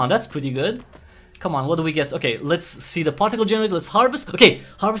 4.27. Come on, that's pretty good. Come on, what do we get? Okay, let's see the particle generator. Let's harvest. Okay,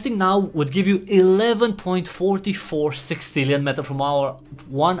 harvesting now would give you 11.44 sextillion metal from our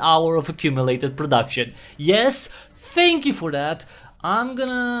 1 hour of accumulated production. Yes, thank you for that. I'm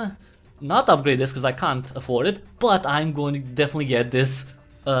gonna not upgrade this because I can't afford it, but I'm going to definitely get this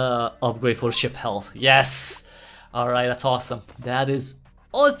upgrade for ship health. Yes. All right, that's awesome. That is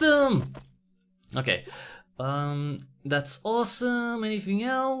awesome. Okay, that's awesome. Anything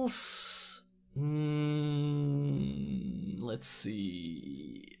else? Let's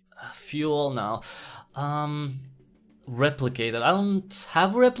see. Fuel now. Replicator. I don't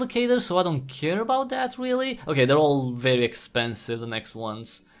have a replicator, so I don't care about that really. Okay, they're all very expensive, the next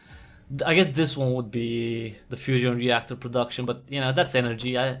ones. I guess this one would be the fusion reactor production, but you know, that's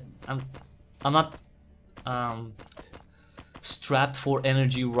energy. I'm not strapped for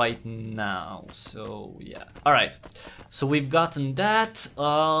energy right now, so yeah. All right, so we've gotten that.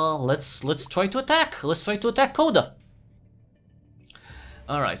 Let's try to attack. Let's try to attack Coda.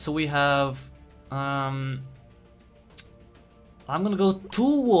 All right, so we have I'm gonna go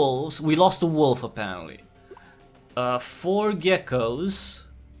 2 wolves. We lost a wolf apparently. 4 geckos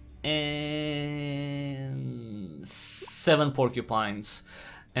and 7 porcupines,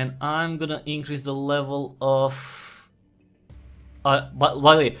 and I'm gonna increase the level of but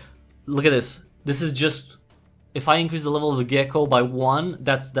by the way, look at this. This is just if I increase the level of the gecko by 1,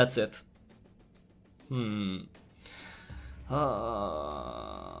 that's it.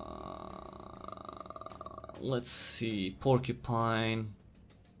 Let's see, porcupine.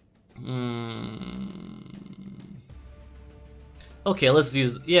 Okay, let's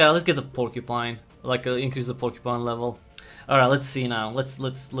get the porcupine. Like increase the porcupine level. All right, let's see now. Let's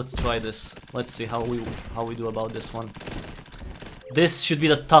try this. Let's see how we do about this one. This should be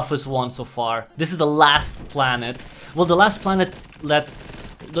the toughest one so far. This is the last planet. Well, the last planet that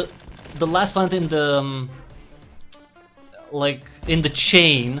the last planet in the like in the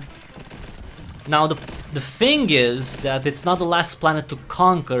chain. Now the thing is that it's not the last planet to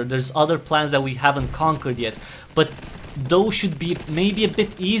conquer. There's other planets that we haven't conquered yet, but those should be maybe a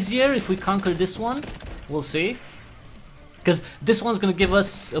bit easier if we conquer this one. We'll see. Because this one's gonna give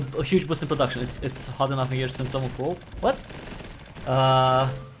us a huge boost in production. It's hot enough in here since someone cool. What?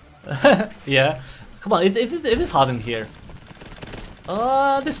 Yeah. Come on, it is hot in here.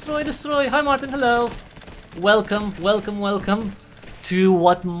 Destroy. Hi Martin, hello. Welcome to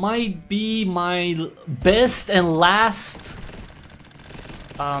what might be my best and last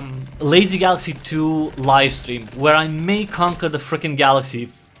Lazy Galaxy 2 live stream, where I may conquer the frickin' galaxy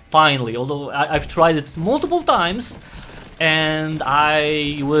finally. Although I've tried it multiple times and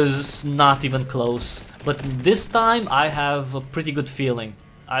I was not even close. But this time I have a pretty good feeling.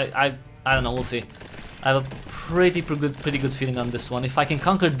 I don't know, we'll see. I have a pretty good feeling on this one. If I can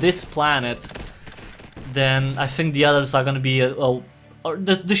conquer this planet, then I think the others are gonna be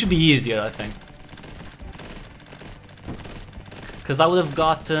this should be easier, I think. Because I would have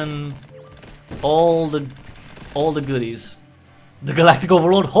gotten all the goodies. the Galactic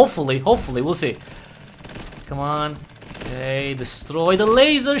Overlord. Hopefully, we'll see. Come on. Okay, destroy the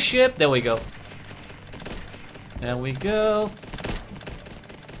laser ship. There we go. There we go.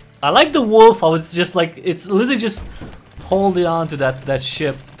 I like the wolf. How it's just like, it's literally just holding on to that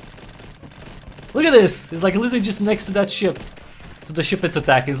ship. Look at this. It's like literally just next to that ship. To the ship it's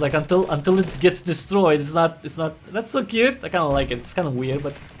attacking. It's like until it gets destroyed. It's not. That's so cute. I kind of like it. It's kind of weird,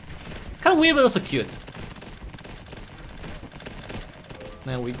 but also cute.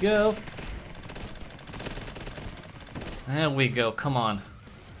 There we go. There we go. Come on.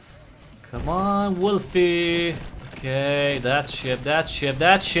 Come on, Wolfie. Okay, that ship.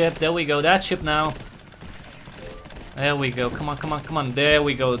 There we go. That ship now. There we go. Come on. There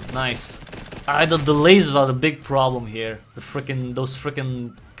we go. Nice. The lasers are the big problem here. Those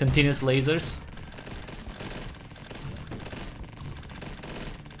frickin' continuous lasers.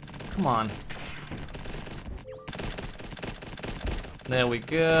 Come on. There we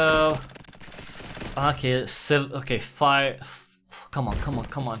go. Okay, okay, 5. Come on.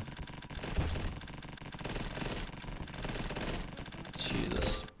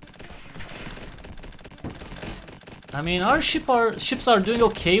 Jesus. I mean, our ships are doing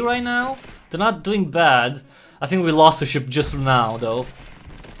okay right now. They're not doing bad. I think we lost a ship just now, though,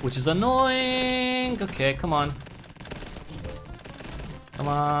 which is annoying. Okay, come on.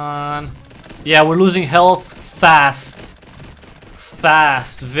 Yeah, we're losing health fast.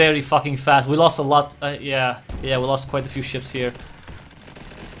 Very fucking fast. We lost a lot. Yeah, we lost quite a few ships here.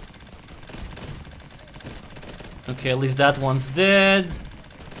 Okay, at least that one's dead.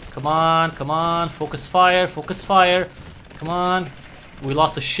 Come on. Focus fire. Come on. We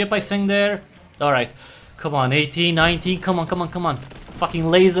lost a ship, I think, there. Alright. Come on, 18, 19. Come on. Fucking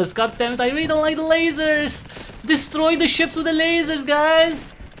lasers. God damn it, I really don't like the lasers. Destroy the ships with the lasers,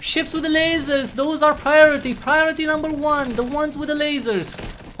 guys. Ships with the lasers. Those are priority. Priority number 1. The ones with the lasers.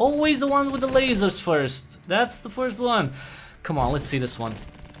 Always the one with the lasers first. That's the first one. Come on, let's see this one.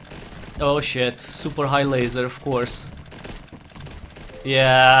 Oh shit. Super high laser, of course.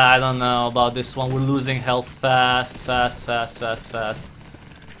 Yeah, I don't know about this one. We're losing health fast. Come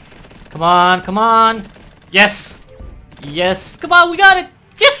on. Yes. Come on, we got it.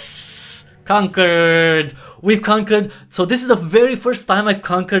 Yes. Conquered. We've conquered. So this is the very first time I've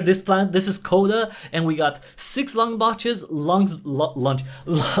conquered this planet. This is Coda, and we got 6 lunch boxes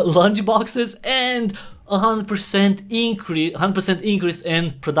and 100% increase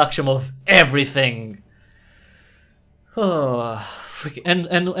in production of everything. Oh.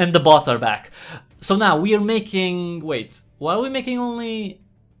 And the bots are back. So now we are making. Wait, why are we making only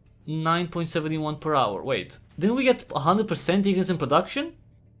 9.71 per hour? Wait, didn't we get 100% increase in production?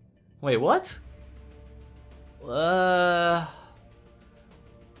 Wait, what?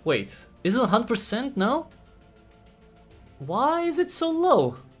 Wait, isn't 100%? No. Why is it so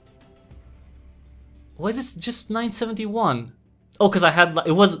low? Why is it just 971? Oh, because I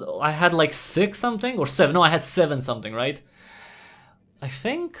had like 6 something or 7. No, I had 7 something, right? I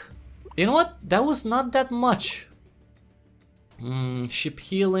think, you know what? That was not that much. Ship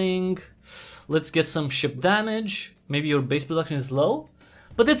healing. Let's get some ship damage. Maybe your base production is low,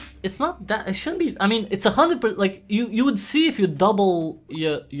 but it's not that. It shouldn't be. I mean, it's 100%. Like you would see if you double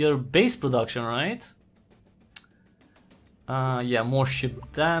your base production, right? Yeah, more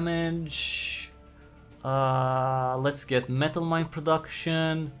ship damage. Let's get metal mine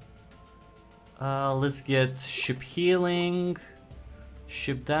production. Let's get ship healing.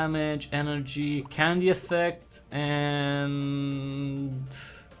 Ship damage, energy, candy effect, and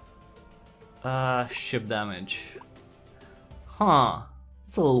ship damage. Huh,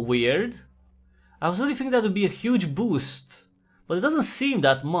 that's a little weird. I was really thinking that would be a huge boost, but it doesn't seem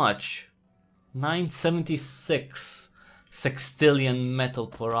that much. 976 sextillion metal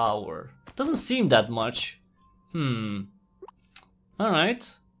per hour. Doesn't seem that much.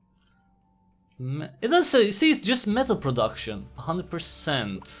 Alright. It does say, see, it's just metal production,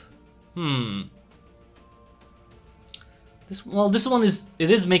 100%. This one is, it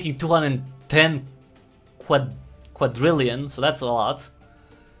is making 210 quadrillion, so that's a lot.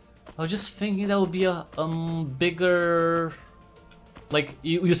 I was just thinking that would be a bigger, like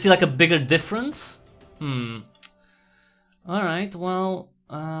you see like a bigger difference. All right, well,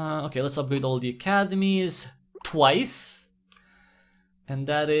 okay, let's upgrade all the academies twice, and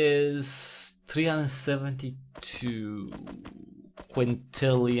that is 372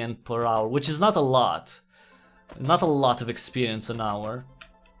 quintillion per hour, which is not a lot. Not a lot of experience an hour.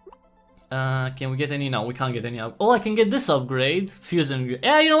 Can we get any? No, we can't get any. Oh, I can get this upgrade. Fusion.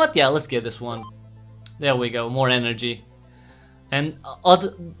 Yeah, you know what? Yeah, let's get this one. There we go. More energy. And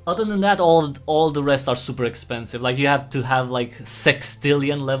other than that, all the rest are super expensive. Like you have to have like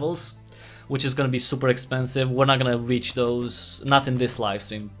sextillion levels, which is gonna be super expensive. We're not gonna reach those, not in this live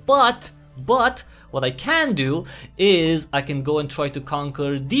stream. But what I can do is I can go and try to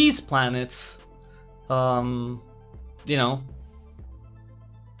conquer these planets. You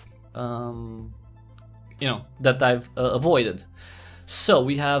know, that I've avoided. So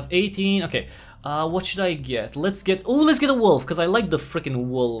we have 18. Okay. What should I get? Let's get a wolf, because I like the freaking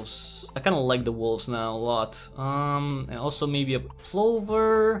wolves. I kind of like the wolves now a lot. And also maybe a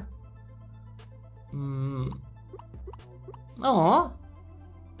plover. Oh.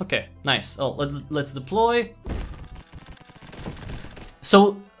 Okay, nice. Oh, let's deploy.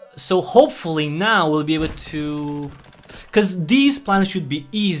 So hopefully now we'll be able to, because these planets should be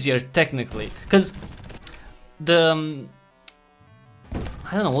easier technically, because the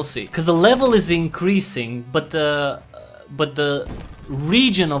I don't know, we'll see. Because the level is increasing, but the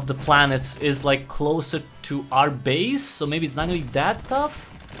region of the planets is like closer to our base, so maybe it's not gonna be that tough.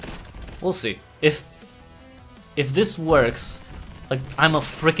 We'll see. If this works, like I'm a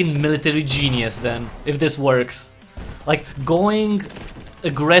freaking military genius then. If this works, like going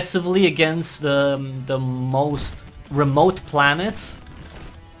aggressively against the most remote planets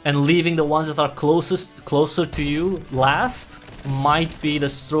and leaving the ones that are closer to you last might be the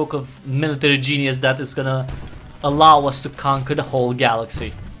stroke of military genius that is gonna allow us to conquer the whole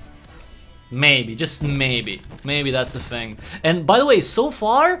galaxy. Maybe, just maybe. Maybe that's the thing. And by the way, so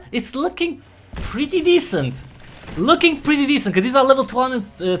far, it's looking pretty decent. Looking pretty decent, because these are level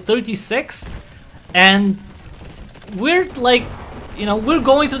 236, and we're like, you know, we're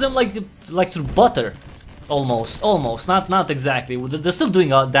going through them like through butter. Almost, not exactly. They're still doing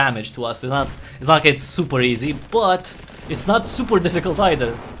damage to us. It's not like it's super easy, but it's not super difficult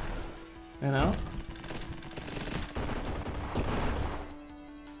either, you know?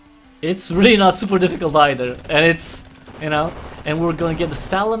 It's really not super difficult either, and it's, you know, and we're gonna get the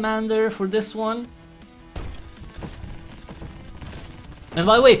salamander for this one. And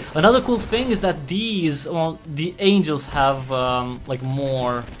by the way, another cool thing is that these, well, the angels have, like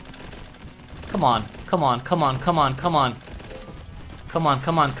more. Come on.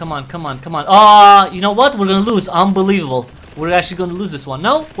 Ah, you know what? We're gonna lose. Unbelievable. We're actually gonna lose this one.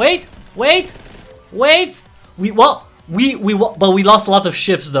 No, wait. But we lost a lot of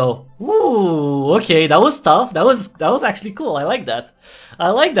ships though. Ooh, okay, that was tough. That was actually cool. I like that. I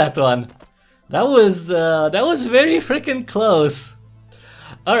like that one. That was very freaking close.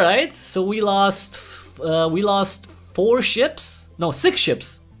 All right, so we lost 4 ships. No, 6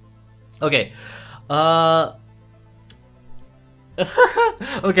 ships. Okay.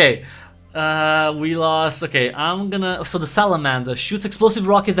 Okay, we lost. Okay, I'm gonna. So the salamander shoots explosive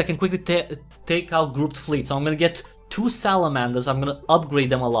rockets that can quickly take out grouped fleets. So I'm gonna get 2 salamanders. I'm gonna upgrade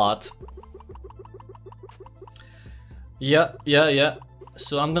them a lot. Yeah.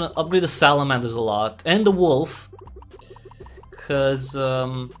 So I'm gonna upgrade the salamanders a lot and the wolf, cause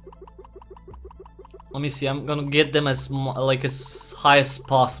let me see. I'm gonna get them as high as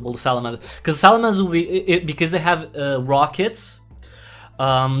possible. The salamander, because salamanders will be because they have rockets.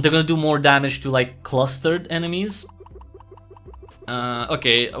 They're gonna do more damage to like clustered enemies.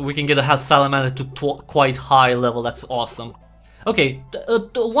 Okay, we can get a salamander to quite high level. That's awesome. Okay,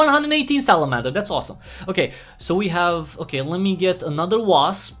 118 salamander. That's awesome. Okay, so we have. Okay, let me get another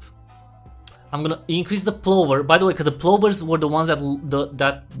wasp. I'm gonna increase the plover. By the way, because the plovers were the ones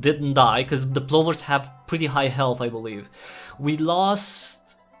that didn't die, because the plovers have pretty high health, I believe. We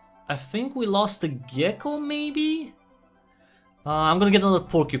lost. I think we lost a gecko, maybe. I'm gonna get another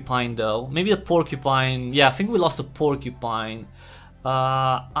porcupine though. Maybe a porcupine. Yeah, I think we lost a porcupine.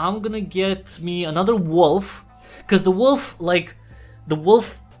 I'm gonna get me another wolf, because the wolf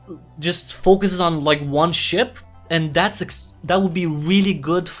just focuses on like one ship, and that would be really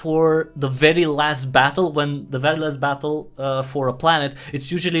good for the very last battle. When the very last battle for a planet,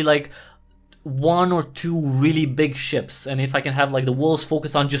 it's usually like 1 or 2 really big ships, and if I can have like the wolves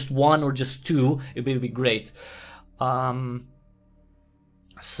focus on just 1 or just 2, it would be great.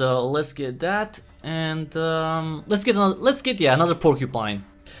 So let's get that, and let's get another porcupine.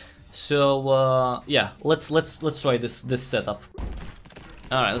 So yeah, let's try this setup.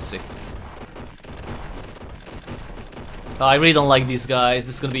 All right, let's see. I really don't like these guys.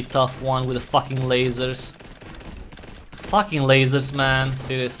 This is gonna be a tough one with the fucking lasers. Fucking lasers, man.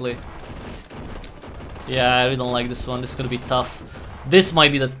 Seriously. Yeah, I really don't like this one. This is gonna be tough. This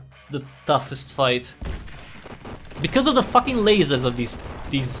might be the toughest fight. Because of the fucking lasers of these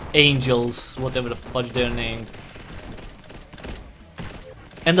angels, whatever the fudge they're named.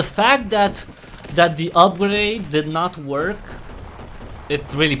 And the fact that the upgrade did not work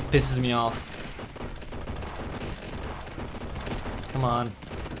it really pisses me off. Come on.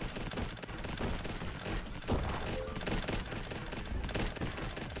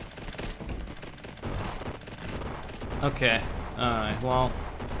 Okay, alright, well.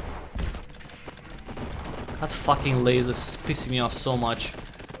 That fucking laser is pissing me off so much.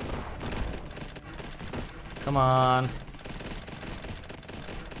 Come on.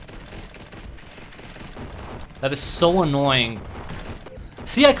 That is so annoying.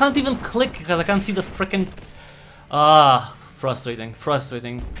 See, I can't even click because I can't see the frickin'... Ah, frustrating,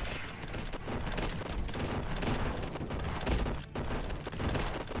 frustrating.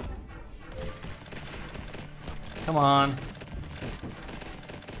 Come on.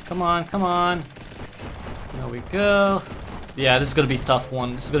 Come on, come on. There we go. Yeah, this is gonna be a tough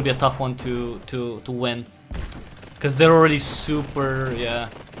one. This is gonna be a tough one to win. Because they're already super, yeah.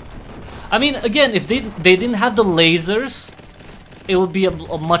 I mean, again, if they didn't have the lasers, it would be a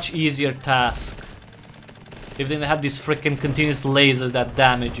much easier task. If they didn't have these freaking continuous lasers that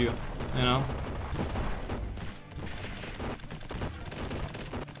damage you, you know?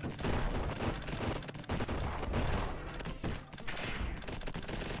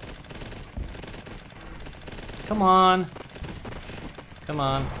 Come on. Come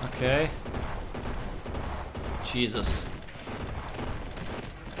on, okay. Jesus.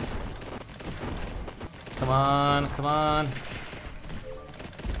 Come on, come on.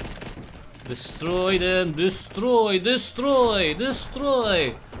 Destroy them, destroy, destroy,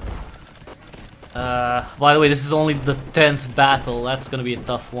 destroy. By the way, this is only the 10th battle. That's gonna be a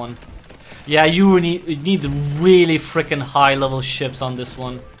tough one. Yeah, you need really freaking high level ships on this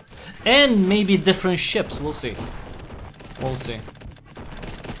one. And maybe different ships, we'll see. We'll see.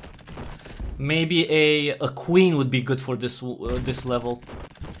 Maybe a queen would be good for this this level.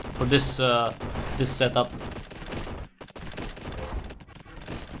 For this this setup.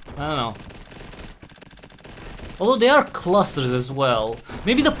 I don't know. Although they are clusters as well.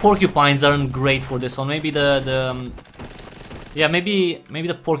 Maybe the porcupines aren't great for this one. Maybe yeah, maybe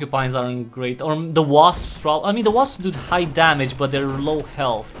the porcupines aren't great. Or the wasps. I mean, the wasps do high damage, but they're low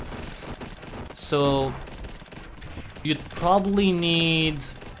health. So you'd probably need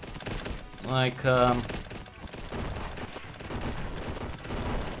like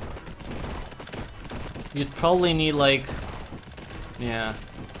you'd probably need like, yeah.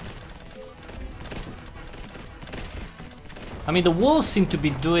 I mean, the wolves seem to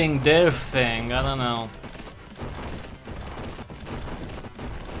be doing their thing. I don't know.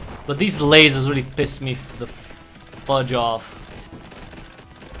 But these lasers really piss me the fudge off.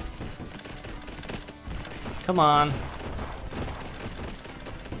 Come on.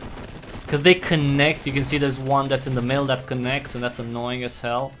 Because they connect. You can see there's one that's in the middle that connects, and that's annoying as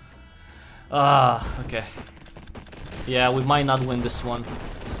hell. Ah, okay. Yeah, we might not win this one.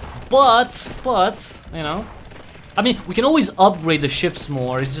 But, you know. I mean, we can always upgrade the ships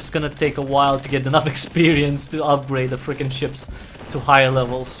more. It's just gonna take a while to get enough experience to upgrade the freaking ships to higher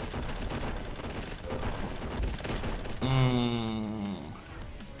levels.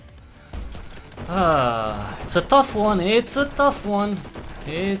 It's a tough one. It's a tough one.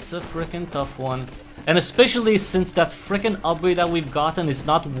 It's a freaking tough one. And especially since that freaking upgrade that we've gotten is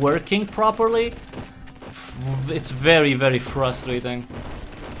not working properly, it's very, very frustrating.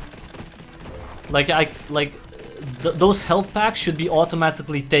 Like those health packs should be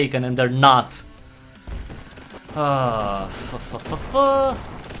automatically taken, and they're not.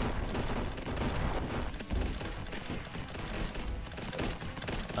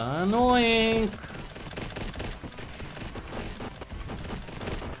 Annoying.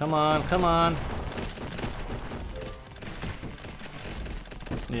 Come on, come on.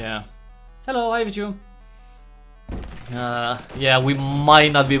 Yeah. Hello, hi Vichu. Yeah, we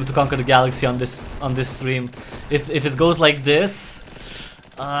might not be able to conquer the galaxy on this stream if it goes like this.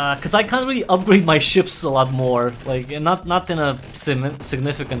 Cause I can't really upgrade my ships a lot more, like not in a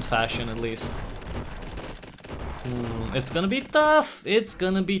significant fashion at least. It's gonna be tough. It's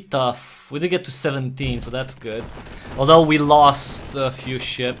gonna be tough. We did get to 17, so that's good. Although we lost a few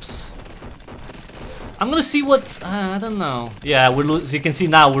ships. I'm gonna see what I don't know. Yeah, as you can see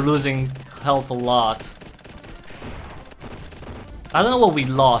now, we're losing health a lot. I don't know what we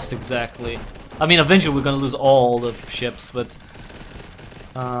lost exactly. I mean, eventually we're gonna lose all the ships, but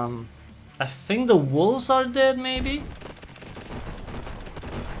I think the wolves are dead, maybe.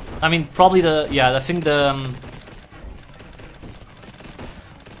 I mean, probably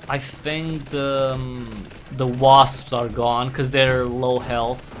I think the wasps are gone because they're low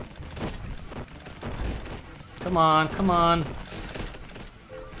health. Come on, come on.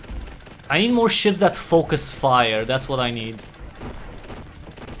 I need more ships that focus fire. That's what I need.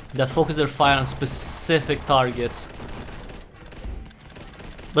 that focus their fire on specific targets.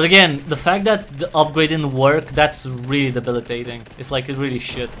 But again, the fact that the upgrade didn't work, that's really debilitating. It's like it's really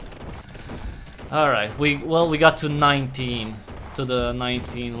shit. Alright, we got to 19, to the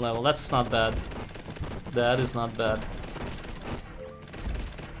 19 level. That's not bad. That is not bad.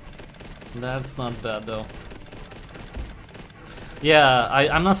 That's not bad though. Yeah,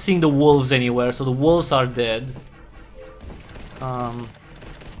 I'm not seeing the wolves anywhere, so the wolves are dead.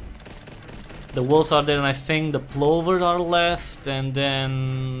 The wolves are dead, and I think the plovers are left, and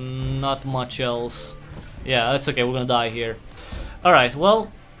then not much else. Yeah, that's okay, we're gonna die here. Alright, well...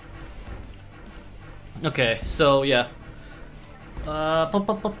 Okay, so yeah.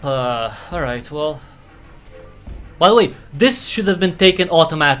 Alright, well... By the way, this should have been taken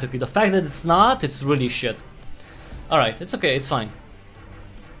automatically. The fact that it's not, it's really shit. Alright, it's okay, it's fine.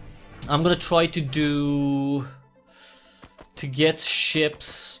 I'm gonna try to do... to get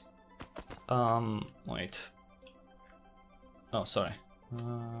ships... wait. Oh, sorry.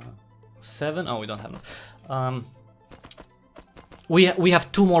 7? Oh, we don't have enough. We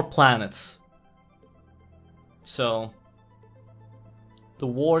have 2 more planets. So... the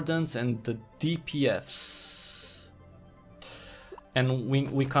Wardens and the DPFs. And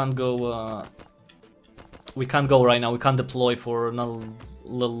we can't go... we can't go right now. We can't deploy for another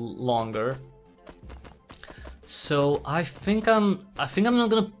little longer. So I think I'm not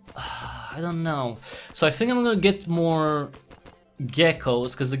gonna... I don't know. So I think I'm gonna get more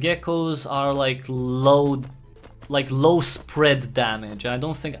geckos, because the geckos are like low spread damage. I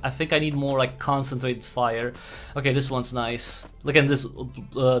think I need more like concentrated fire. Okay, this one's nice. Look at this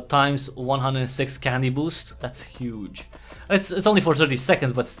times 106 candy boost. That's huge. It's only for 30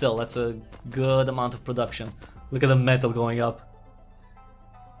 seconds, but still, that's a good amount of production. Look at the metal going up.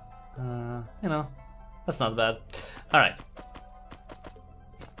 You know, that's not bad. All right.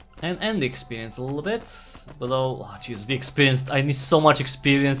 And the experience a little bit, although, oh jeez, the experience, I need so much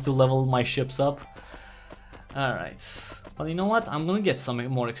experience to level my ships up. Alright, well you know what, I'm gonna get some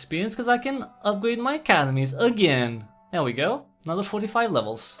more experience because I can upgrade my academies again. There we go, another 45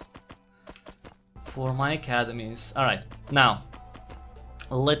 levels for my academies. Alright, now,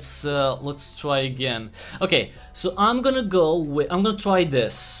 let's try again. Okay, so I'm gonna try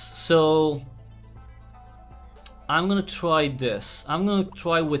this, so... I'm gonna try this. I'm gonna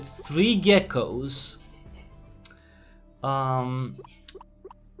try with 3 geckos,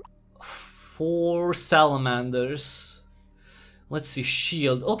 4 salamanders. Let's see,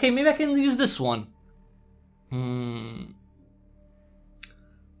 shield. Okay, maybe I can use this one. Maybe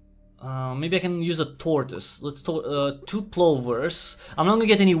I can use a tortoise. Let's 2 plovers. I'm not gonna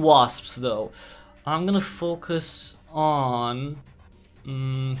get any wasps though. I'm gonna focus on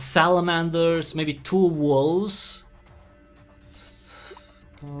salamanders, maybe 2 wolves.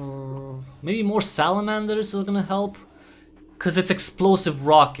 Maybe more salamanders are gonna help, because it's explosive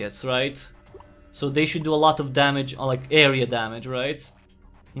rockets, right? So they should do a lot of damage, like area damage, right?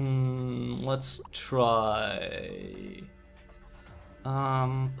 Let's try.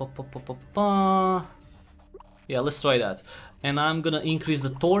 Yeah, let's try that. And I'm gonna increase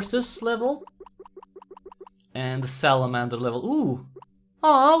the tortoise level and the salamander level. Ooh!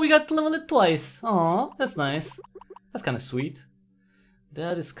 Aw, we got to level it twice. Aw, that's nice. That's kind of sweet.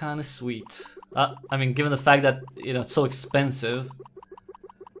 That is kind of sweet. I mean, given the fact that, you know, it's so expensive.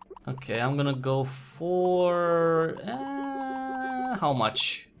 Okay, I'm gonna go for... how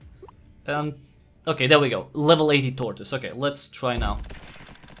much? Okay, there we go. Level 80 tortoise. Okay, let's try now.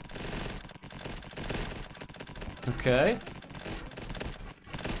 Okay.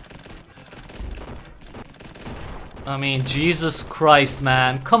 I mean, Jesus Christ,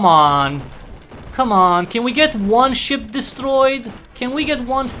 man. Come on. Come on. Can we get 1 ship destroyed? Can we get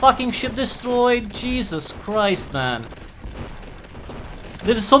 1 fucking ship destroyed? Jesus Christ, man.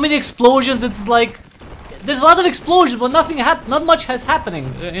 There's so many explosions, it's like... There's a lot of explosions, but not much has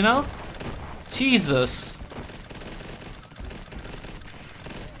happening, you know? Jesus.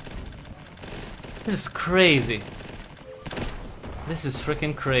 This is crazy. This is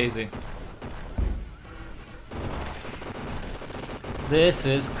freaking crazy. This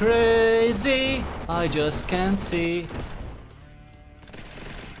is crazy. I just can't see.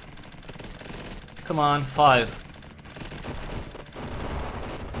 Come on, 5.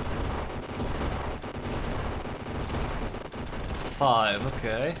 5,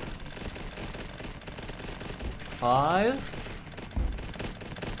 okay.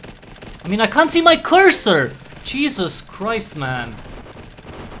 5. I mean, I can't see my cursor! Jesus Christ, man.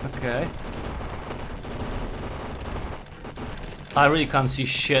 Okay. I really can't see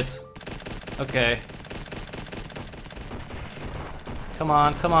shit. Okay. Come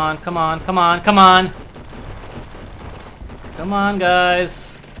on, come on, come on, come on, come on. Come on,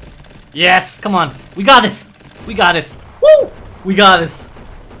 guys. Yes, come on. We got this. We got this. Woo! We got this.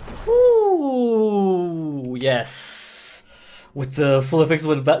 Woo! Yes. With the full effects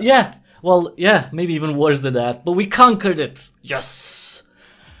with that. Yeah. Well, yeah, maybe even worse than that. But we conquered it. Yes.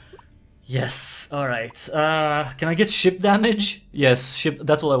 Yes. All right. Can I get ship damage? Yes, ship.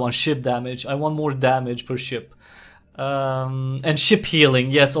 That's what I want. Ship damage. I want more damage per ship. And ship healing.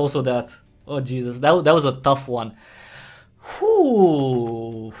 Yes, also that. Oh Jesus, that was a tough one.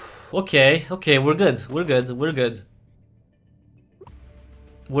 Whew. Okay, okay, we're good. We're good. We're good.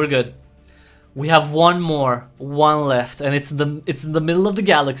 We're good. We have one left, and it's in the middle of the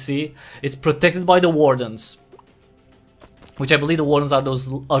galaxy. It's protected by the wardens, which I believe the wardens are those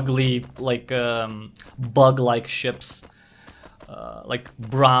ugly, like bug-like ships, like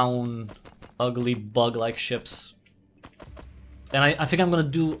brown, ugly bug-like ships. And I think I'm gonna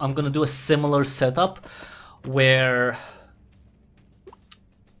do a similar setup where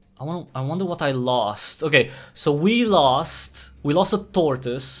I wonder what I lost. Okay, so we lost a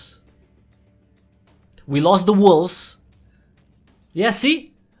tortoise. We lost the wolves. Yeah,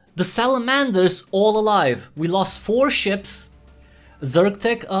 see? The salamanders all alive. We lost 4 ships.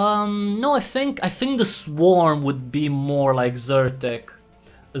 Zergtech, no, I think the swarm would be more like Zergtech.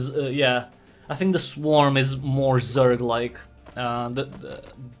 Yeah, I think the swarm is more Zerg-like.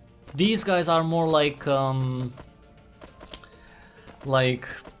 These guys are more like a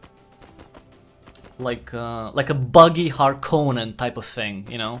buggy Harkonnen type of thing,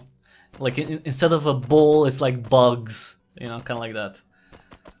 you know? Like instead of a bull, it's like bugs, you know, kind of like that.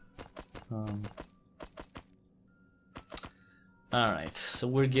 All right, so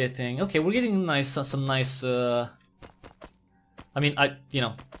we're getting some nice. I mean, I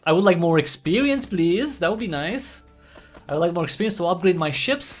would like more experience, please. That would be nice. I would like more experience to upgrade my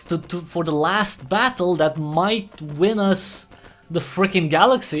ships for the last battle that might win us the freaking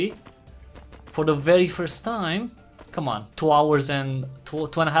galaxy for the very first time. Come on, 2 hours and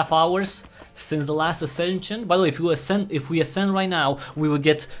 2.5 hours since the last ascension. By the way, if we ascend right now, we would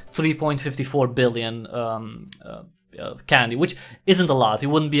get 3.54 billion candy, which isn't a lot. It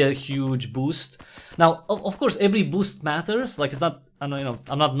wouldn't be a huge boost. Now, of course, every boost matters. Like, it's not, I'm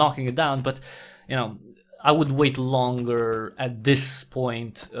not knocking it down, but you know, I would wait longer at this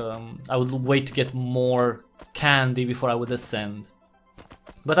point. I would wait to get more candy before I would ascend.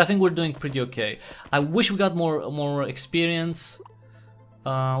 But I think we're doing pretty okay. I wish we got more experience.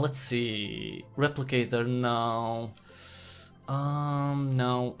 Let's see. Replicator, no.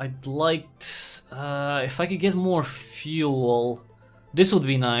 No. I'd like if I could get more fuel. This would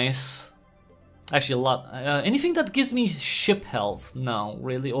be nice. Actually, a lot. Anything that gives me ship health? No,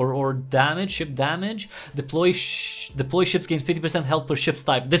 really. Or damage, ship damage. Deploy ships gain 50% health per ship's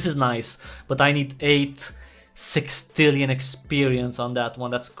type. This is nice, but I need 8 sextillion experience on that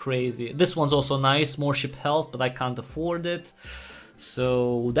one. That's crazy. This one's also nice, more ship health, but I can't afford it.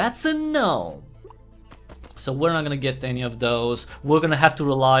 So that's a no. So we're not gonna get any of those. We're gonna have to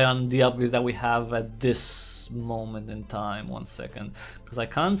rely on the upgrades that we have at this moment in time. 1 second, because I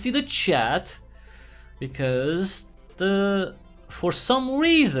can't see the chat. Because for some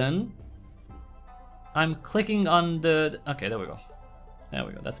reason I'm clicking on the. Okay, there we go. There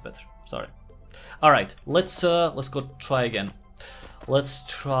we go. That's better. Sorry. All right, let's go try again. Let's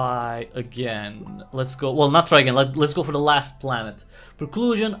try again. Let's go. Well, not try again. Let's go for the last planet.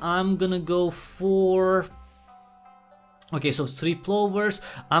 Preclusion. I'm gonna go for. Okay, so 3 plovers.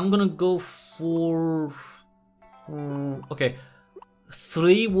 I'm gonna go for. Okay.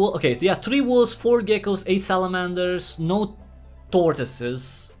 3 wolves. Okay, yeah, 3 wolves, 4 geckos, 8 salamanders, no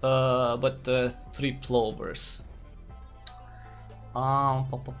tortoises, but 3 plovers.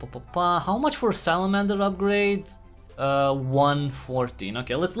 How much for salamander upgrade? 114.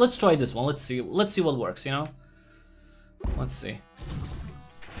 Okay, let's try this one. Let's see what works. You know. Let's see.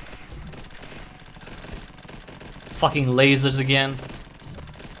 Fucking lasers again.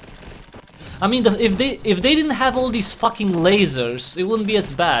 I mean, if they didn't have all these fucking lasers, it wouldn't be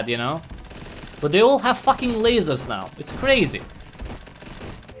as bad, you know? But they all have fucking lasers now. It's crazy.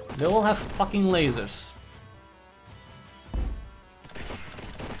 They all have fucking lasers.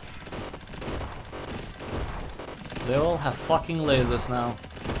 They all have fucking lasers now.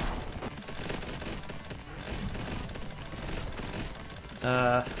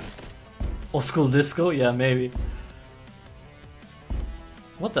 Old school disco? Yeah, maybe.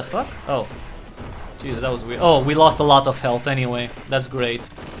 What the fuck? Oh. Jeez, that was weird. Oh, we lost a lot of health anyway. That's great.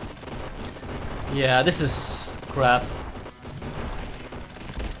 Yeah, this is crap.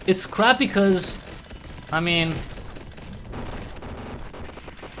 It's crap because, I mean,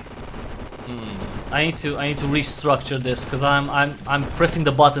 I need to restructure this because I'm pressing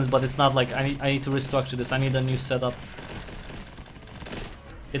the buttons, but it's not like I need to restructure this. I need a new setup.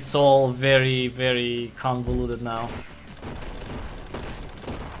 It's all very, very convoluted now.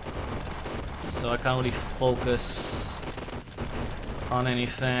 So I can't really focus on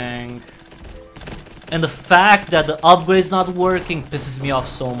anything. And the fact that the upgrade's not working pisses me off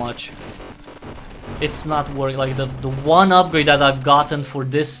so much. It's not working. Like the one upgrade that I've gotten for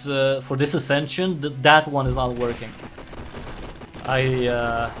this ascension, that one is not working.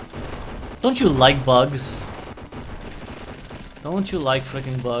 Don't you like bugs? Don't you like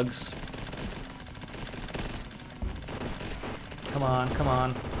freaking bugs? Come on, come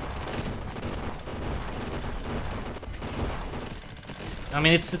on. I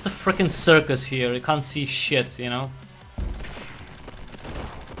mean, it's a freaking circus here. You can't see shit, you know.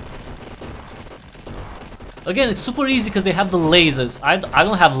 Again, it's super easy because they have the lasers. I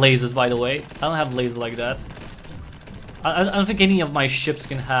don't have lasers, by the way. I don't have lasers like that. I don't think any of my ships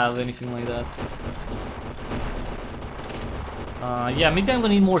can have anything like that. Yeah, maybe I'm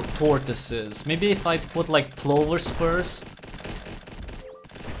gonna need more tortoises. Maybe if I put like plovers first.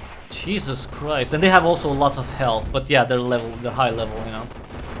 Jesus Christ. And they have also lots of health, but yeah, they're high level, you know.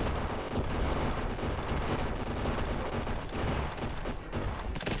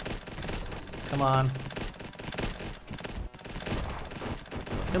 Come on.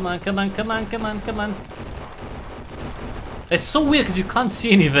 Come on, come on, come on, come on, come on. It's so weird because you can't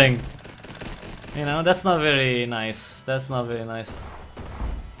see anything. You know, that's not very nice. That's not very nice.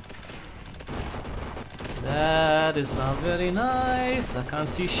 That is not very nice. I can't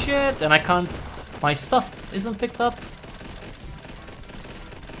see shit, and I can't... My stuff isn't picked up.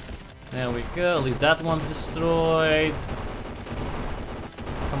 There we go. At least that one's destroyed.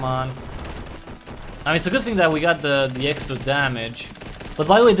 Come on. I mean, it's a good thing that we got the extra damage. But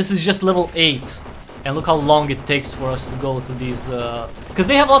by the way, this is just level 8. And look how long it takes for us to go to these... Because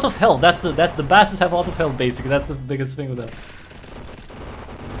they have a lot of health. That's the bastards have a lot of health, basically. That's the biggest thing with them.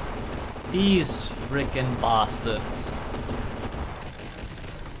 These freaking bastards.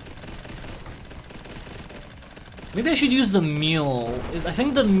 Maybe I should use the mule. I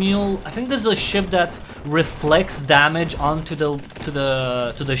think the mule. I think there's a ship that reflects damage onto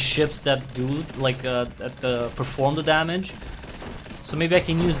the ships that do like perform the damage. So maybe I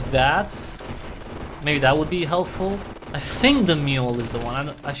can use that. Maybe that would be helpful. I think the mule is the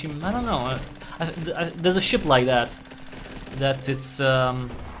one. I don't know. There's a ship like that. That it's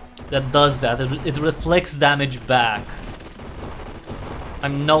that does that. It reflects damage back. I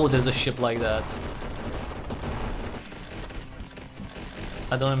know there's a ship like that.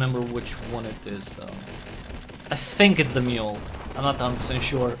 I don't remember which one it is though. I think it's the mule. I'm not 100%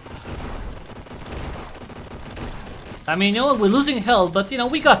 sure. I mean, you know, we're losing health, but you know,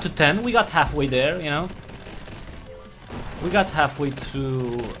 we got to 10. We got halfway there, you know. We got halfway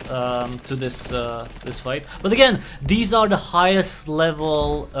through to this fight. But again, these are the highest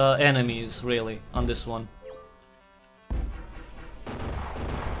level enemies, really, on this one.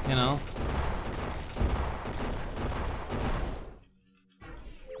 You know.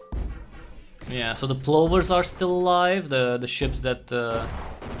 Yeah, so the plovers are still alive. The ships that.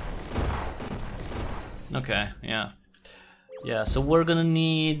 Okay, yeah. Yeah, so we're gonna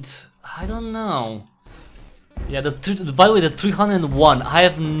need... I don't know. Yeah, by the way, the 301, I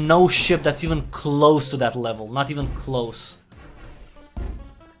have no ship that's even close to that level. Not even close.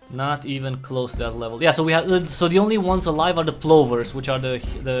 Not even close to that level. Yeah, so we have... So the only ones alive are the plovers, which are the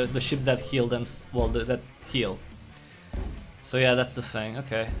ships that heal them... Well, that heal. So yeah, that's the thing.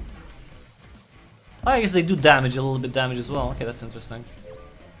 Okay. I guess they do damage, a little bit damage as well. Okay, that's interesting.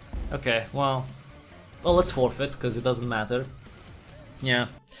 Okay, well... Well, let's forfeit, because it doesn't matter. Yeah.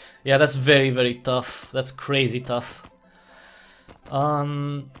 Yeah, that's very, very tough. That's crazy tough.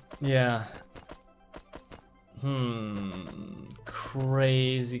 Yeah.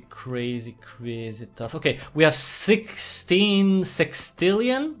 Crazy, crazy, crazy tough. Okay, we have 16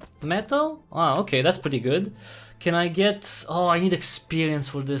 sextillion metal? Ah, okay, that's pretty good. Can I get... Oh, I need experience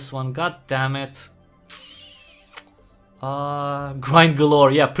for this one. God damn it. Grind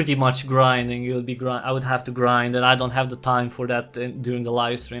galore, yeah, pretty much grinding. It would be I would have to grind, and I don't have the time for that during the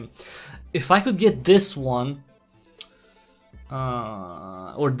live stream. If I could get this one,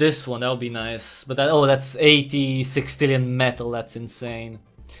 or this one, that would be nice. But oh, that's 80 sextillion metal. That's insane.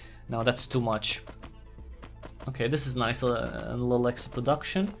 No, that's too much. Okay, this is nice. A little extra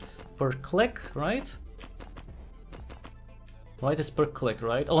production per click, right? Right, it's per click,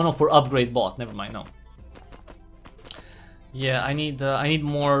 right? Oh no, per upgrade bot. Never mind. No. Yeah, I need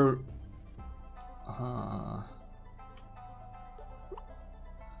more.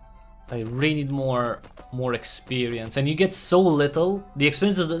 I really need more experience, and you get so little. The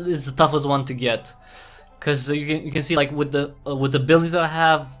experience is the toughest one to get, because you can see like with the abilities that I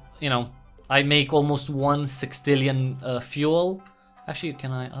have, you know, I make almost 1 sextillion fuel. Actually,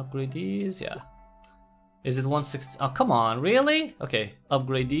 can I upgrade these? Yeah. Is it 160? Oh, come on, really? Okay,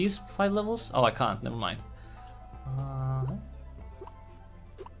 upgrade these 5 levels. Oh, I can't. Never mind.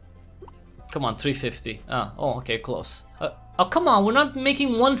 Come on, 350. Oh, okay, close. Oh, come on, we're not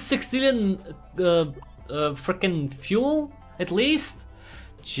making 1 sextillion frickin' fuel, at least?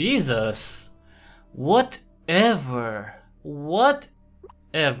 Jesus. Whatever.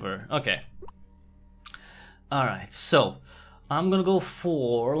 Okay. Alright, so I'm gonna go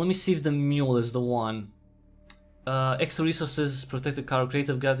for... Let me see if the mule is the one. Extra resources, protected car,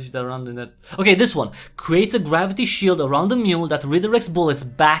 creative gravity shield around the net. Okay, this one. Creates a gravity shield around the mule that redirects bullets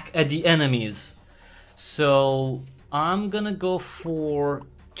back at the enemies. So I'm gonna go for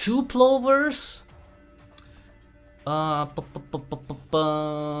 2 plovers. Lots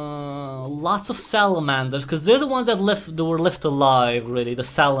of salamanders, because they're the ones that were left alive, really, the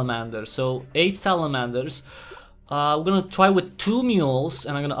salamanders. So 8 salamanders. We're gonna try with 2 mules,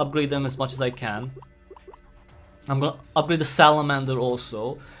 and I'm gonna upgrade them as much as I can. I'm gonna upgrade the salamander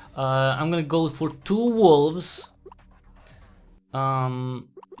also. I'm gonna go for 2 wolves.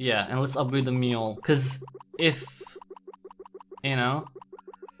 Yeah, and let's upgrade the mule, because if, you know,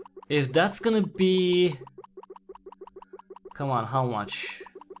 if that's gonna be... Come on, how much?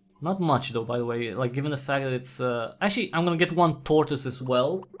 Not much though, by the way, like given the fact that it's... Actually, I'm gonna get 1 tortoise as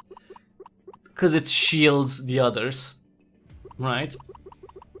well, because it shields the others, right?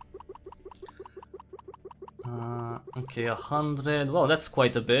 Okay, 100, well that's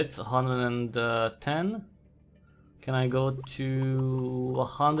quite a bit, 110. Can I go to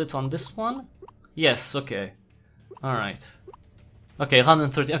 100 on this one? Yes, okay. Alright. Okay,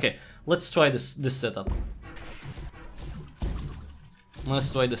 130, okay, let's try this setup.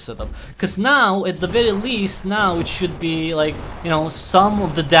 Let's try this setup. Because now, at the very least, now it should be like, you know, some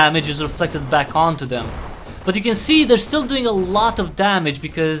of the damage is reflected back onto them. But you can see they're still doing a lot of damage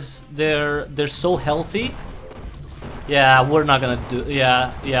because they're so healthy. Yeah, we're not gonna do.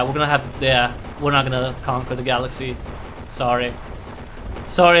 Yeah, we're gonna have. Yeah, we're not gonna conquer the galaxy. Sorry,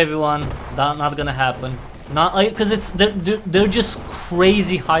 everyone. Not gonna happen. Not like because they're just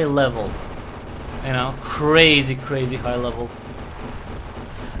crazy high level. You know, crazy high level.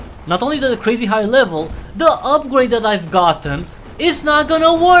 Not only the crazy high level, the upgrade that I've gotten is not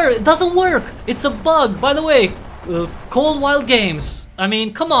gonna work. It doesn't work. It's a bug. By the way, Cold Wild Games. I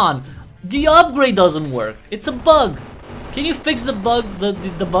mean, come on. The upgrade doesn't work. It's a bug. Can you fix the bug,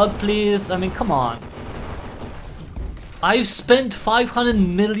 the bug, please? I mean, come on. I've spent 500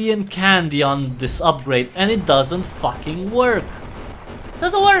 million candy on this upgrade and it doesn't fucking work.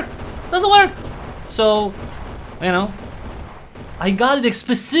 Doesn't work. So, you know, I got it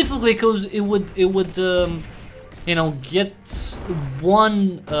specifically because it would you know, get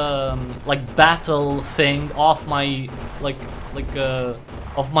one like battle thing off my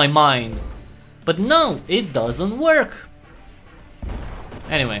off my mind. But no, it doesn't work.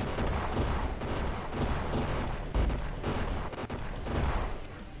 Anyway.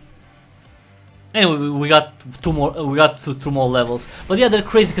 Anyway, we got two more levels. But yeah, they're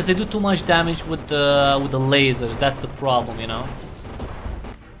crazy because they do too much damage with the lasers. That's the problem, you know.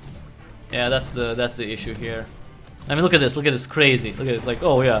 Yeah, that's the issue here. I mean, look at this, crazy. Look at this, like,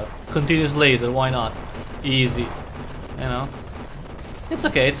 oh yeah, continuous laser, why not? Easy, you know. It's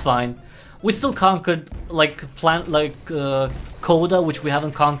okay, it's fine. We still conquered like Coda, which we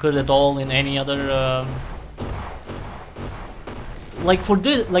haven't conquered at all in any other. Like for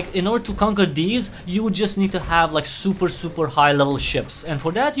this, like in order to conquer these, you would just need to have like super high level ships, and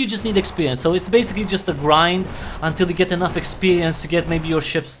for that you just need experience. So it's basically just a grind until you get enough experience to get maybe your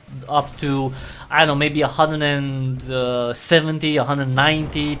ships up to, I don't know, maybe 170,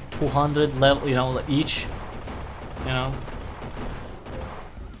 190, 200 level, you know, each, you know.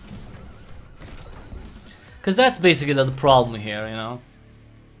 Because that's basically the problem here, you know.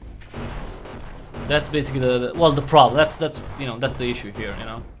 That's basically the problem. That's you know, that's the issue here, you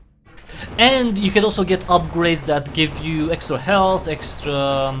know. And you can also get upgrades that give you extra health,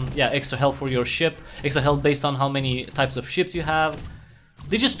 extra health for your ship, extra health based on how many types of ships you have.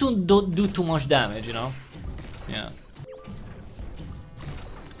 They just don't do too much damage, you know.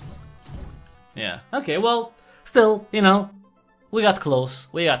 Yeah. Okay. Well, still, you know, we got close.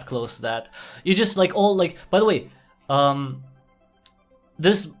 We got close to that. You just like all like. By the way,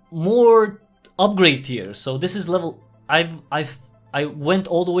 there's more upgrade tiers. So this is level. I've I went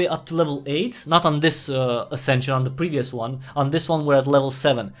all the way up to level 8, not on this ascension, on the previous one. On this one we're at level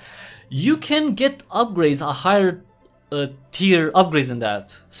 7. You can get upgrades, a higher tier upgrades than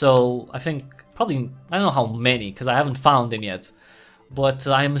that. So I think probably, I don't know how many, because I haven't found them yet. But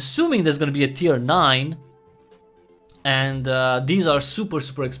I'm assuming there's going to be a tier 9. And these are super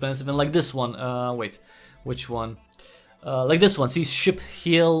expensive. And like this one, wait, which one? Like this one, see ship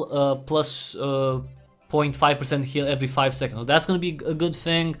heal plus 0.5% heal every 5 seconds. So that's gonna be a good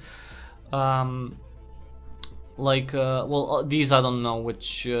thing. Well, these I don't know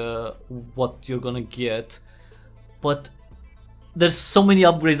which what you're gonna get, but there's so many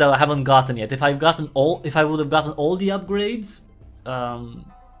upgrades that I haven't gotten yet. If I would have gotten all the upgrades,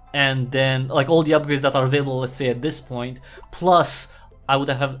 and then like all the upgrades that are available, let's say at this point, plus I would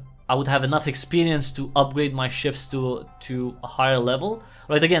have enough experience to upgrade my ships to a higher level,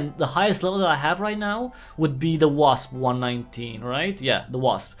 right? Again, the highest level that I have right now would be the Wasp 119, right? Yeah, the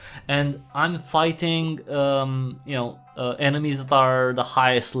Wasp, and I'm fighting enemies that are the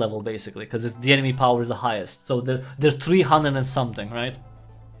highest level basically, because the enemy power is the highest. So they're 300 and something, right?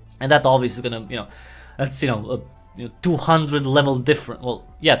 And that obviously is gonna, that's 200 level difference. Well,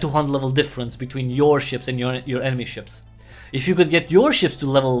 yeah, 200 level difference between your ships and your enemy ships. If you could get your ships to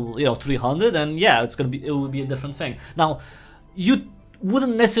level 300, then yeah, it would be a different thing. Now, you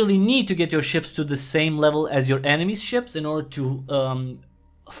wouldn't necessarily need to get your ships to the same level as your enemy's ships in order to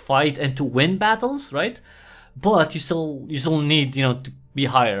fight and to win battles, right? But you still need to be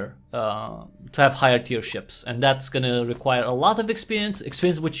higher, to have higher tier ships, and that's gonna require a lot of experience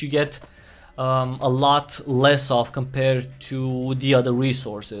which you get a lot less of compared to the other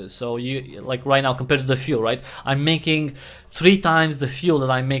resources. So you, like right now compared to the fuel, right? I'm making 3 times the fuel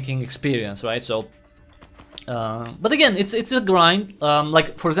that I'm making experience, right? So but again, it's a grind.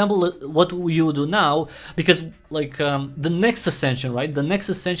 Like for example, what you do now, because like the next ascension, right? The next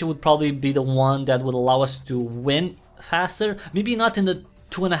ascension would probably be the one that would allow us to win faster. Maybe not in the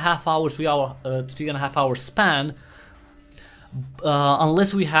 2.5 hour, 3.5 hour span,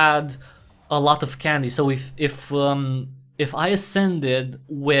 unless we had a lot of candy. So if I ascended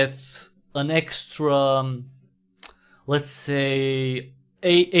with an extra, let's say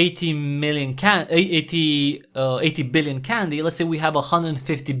 80 billion candy, let's say we have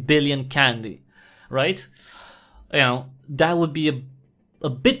 150 billion candy, right? That would be a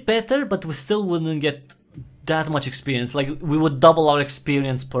bit better, but we still wouldn't get that much experience. Like we would double our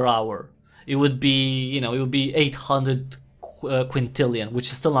experience per hour. It would be, it would be 800 quintillion,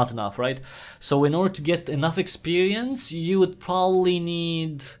 which is still not enough, right? So in order to get enough experience, you would probably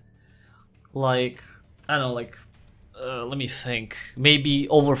need, like, I don't know, like, let me think, maybe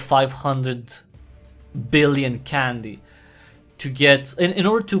over 500 billion candy to get, in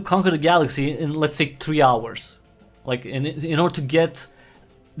order to conquer the galaxy in, let's say, 3 hours. Like, in order to get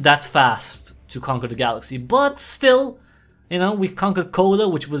that fast to conquer the galaxy. But still, we conquered Coda,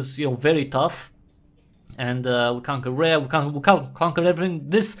 which was, very tough. And we conquered Rare, we conquered everything.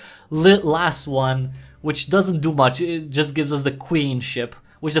 This last one, which doesn't do much, it just gives us the Queen ship,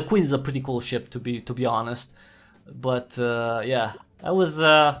 which the Queen is a pretty cool ship, to be honest. But yeah, that was,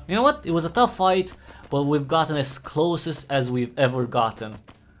 you know what, it was a tough fight, but we've gotten as closest as we've ever gotten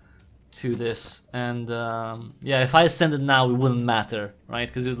to this. And yeah, if I ascended now, it wouldn't matter, right?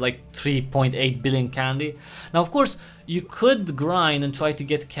 Because it was like 3.8 billion candy. Now, of course, you could grind and try to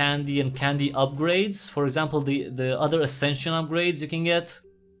get candy and candy upgrades. For example, the other ascension upgrades you can get,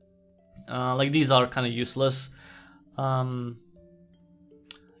 like these are kind of useless.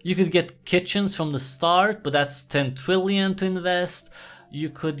 You could get kitchens from the start, but that's 10 trillion to invest. You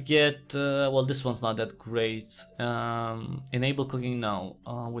could get, well, this one's not that great. Enable cooking now.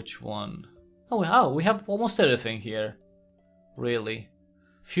 Which one? Oh, wow, we have almost everything here. Really.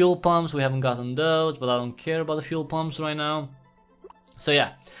 Fuel pumps, we haven't gotten those, but I don't care about the fuel pumps right now. So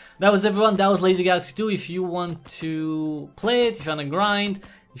yeah, that was everyone. That was Lazy Galaxy 2. If you want to play it, if you want to grind,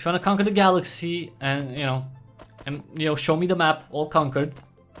 if you want to conquer the galaxy, and show me the map all conquered,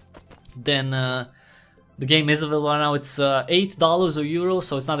 then the game is available right now. It's $8 or euro,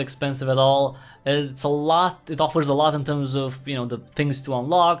 so it's not expensive at all. It's a lot. It offers a lot in terms of the things to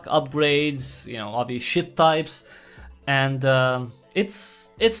unlock, upgrades, obvious ship types, and it's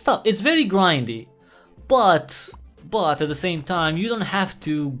tough. It's very grindy, but at the same time, you don't have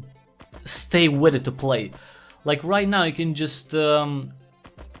to stay with it to play. Like right now, you can just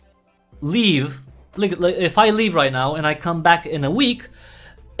leave. Like if I leave right now and I come back in a week,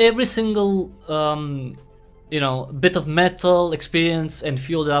 every single bit of metal, experience, and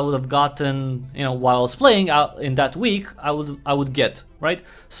fuel that I would have gotten, while I was playing out in that week, I would get, right?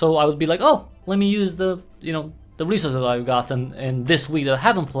 So I would be like, oh, let me use the the resources that I've gotten in this week that I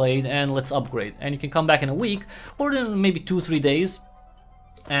haven't played, and let's upgrade. And you can come back in a week, or in maybe 2-3 days,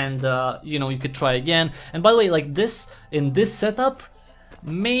 and you know, you could try again. And by the way, like this, in this setup,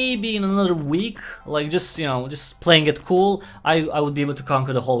 maybe in another week, like just, you know, just playing it cool, I would be able to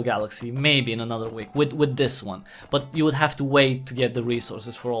conquer the whole galaxy, maybe in another week with this one. But you would have to wait to get the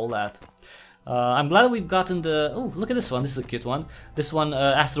resources for all that. I'm glad we've gotten the... Oh, look at this one. This is a cute one. This one,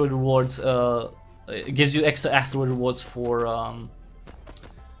 asteroid rewards, it gives you extra asteroid rewards for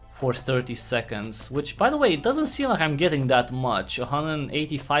 30 seconds. Which, by the way, it doesn't seem like I'm getting that much.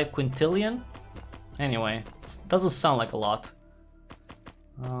 185 quintillion? Anyway, it doesn't sound like a lot.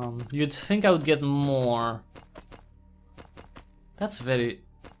 You'd think I would get more. That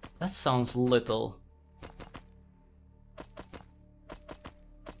sounds little.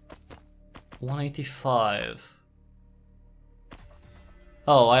 185.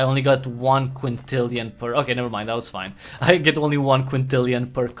 Oh, I only got 1 quintillion per... Okay, never mind, that was fine. I get only 1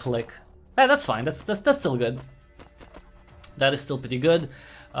 quintillion per click. Yeah, that's fine, that's still good. That is still pretty good.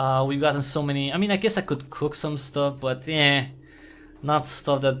 We've gotten so many... I mean, I guess I could cook some stuff, but yeah, not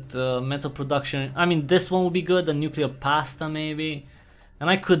stuff that metal production... I mean, this one would be good, the nuclear pasta maybe. And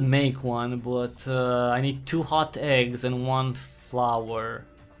I could make one, but I need 2 hot eggs and 1 flour.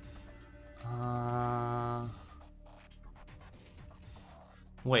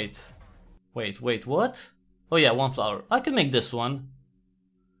 Wait, what? Oh yeah, 1 flour. I can make this one.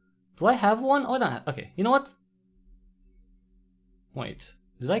 Do I have one? Oh, I don't have. Okay, you know what? Wait,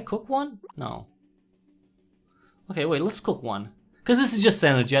 did I cook one? No. Okay, wait, let's cook one. Because this is just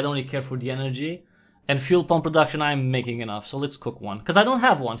energy, I don't really care for the energy. And fuel pump production, I'm making enough, so let's cook one. Because I don't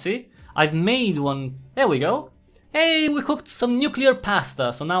have one, see? I've made one. There we go. Hey, we cooked some nuclear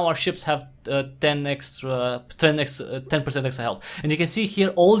pasta, so now our ships have 10% extra health. And you can see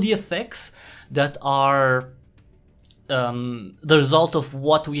here all the effects that are the result of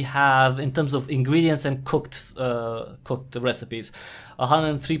what we have in terms of ingredients and cooked recipes.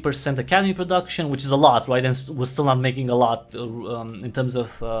 103% academy production, which is a lot, right? And we're still not making a lot in terms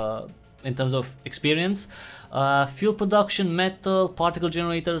of experience. Fuel production, metal, particle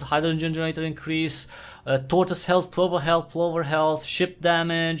generator, hydrogen generator increase, tortoise health, plover health, ship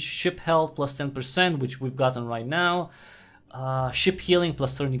damage, ship health plus 10%, which we've gotten right now, ship healing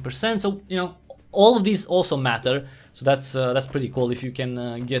plus 30%. So, you know, all of these also matter. So that's pretty cool. If you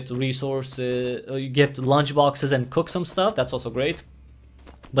can get resources, you get lunch boxes and cook some stuff, that's also great.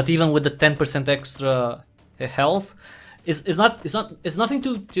 But even with the 10% extra health, it's nothing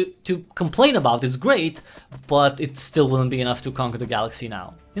to complain about. It's great, but it still wouldn't be enough to conquer the galaxy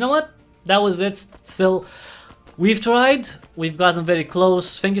now. You know what? That was it. Still, we've tried. We've gotten very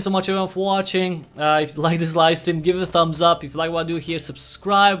close. Thank you so much everyone for watching. If you like this live stream, give it a thumbs up. If you like what I do here,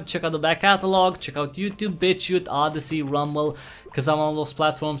 subscribe. Check out the back catalog. Check out YouTube, BitChute, Odyssey, Rumble, because I'm on those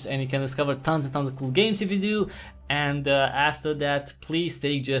platforms, and you can discover tons and tons of cool games if you do. And after that, please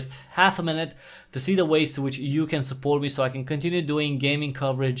take just half a minute to see the ways to which you can support me so I can continue doing gaming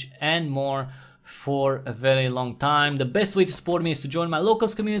coverage and more for a very long time. The best way to support me is to join my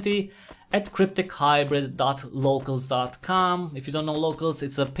locals community at cryptichybrid.locals.com. If you don't know locals,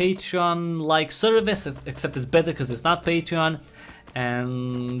 it's a Patreon-like service, except it's better because it's not Patreon,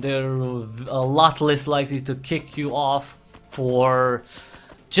 and they're a lot less likely to kick you off for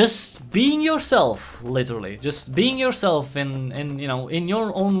just being yourself, literally. Just being yourself in you know, in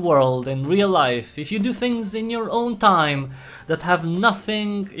your own world, in real life. If you do things in your own time that have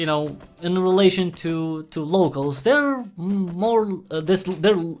nothing, you know, in relation to locals, they're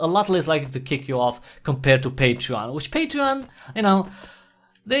they're a lot less likely to kick you off compared to Patreon. Which Patreon, you know,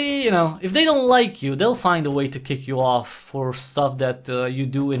 if they don't like you, they'll find a way to kick you off for stuff that you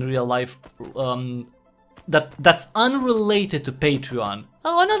do in real life. That's unrelated to Patreon.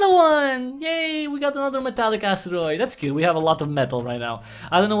 Oh, another one! Yay, we got another metallic asteroid. That's cute. We have a lot of metal right now.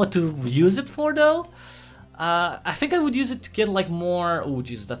 I don't know what to use it for though. I think I would use it to get like more... Oh,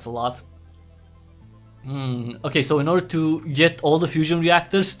 Jesus, that's a lot. Okay, so in order to get all the fusion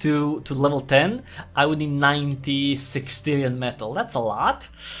reactors to level 10, I would need 90 sextillion metal. That's a lot.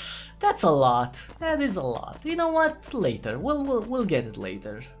 That's a lot. That is a lot. You know what? Later. We'll get it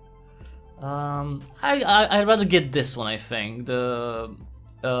later. I'd rather get this one, I think. The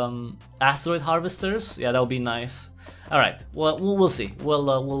asteroid harvesters. Yeah, that would be nice. All right. Well, we'll see.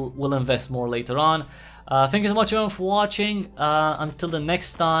 We'll invest more later on. Thank you so much everyone for watching. Until the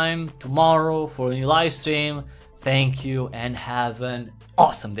next time, tomorrow for a new live stream. Thank you and have an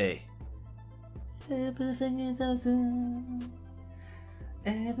awesome day. Everything is awesome.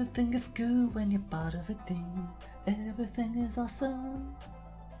 Everything is good when you're part of a team. Everything is awesome.